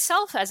I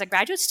myself, as a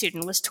graduate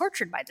student, was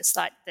tortured by this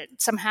thought that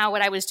somehow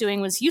what I was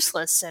doing was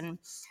useless and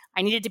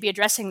I needed to be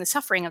addressing the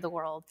suffering of the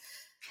world.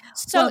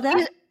 So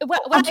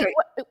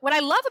what I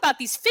love about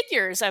these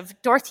figures of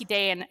Dorothy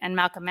Day and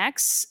Malcolm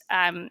X,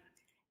 in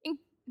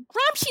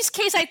Gramsci's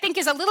case, I think,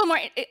 is a little more,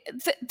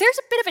 there's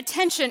a bit of a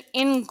tension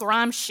in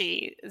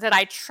Gramsci that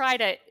I try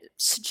to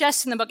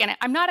suggest in the book. And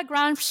I'm not a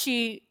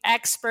Gramsci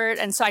expert,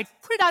 and so I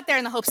put it out there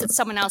in the hopes that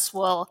someone else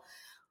will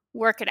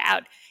work it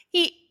out.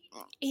 He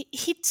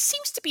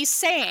seems to be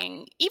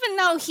saying, even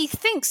though he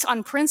thinks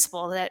on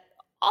principle that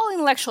all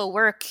intellectual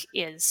work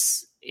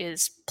is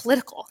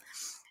political,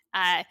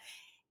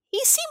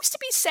 he seems to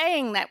be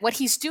saying that what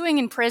he's doing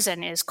in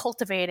prison is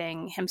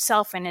cultivating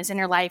himself and his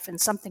inner life and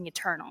something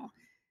eternal.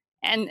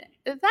 And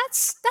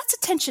that's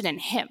a tension in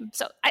him.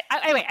 So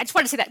anyway, I just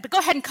wanted to say that. But go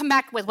ahead and come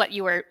back with what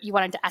you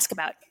wanted to ask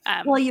about.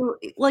 You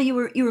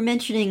were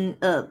mentioning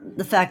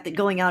the fact that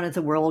going out into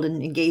the world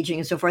and engaging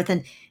and so forth,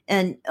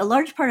 and a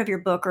large part of your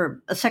book,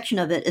 or a section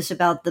of it, is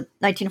about the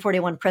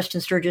 1941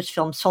 Preston Sturges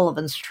film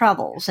Sullivan's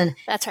Travels. And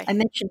that's right. I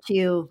mentioned to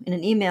you in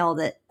an email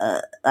that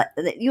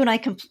you and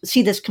I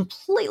see this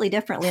completely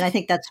differently, and I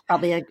think that's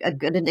probably a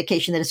good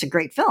indication that it's a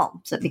great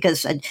film.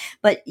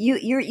 But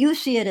you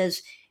see it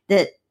as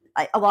that.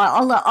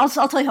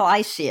 I'll tell you how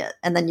I see it,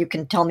 and then you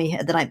can tell me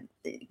that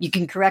you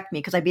can correct me,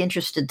 because I'd be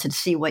interested to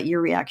see what your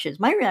reaction is.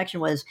 My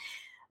reaction was,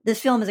 this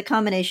film is a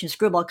combination of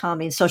screwball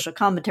comedy and social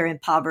commentary on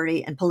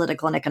poverty and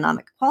political and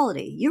economic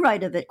equality. You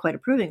write of it quite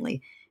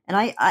approvingly, and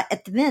I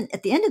at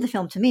the end of the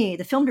film, to me,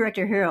 the film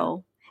director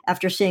hero,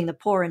 after seeing the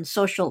poor and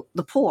social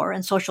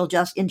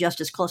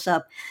injustice close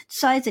up,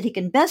 decides that he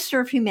can best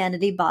serve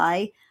humanity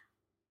by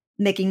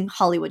making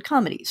Hollywood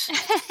comedies.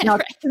 Now,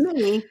 right. To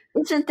me,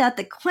 isn't that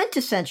the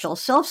quintessential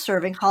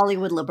self-serving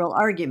Hollywood liberal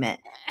argument?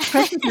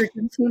 Preston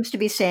Sturges seems to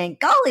be saying,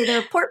 golly, there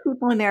are poor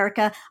people in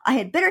America. I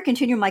had better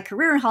continue my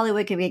career in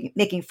Hollywood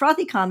making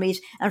frothy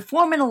comedies and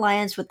form an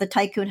alliance with the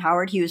tycoon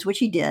Howard Hughes, which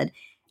he did.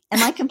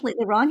 Am I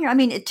completely wrong here? I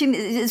mean, to me,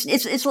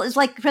 it's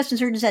like Preston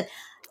Sturges said,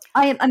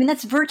 I mean,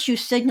 that's virtue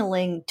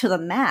signaling to the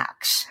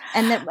max.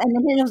 And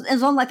in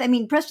his own life, I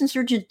mean, Preston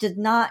Sturges did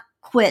not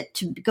quit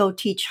to go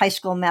teach high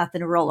school math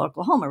in rural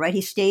Oklahoma, right?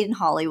 He stayed in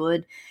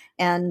Hollywood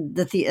and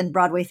in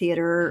Broadway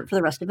theater for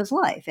the rest of his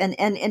life. And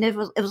it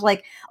was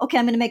like, okay,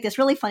 I'm going to make this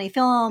really funny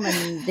film,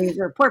 and these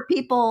are poor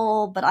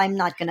people, but I'm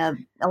not going to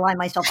align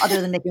myself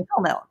other than making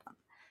film about them.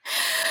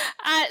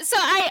 So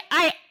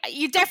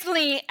you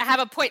definitely have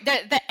a point.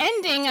 The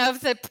ending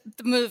of the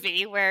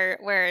movie, where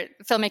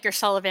filmmaker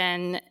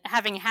Sullivan,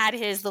 having had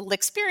his little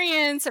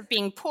experience of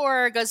being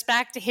poor, goes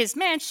back to his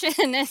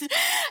mansion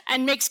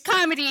and makes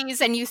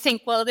comedies, and you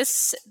think, well,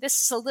 this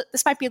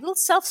might be a little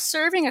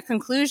self-serving a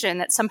conclusion,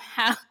 that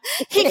somehow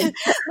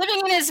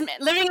living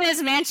in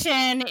his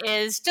mansion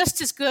is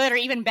just as good or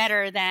even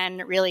better than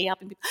really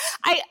helping people.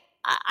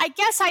 I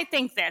guess I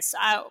think this.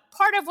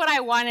 Part of what I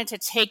wanted to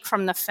take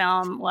from the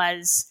film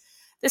was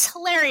this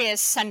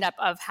hilarious send-up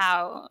of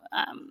how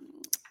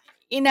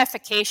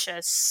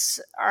inefficacious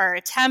our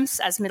attempts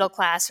as middle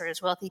class or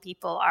as wealthy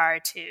people are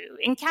to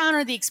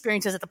encounter the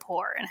experiences of the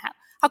poor, and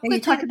how quickly,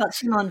 you talk about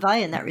Simone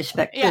Weil in that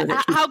respect too.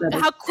 Yeah,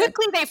 how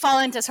quickly they fall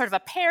into sort of a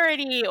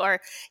parody, or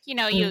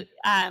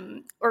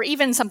or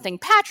even something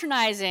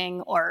patronizing,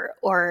 or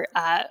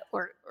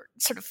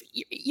sort of,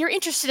 you're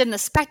interested in the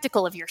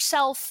spectacle of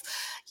yourself,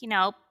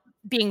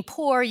 being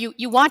poor.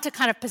 You want to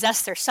kind of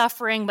possess their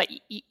suffering, but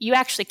you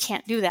actually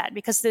can't do that,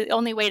 because the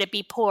only way to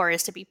be poor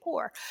is to be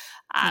poor.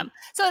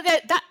 So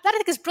that I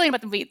think is brilliant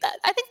about the movie.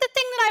 I think the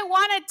thing that I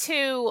wanted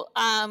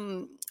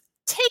to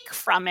take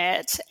from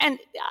it, and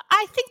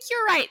I think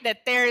you're right that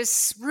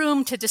there's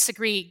room to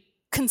disagree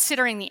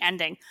considering the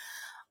ending,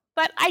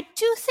 but I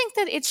do think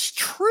that it's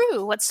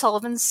true what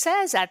Sullivan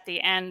says at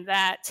the end,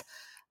 that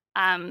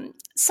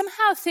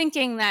somehow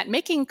thinking that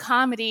making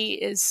comedy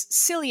is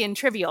silly and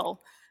trivial,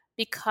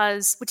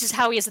 which is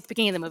how he is at the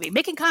beginning of the movie.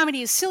 Making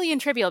comedy is silly and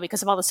trivial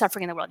because of all the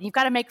suffering in the world. You've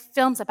got to make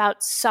films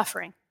about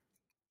suffering.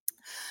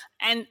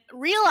 And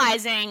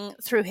realizing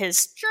through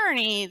his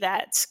journey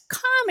that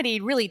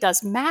comedy really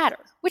does matter,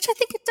 which I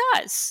think it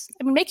does.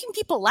 I mean, making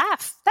people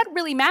laugh, that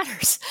really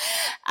matters.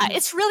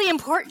 It's really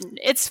important.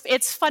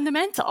 It's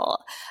fundamental.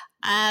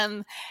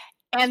 And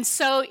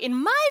so in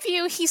my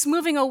view, he's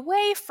moving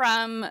away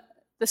from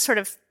the sort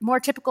of more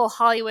typical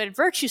Hollywood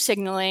virtue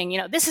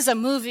signaling. This is a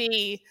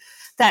movie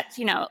that,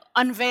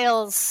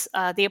 unveils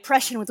the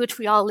oppression with which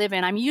we all live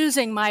in. I'm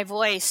using my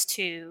voice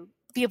to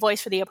be a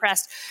voice for the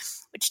oppressed,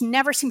 which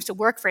never seems to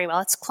work very well.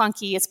 It's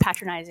clunky, it's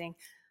patronizing.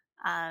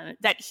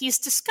 That he's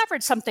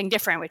discovered something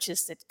different, which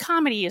is that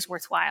comedy is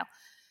worthwhile.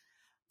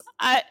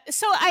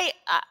 So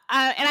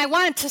I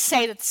wanted to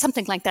say that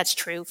something like that's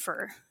true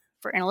for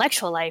for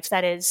intellectual life,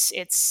 that is,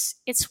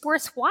 it's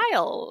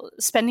worthwhile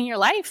spending your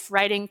life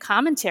writing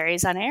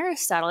commentaries on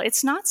Aristotle.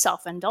 It's not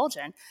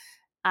self-indulgent.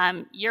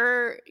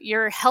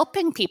 You're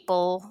helping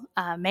people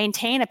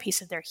maintain a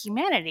piece of their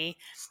humanity.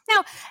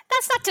 Now,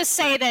 that's not to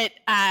say that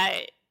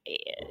I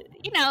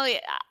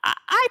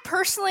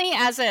personally,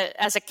 as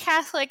a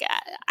Catholic,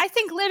 I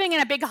think living in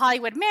a big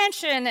Hollywood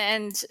mansion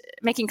and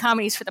making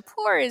comedies for the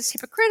poor is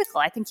hypocritical.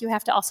 I think you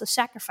have to also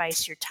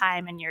sacrifice your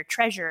time and your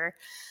treasure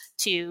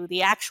to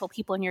the actual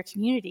people in your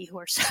community who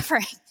are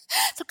suffering.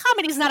 So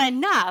comedy is not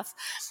enough,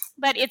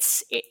 but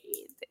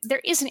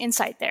there is an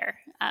insight there.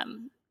 I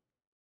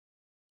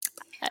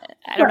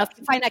don't know if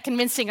you find that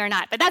convincing or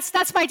not, but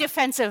that's my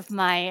defense of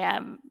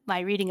my my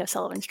reading of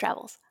Sullivan's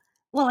Travels.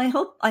 Well,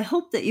 I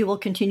hope that you will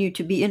continue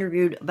to be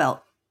interviewed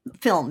about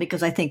film,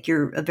 because I think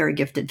you're a very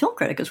gifted film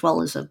critic as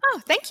well as a.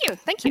 Oh, thank you.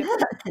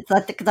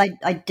 Because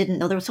I didn't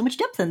know there was so much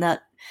depth in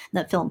that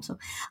film. So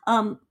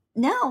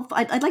now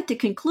I'd like to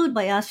conclude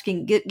by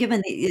asking,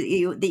 given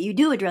that you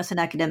do address an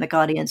academic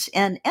audience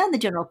and the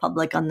general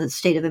public on the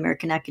state of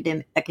American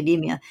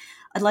academia,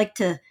 I'd like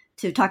to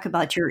talk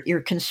about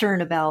your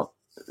concern about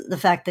the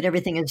fact that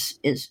everything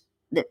is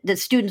that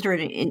students are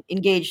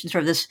engaged in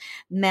sort of this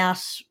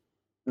mass.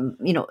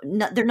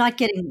 They're not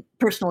getting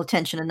personal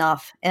attention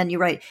enough. And you're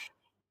right.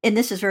 And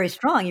this is very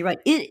strong. You're right.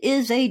 It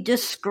is a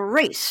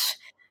disgrace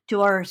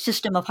to our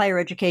system of higher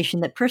education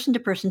that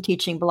person-to-person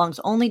teaching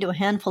belongs only to a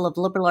handful of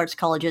liberal arts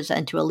colleges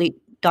and to elite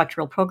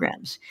doctoral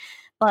programs.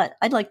 But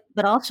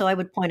also I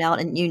would point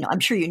out, and I'm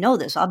sure you know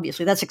this,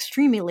 obviously, that's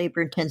extremely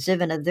labor-intensive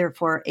and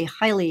therefore a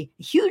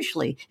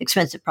hugely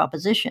expensive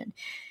proposition.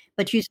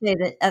 But you say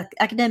that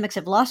academics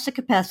have lost the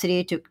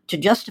capacity to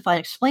justify and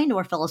explain to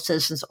our fellow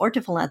citizens or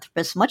to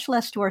philanthropists, much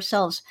less to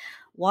ourselves,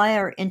 why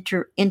our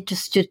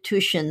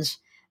institutions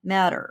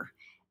matter.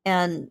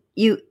 And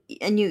you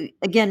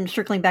again,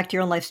 circling back to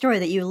your own life story,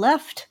 that you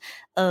left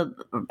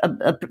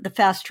the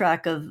fast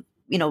track of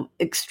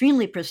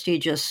extremely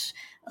prestigious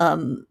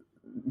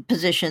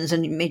positions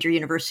in major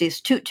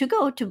universities to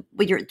go to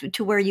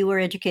where you were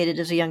educated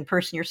as a young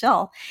person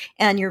yourself,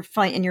 and you're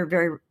finding it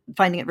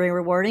very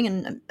rewarding.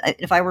 And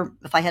if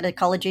I had a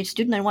college age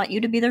student, I want you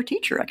to be their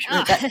teacher,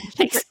 actually.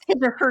 His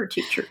or her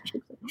teacher.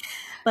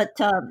 But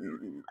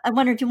I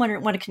wonder if you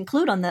want to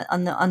conclude on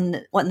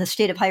the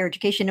state of higher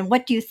education, and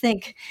what do you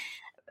think?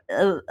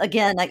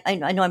 Again, I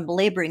know I'm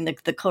belaboring the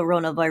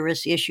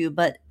coronavirus issue,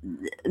 but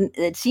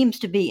it seems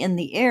to be in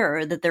the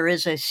air that there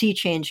is a sea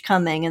change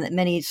coming, and that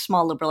many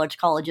small liberal arts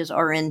colleges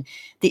are in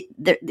the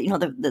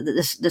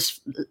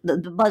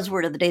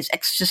buzzword of the day is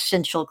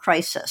existential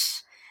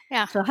crisis.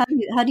 Yeah. So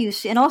how do you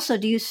see? And also,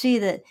 do you see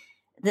that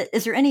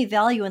is there any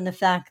value in the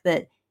fact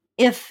that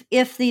if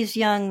these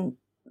young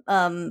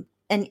and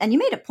you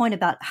made a point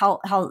about how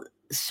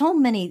so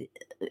many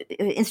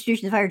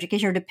institutions of higher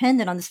education are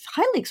dependent on this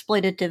highly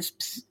exploitative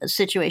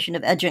situation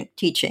of adjunct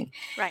teaching.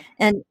 Right.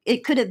 And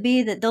could it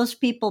be that those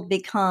people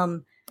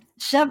become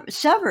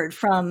severed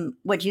from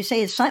what you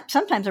say is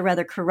sometimes a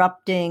rather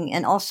corrupting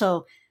and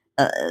also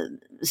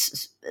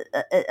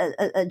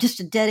just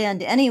a dead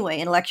end anyway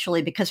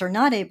intellectually, because they're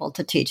not able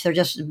to teach. They're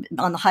just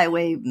on the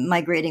highway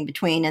migrating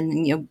between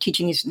and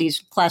teaching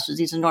these classes,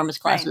 these enormous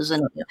classes. Right.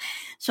 And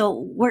so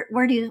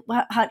where do you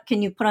how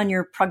can you put on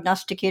your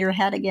prognosticator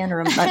hat again?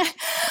 Or well,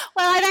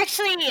 I've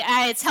actually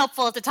it's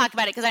helpful to talk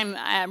about it because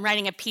I'm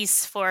writing a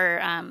piece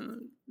for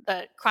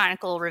the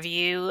Chronicle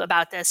Review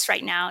about this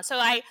right now. So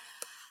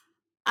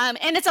and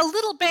it's a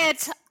little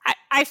bit.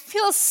 I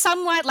feel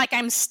somewhat like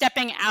I'm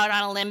stepping out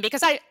on a limb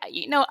because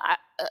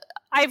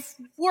I've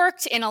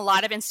worked in a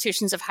lot of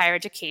institutions of higher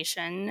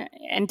education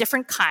and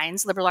different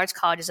kinds, liberal arts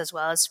colleges as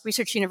well as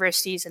research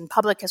universities, and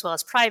public as well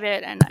as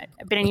private, and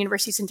I've been in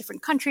universities in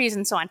different countries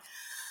and so on.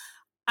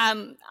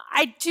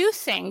 I do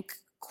think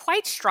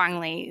quite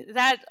strongly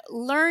that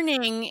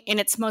learning in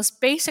its most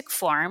basic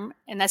form,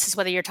 and this is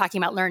whether you're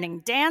talking about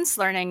learning dance,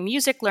 learning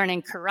music,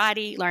 learning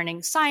karate,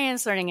 learning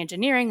science, learning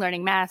engineering,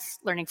 learning math,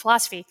 learning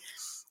philosophy,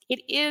 it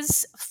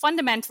is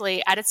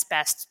fundamentally at its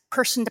best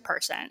person to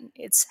person.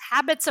 It's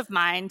habits of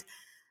mind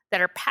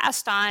that are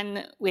passed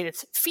on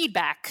with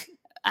feedback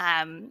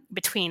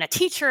between a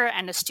teacher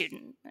and a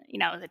student.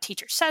 The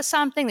teacher says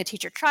something, the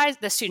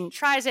student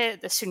tries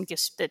it,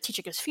 the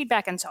teacher gives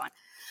feedback, and so on.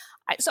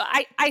 So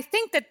I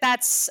think that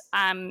that's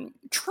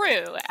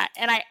true,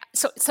 and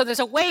so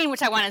there's a way in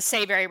which I want to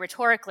say very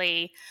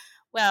rhetorically,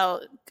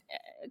 well,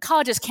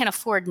 colleges can't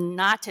afford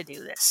not to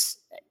do this,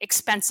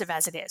 expensive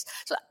as it is.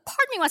 So part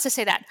of me wants to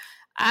say that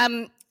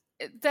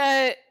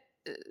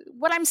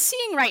what I'm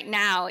seeing right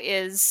now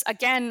is,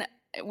 again,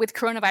 with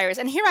coronavirus,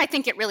 and here I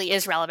think it really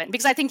is relevant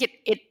because I think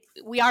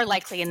we are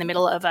likely in the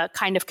middle of a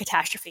kind of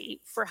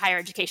catastrophe for higher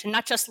education,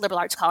 not just liberal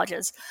arts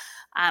colleges.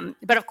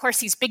 But of course,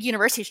 these big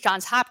universities,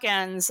 Johns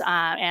Hopkins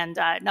and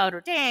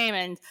Notre Dame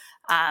and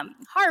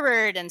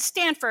Harvard and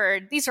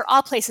Stanford, these are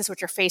all places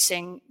which are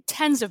facing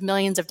tens of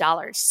millions of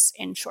dollars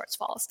in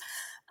shortfalls.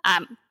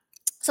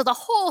 So the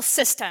whole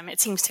system, it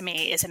seems to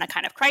me, is in a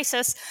kind of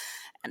crisis.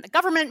 And the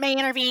government may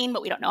intervene,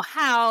 but we don't know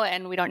how,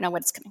 and we don't know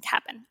what's going to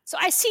happen. So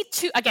I see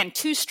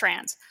two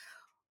strands.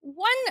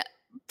 one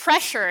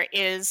pressure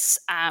is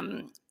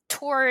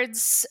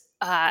towards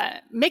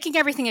making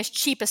everything as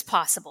cheap as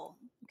possible.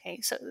 Okay,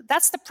 so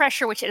that's the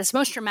pressure which is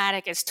most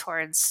dramatic, is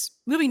towards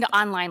moving to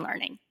online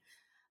learning.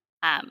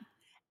 One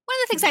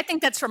of the things I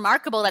think that's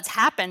remarkable that's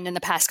happened in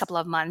the past couple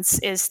of months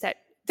is that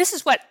this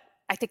is what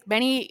I think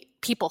many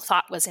people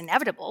thought was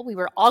inevitable. We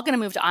were all going to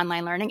move to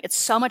online learning. It's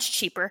so much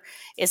cheaper.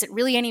 Is it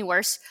really any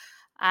worse?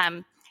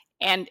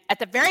 And at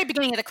the very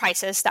beginning of the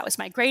crisis, that was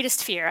my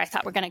greatest fear. I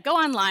thought we're going to go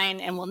online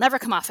and we'll never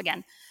come off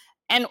again.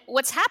 And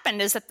what's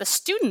happened is that the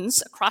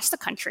students across the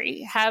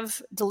country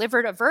have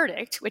delivered a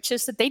verdict, which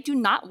is that they do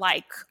not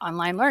like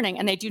online learning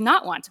and they do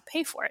not want to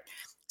pay for it.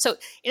 So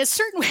in a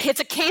certain way,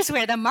 it's a case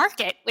where the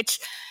market, which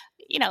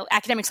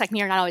academics like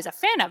me are not always a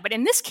fan of, but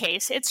in this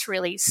case, it's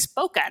really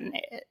spoken.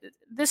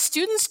 The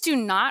students do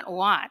not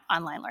want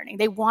online learning.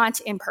 They want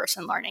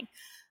in-person learning.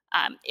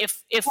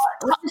 Just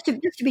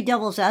to be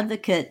devil's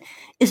advocate,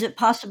 is it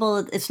possible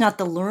it's not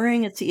the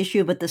luring, it's the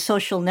issue, but the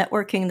social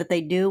networking that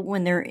they do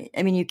when they're,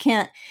 you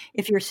can't,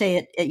 if you're,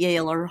 say, at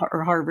Yale or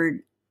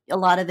Harvard, a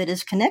lot of it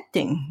is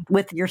connecting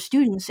with your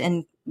students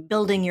and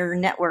building your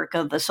network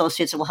of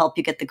associates that will help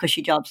you get the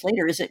cushy jobs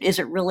later. Is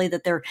it really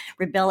that they're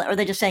rebelling? Or are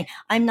they just saying,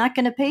 I'm not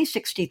going to pay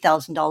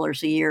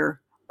 $60,000 a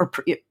year or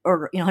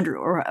 100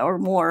 or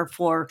more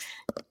for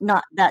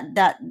not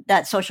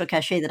that social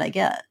cachet that I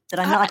get, that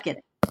I'm not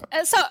getting?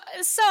 So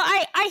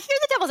I hear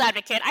the devil's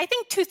advocate. I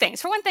think two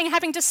things. For one thing,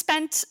 having just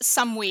spent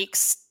some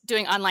weeks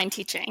doing online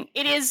teaching,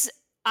 it is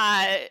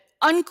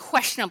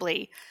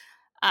unquestionably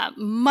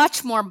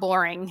much more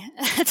boring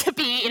to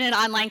be in an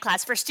online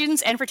class for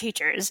students and for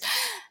teachers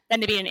than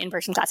to be in an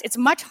in-person class. It's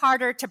much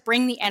harder to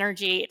bring the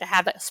energy, to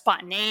have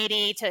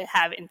spontaneity, to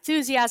have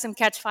enthusiasm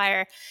catch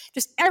fire.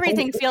 Just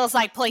everything feels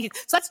like pulling.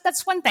 So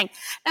that's one thing.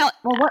 Now,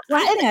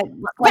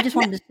 I just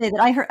wanted to say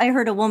that I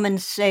heard a woman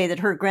say that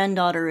her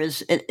granddaughter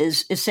is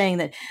saying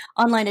that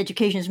online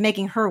education is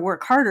making her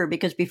work harder,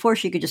 because before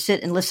she could just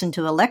sit and listen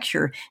to a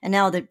lecture, and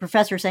now the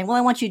professor is saying, "Well,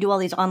 I want you to do all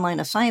these online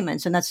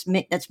assignments," and that's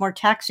more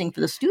taxing for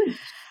the students.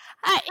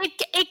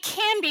 It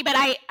can be, but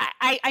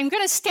I'm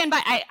going to stand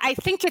by. I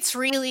think it's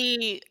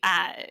really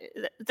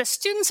the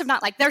students have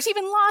not there's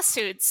even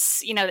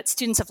lawsuits, that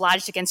students have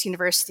lodged against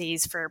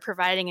universities for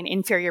providing an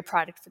inferior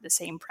product for the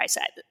same price.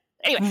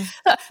 Anyway,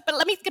 but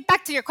let me get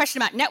back to your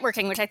question about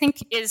networking, which I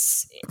think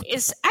is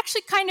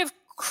actually kind of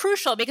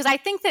crucial, because I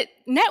think that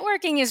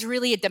networking is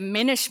really a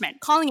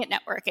diminishment. Calling it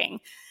networking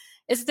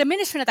is a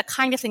diminishment of the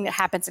kind of thing that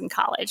happens in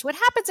college. What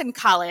happens in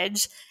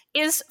college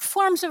is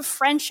forms of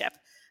friendship.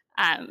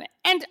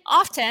 And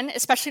often,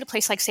 especially at a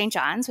place like St.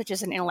 John's, which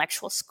is an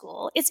intellectual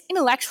school, it's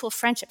intellectual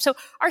friendship. So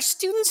our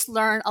students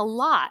learn a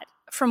lot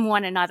from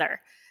one another.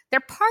 They're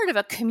part of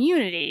a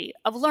community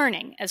of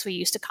learning, as we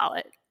used to call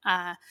it.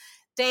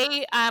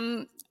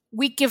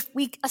 We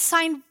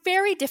assign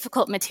very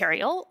difficult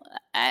material,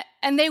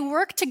 and they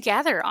work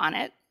together on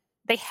it.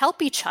 They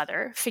help each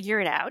other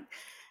figure it out.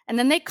 And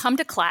then they come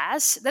to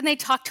class. Then they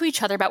talk to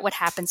each other about what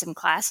happens in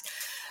class.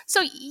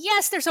 So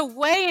yes, there's a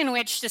way in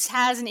which this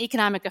has an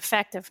economic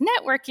effect of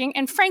networking.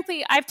 And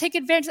frankly, I've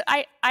taken advantage.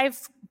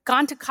 I've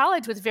gone to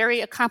college with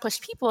very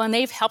accomplished people, and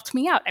they've helped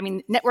me out.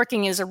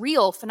 Networking is a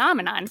real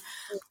phenomenon,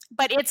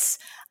 but it's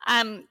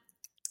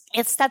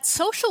that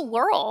social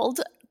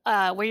world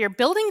where you're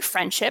building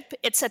friendship.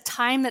 It's a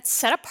time that's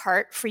set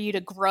apart for you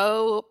to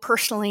grow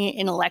personally,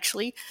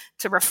 intellectually,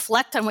 to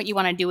reflect on what you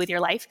want to do with your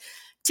life,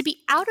 to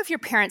be out of your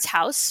parents'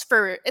 house,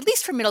 at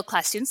least for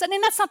middle-class students.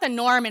 That's not the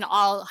norm in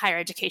all higher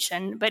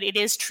education, but it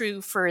is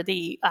true for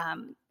the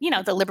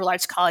liberal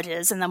arts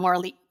colleges and the more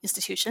elite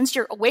institutions.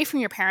 You're away from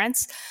your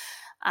parents.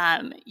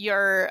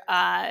 You're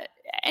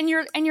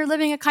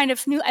living a kind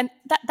of new, and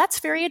that's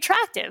very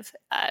attractive.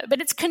 But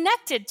it's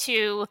connected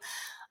to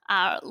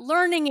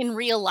learning in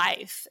real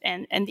life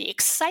and the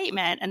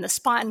excitement and the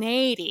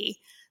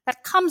spontaneity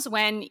that comes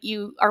when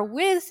you are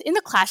in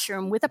the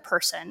classroom with a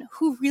person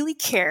who really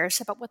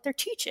cares about what they're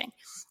teaching.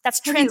 That's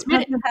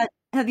transmitted.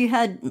 Have you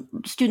had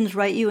students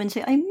write you and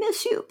say, "I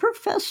miss you,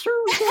 Professor"?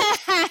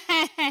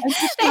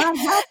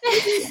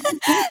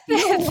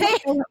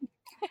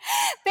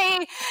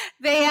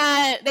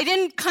 They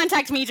didn't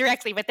contact me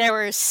directly, but there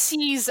were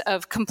seas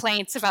of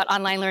complaints about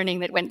online learning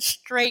that went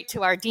straight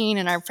to our dean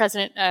and our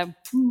president. Our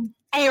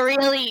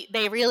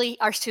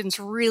students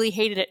really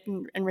hated it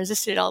and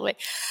resisted it all the way.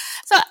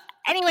 So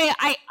anyway,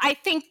 I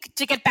think,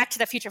 to get back to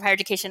the future of higher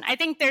education, I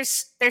think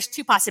there's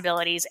two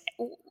possibilities.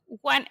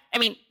 One,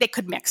 they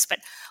could mix, but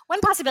one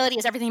possibility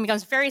is everything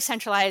becomes very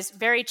centralized,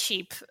 very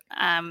cheap,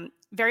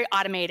 very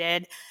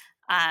automated.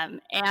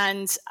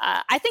 And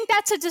I think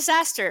that's a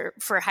disaster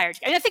for higher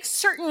education. I think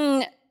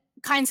certain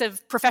kinds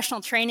of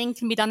professional training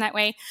can be done that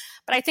way.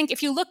 But I think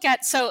if you look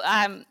at,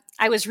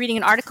 I was reading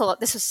an article,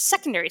 this was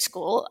secondary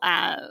school,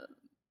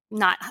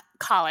 not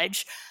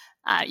college.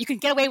 You can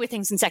get away with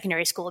things in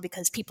secondary school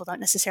because people don't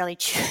necessarily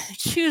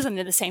choose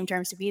under the same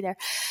terms to be there.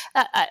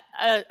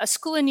 A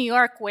school in New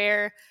York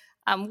where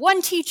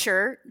one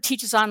teacher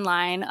teaches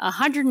online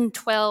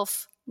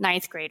 112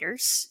 ninth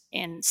graders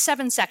in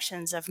 7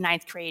 sections of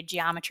ninth grade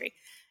geometry.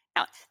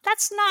 Now,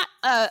 that's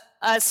not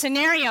a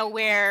scenario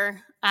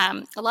where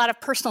a lot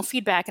of personal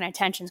feedback and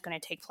attention is going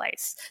to take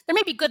place. There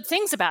may be good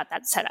things about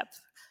that setup.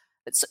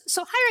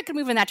 So higher ed could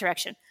move in that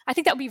direction. I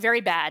think that would be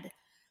very bad.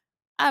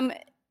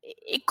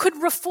 It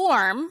could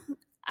reform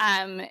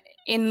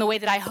in the way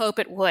that I hope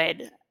it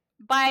would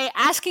by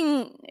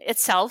asking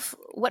itself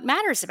what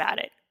matters about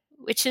it,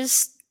 which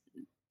is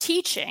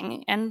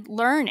teaching and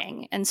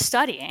learning and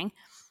studying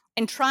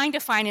and trying to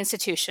find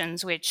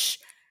institutions which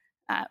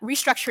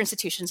restructure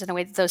institutions in a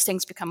way that those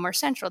things become more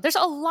central. There's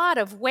a lot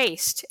of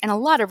waste and a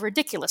lot of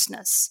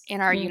ridiculousness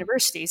in our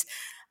universities.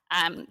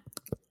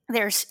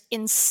 There's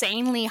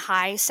insanely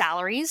high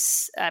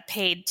salaries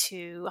paid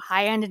to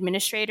high-end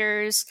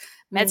administrators,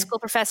 med school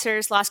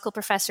professors, law school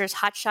professors,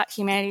 hotshot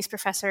humanities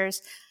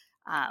professors.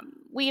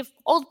 We have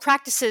old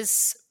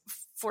practices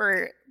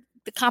for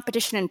the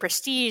competition and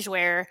prestige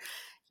where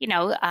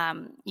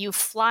you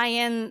fly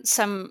in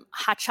some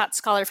hotshot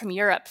scholar from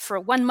Europe for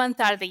 1 month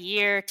out of the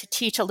year to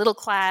teach a little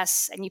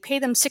class, and you pay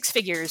them 6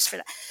 figures for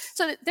that.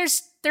 So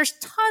there's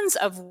tons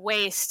of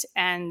waste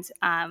and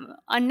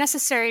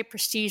unnecessary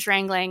prestige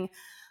wrangling.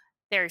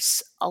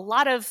 There's a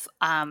lot of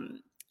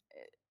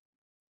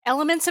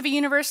elements of a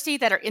university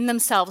that are in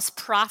themselves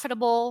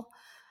profitable,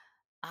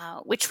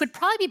 which would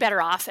probably be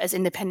better off as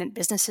independent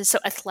businesses. So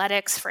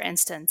athletics, for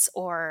instance,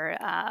 or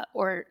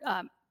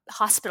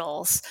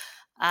hospitals.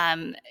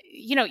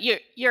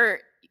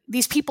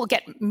 These people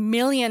get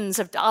millions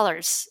of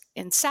dollars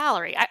in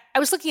salary. I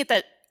was looking at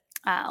the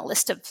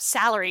list of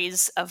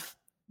salaries of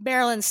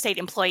Maryland state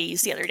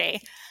employees the other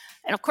day.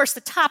 And of course, the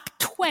top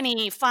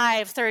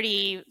 25,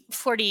 30,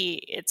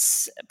 40,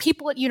 it's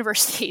people at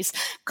universities,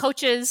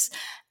 coaches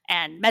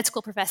and med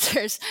school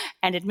professors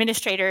and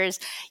administrators.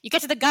 You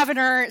get to the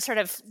governor, sort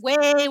of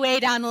way, way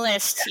down the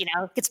list,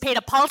 gets paid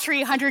a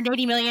paltry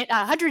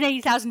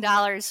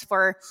 $180,000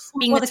 for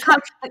being the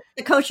top.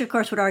 The coach, of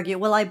course, would argue,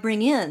 well, I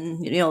bring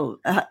in, yes,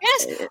 I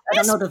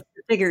don't know the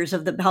figures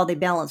of how they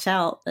balance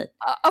out. But.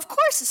 Of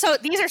course. So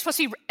these are supposed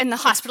to be in the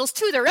hospitals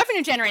too. They're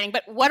revenue generating.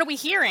 But what are we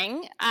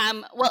hearing?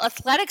 Well,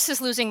 athletics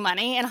is losing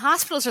money and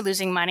hospitals are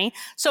losing money.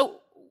 So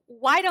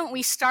why don't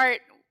we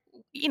start,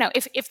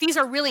 if these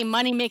are really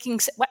money making,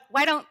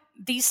 why don't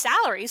these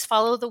salaries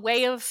follow the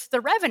way of the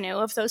revenue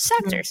of those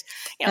sectors?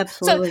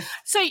 Absolutely.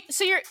 So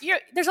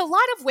there's a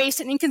lot of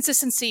waste and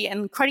inconsistency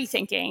and cruddy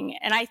thinking.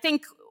 And I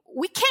think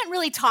we can't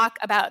really talk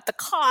about the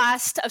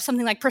cost of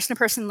something like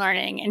person-to-person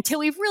learning until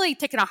we've really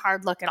taken a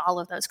hard look at all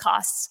of those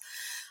costs.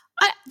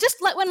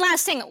 One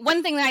last thing.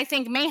 One thing that I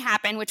think may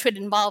happen, which would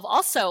involve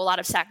also a lot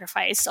of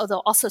sacrifice,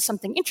 although also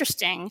something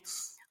interesting,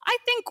 I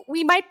think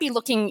we might be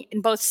looking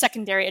in both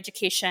secondary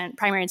education,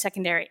 primary and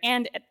secondary,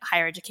 and at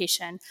higher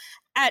education,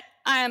 at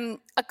a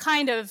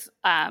kind of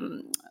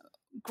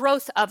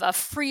growth of a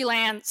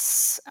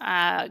freelance,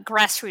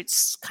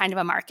 grassroots kind of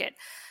a market.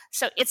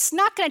 So it's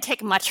not going to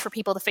take much for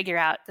people to figure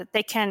out that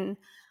they can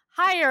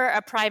hire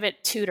a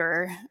private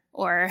tutor,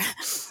 or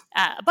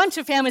a bunch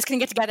of families can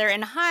get together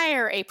and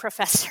hire a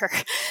professor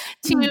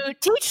to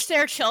teach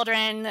their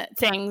children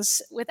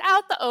things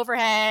without the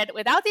overhead,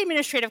 without the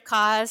administrative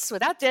costs,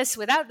 without this,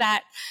 without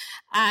that.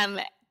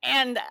 And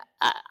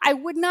I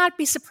would not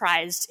be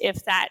surprised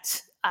if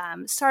that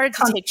started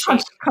to take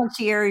shape.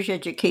 Concierge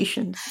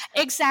education.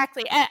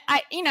 Exactly.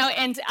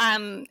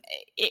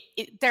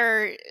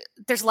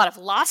 There's a lot of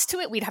loss to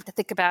it. We'd have to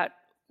think about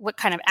what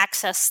kind of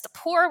access the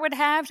poor would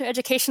have to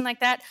education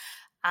like that.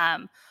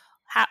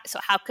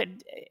 How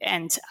could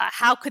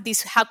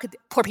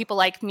poor people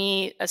like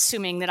me,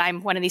 assuming that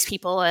I'm one of these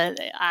people,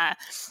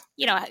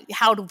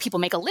 how do people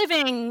make a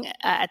living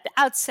at the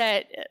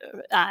outset?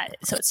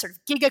 So it's sort of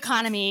gig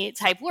economy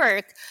type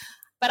work.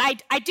 But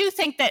I do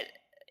think that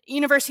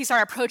universities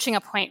are approaching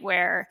a point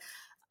where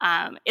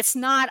it's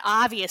not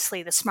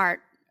obviously the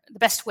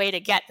best way to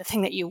get the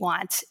thing that you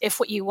want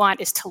if what you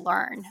want is to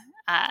learn.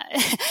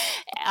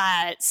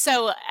 And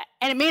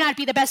it may not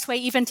be the best way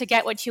even to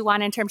get what you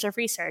want in terms of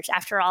research.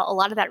 After all, a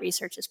lot of that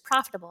research is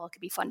profitable. It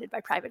could be funded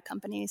by private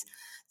companies.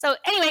 So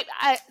anyway,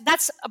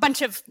 that's a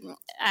bunch of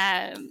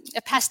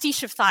a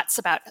pastiche of thoughts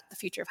about the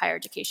future of higher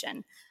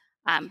education.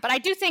 But I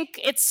do think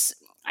it's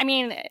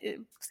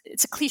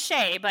a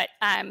cliche, but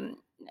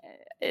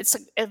it's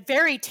a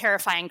very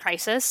terrifying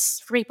crisis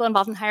for people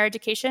involved in higher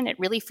education. It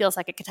really feels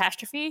like a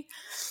catastrophe.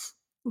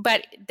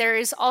 But there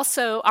is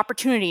also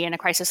opportunity in a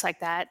crisis like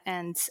that.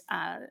 And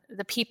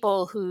the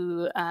people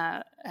who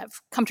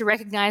have come to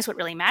recognize what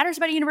really matters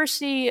about a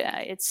university,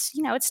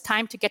 it's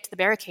time to get to the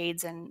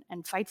barricades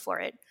and fight for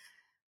it.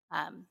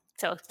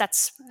 So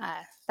that's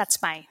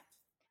my.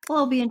 Well,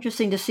 it'll be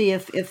interesting to see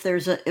if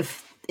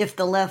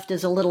the left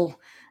is a little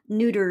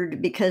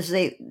neutered, because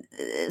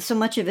so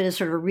much of it is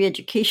sort of a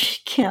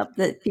re-education camp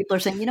that people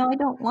are saying, I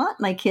don't want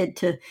my kid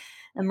to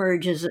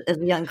emerge as a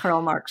young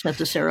Karl Marx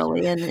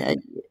necessarily,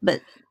 but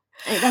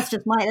that's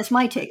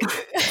my take.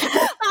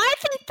 I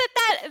think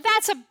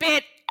that's a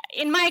bit,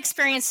 in my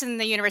experience in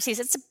the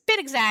universities, it's a bit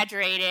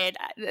exaggerated.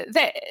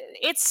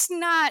 It's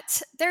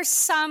not. There's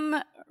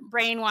some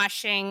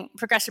brainwashing,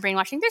 progressive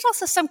brainwashing. There's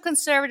also some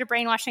conservative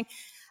brainwashing.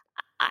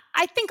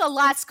 I think a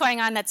lot's going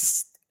on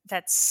that's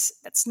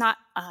not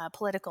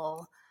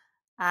political,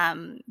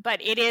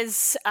 but it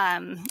is.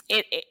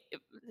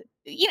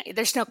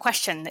 There's no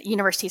question that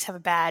universities have a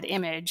bad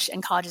image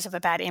and colleges have a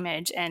bad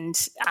image, and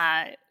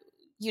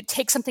you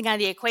take something out of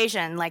the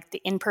equation, like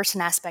the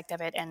in-person aspect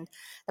of it, and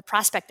the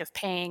prospect of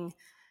paying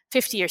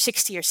 $50,000 or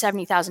 $60,000 or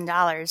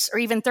 $70,000 or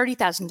even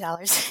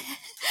 $30,000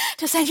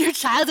 to send your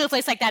child to a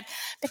place like that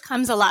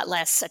becomes a lot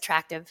less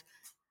attractive.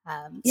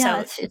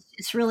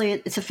 It's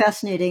really a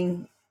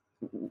fascinating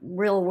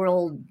real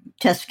world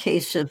test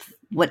case of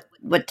what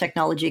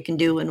technology can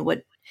do and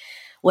what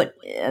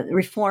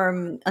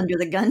reform under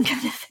the gun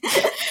kind of.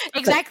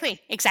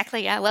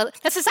 Exactly. Yeah. Well,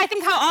 this is, I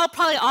think, how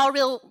all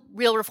real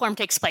reform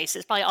takes place.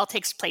 It probably all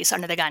takes place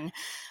under the gun.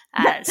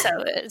 So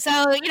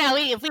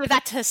we've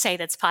got to say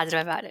that's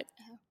positive about it.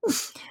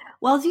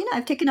 Well, Zena,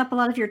 I've taken up a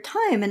lot of your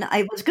time, and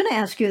I was going to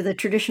ask you the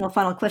traditional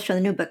final question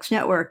on the New Books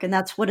Network, and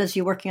that's, what is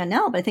you working on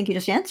now? But I think you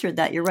just answered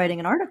that. You're writing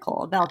an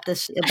article about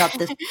this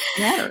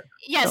matter.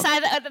 Yes, so.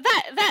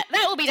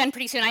 That will be done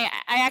pretty soon. I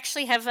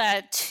actually have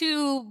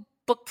 2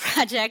 book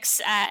projects.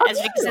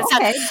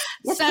 Okay.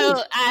 Yes,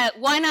 so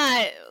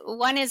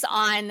one is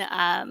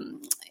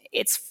on.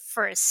 It's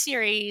for a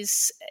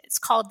series. It's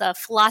called The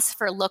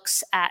Philosopher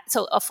Looks At.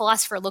 So a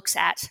philosopher looks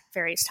at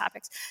various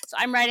topics. So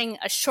I'm writing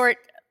a short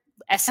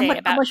essay what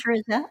about. Publisher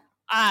is that?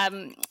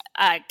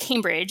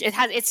 Cambridge. It's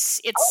under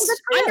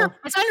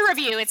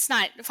review. It's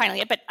not final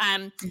yet, but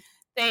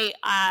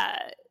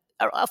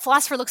a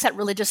philosopher looks at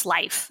religious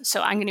life.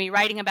 So I'm going to be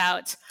writing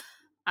about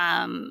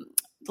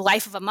the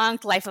life of a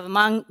monk,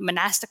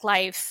 monastic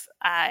life,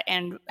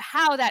 and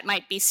how that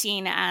might be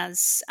seen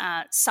as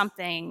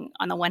something,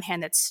 on the one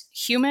hand, that's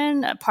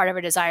human, a part of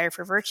a desire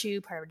for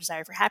virtue, part of a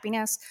desire for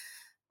happiness.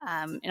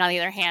 And on the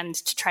other hand,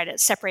 to try to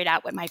separate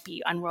out what might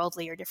be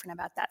unworldly or different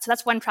about that. So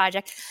that's one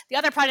project. The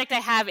other project I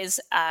have is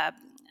a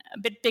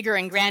bit bigger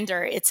and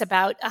grander. It's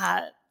about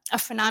a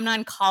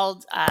phenomenon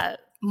called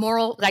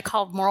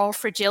moral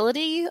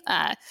fragility.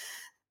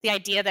 The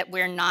idea that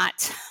we're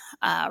not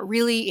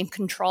really in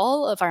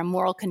control of our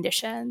moral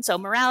condition. So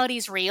morality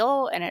is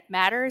real and it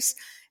matters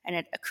and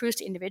it accrues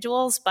to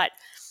individuals, but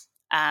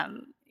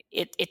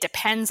it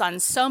depends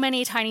on so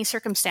many tiny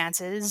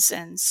circumstances,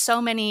 and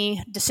so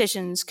many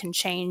decisions can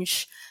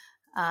change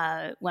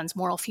one's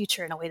moral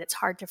future in a way that's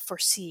hard to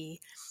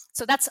foresee.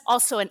 So that's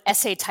also an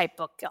essay type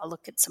book. I'll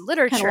look at some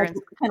literature, kind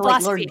of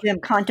like Lord Jim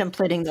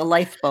contemplating the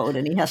lifeboat,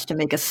 and he has to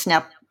make a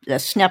snap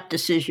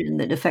decision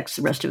that affects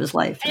the rest of his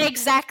life.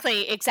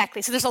 Exactly.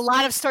 So there's a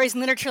lot of stories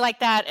in literature like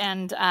that,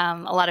 and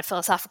a lot of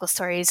philosophical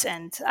stories,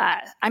 and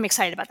I'm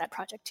excited about that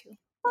project too.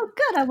 Oh,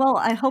 good. Well,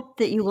 I hope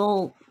that you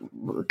will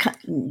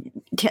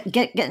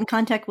get in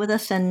contact with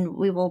us, and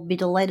we will be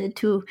delighted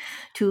to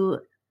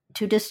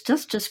just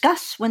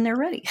discuss when they're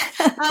ready.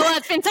 Well,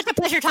 it's been such a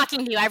pleasure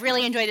talking to you. I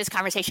really enjoyed this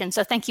conversation,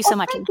 so thank you so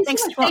much.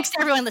 Thanks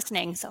to everyone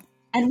listening. So.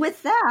 And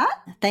with that,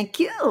 thank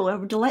you.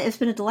 It's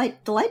been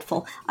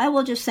delightful. I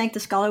will just thank the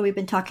scholar we've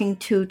been talking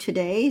to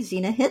today,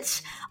 Zena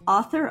Hitz,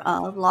 author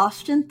of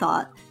Lost in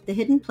Thought, The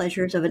Hidden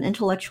Pleasures of an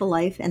Intellectual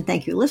Life. And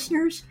thank you,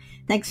 listeners.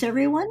 Thanks,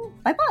 everyone.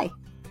 Bye-bye.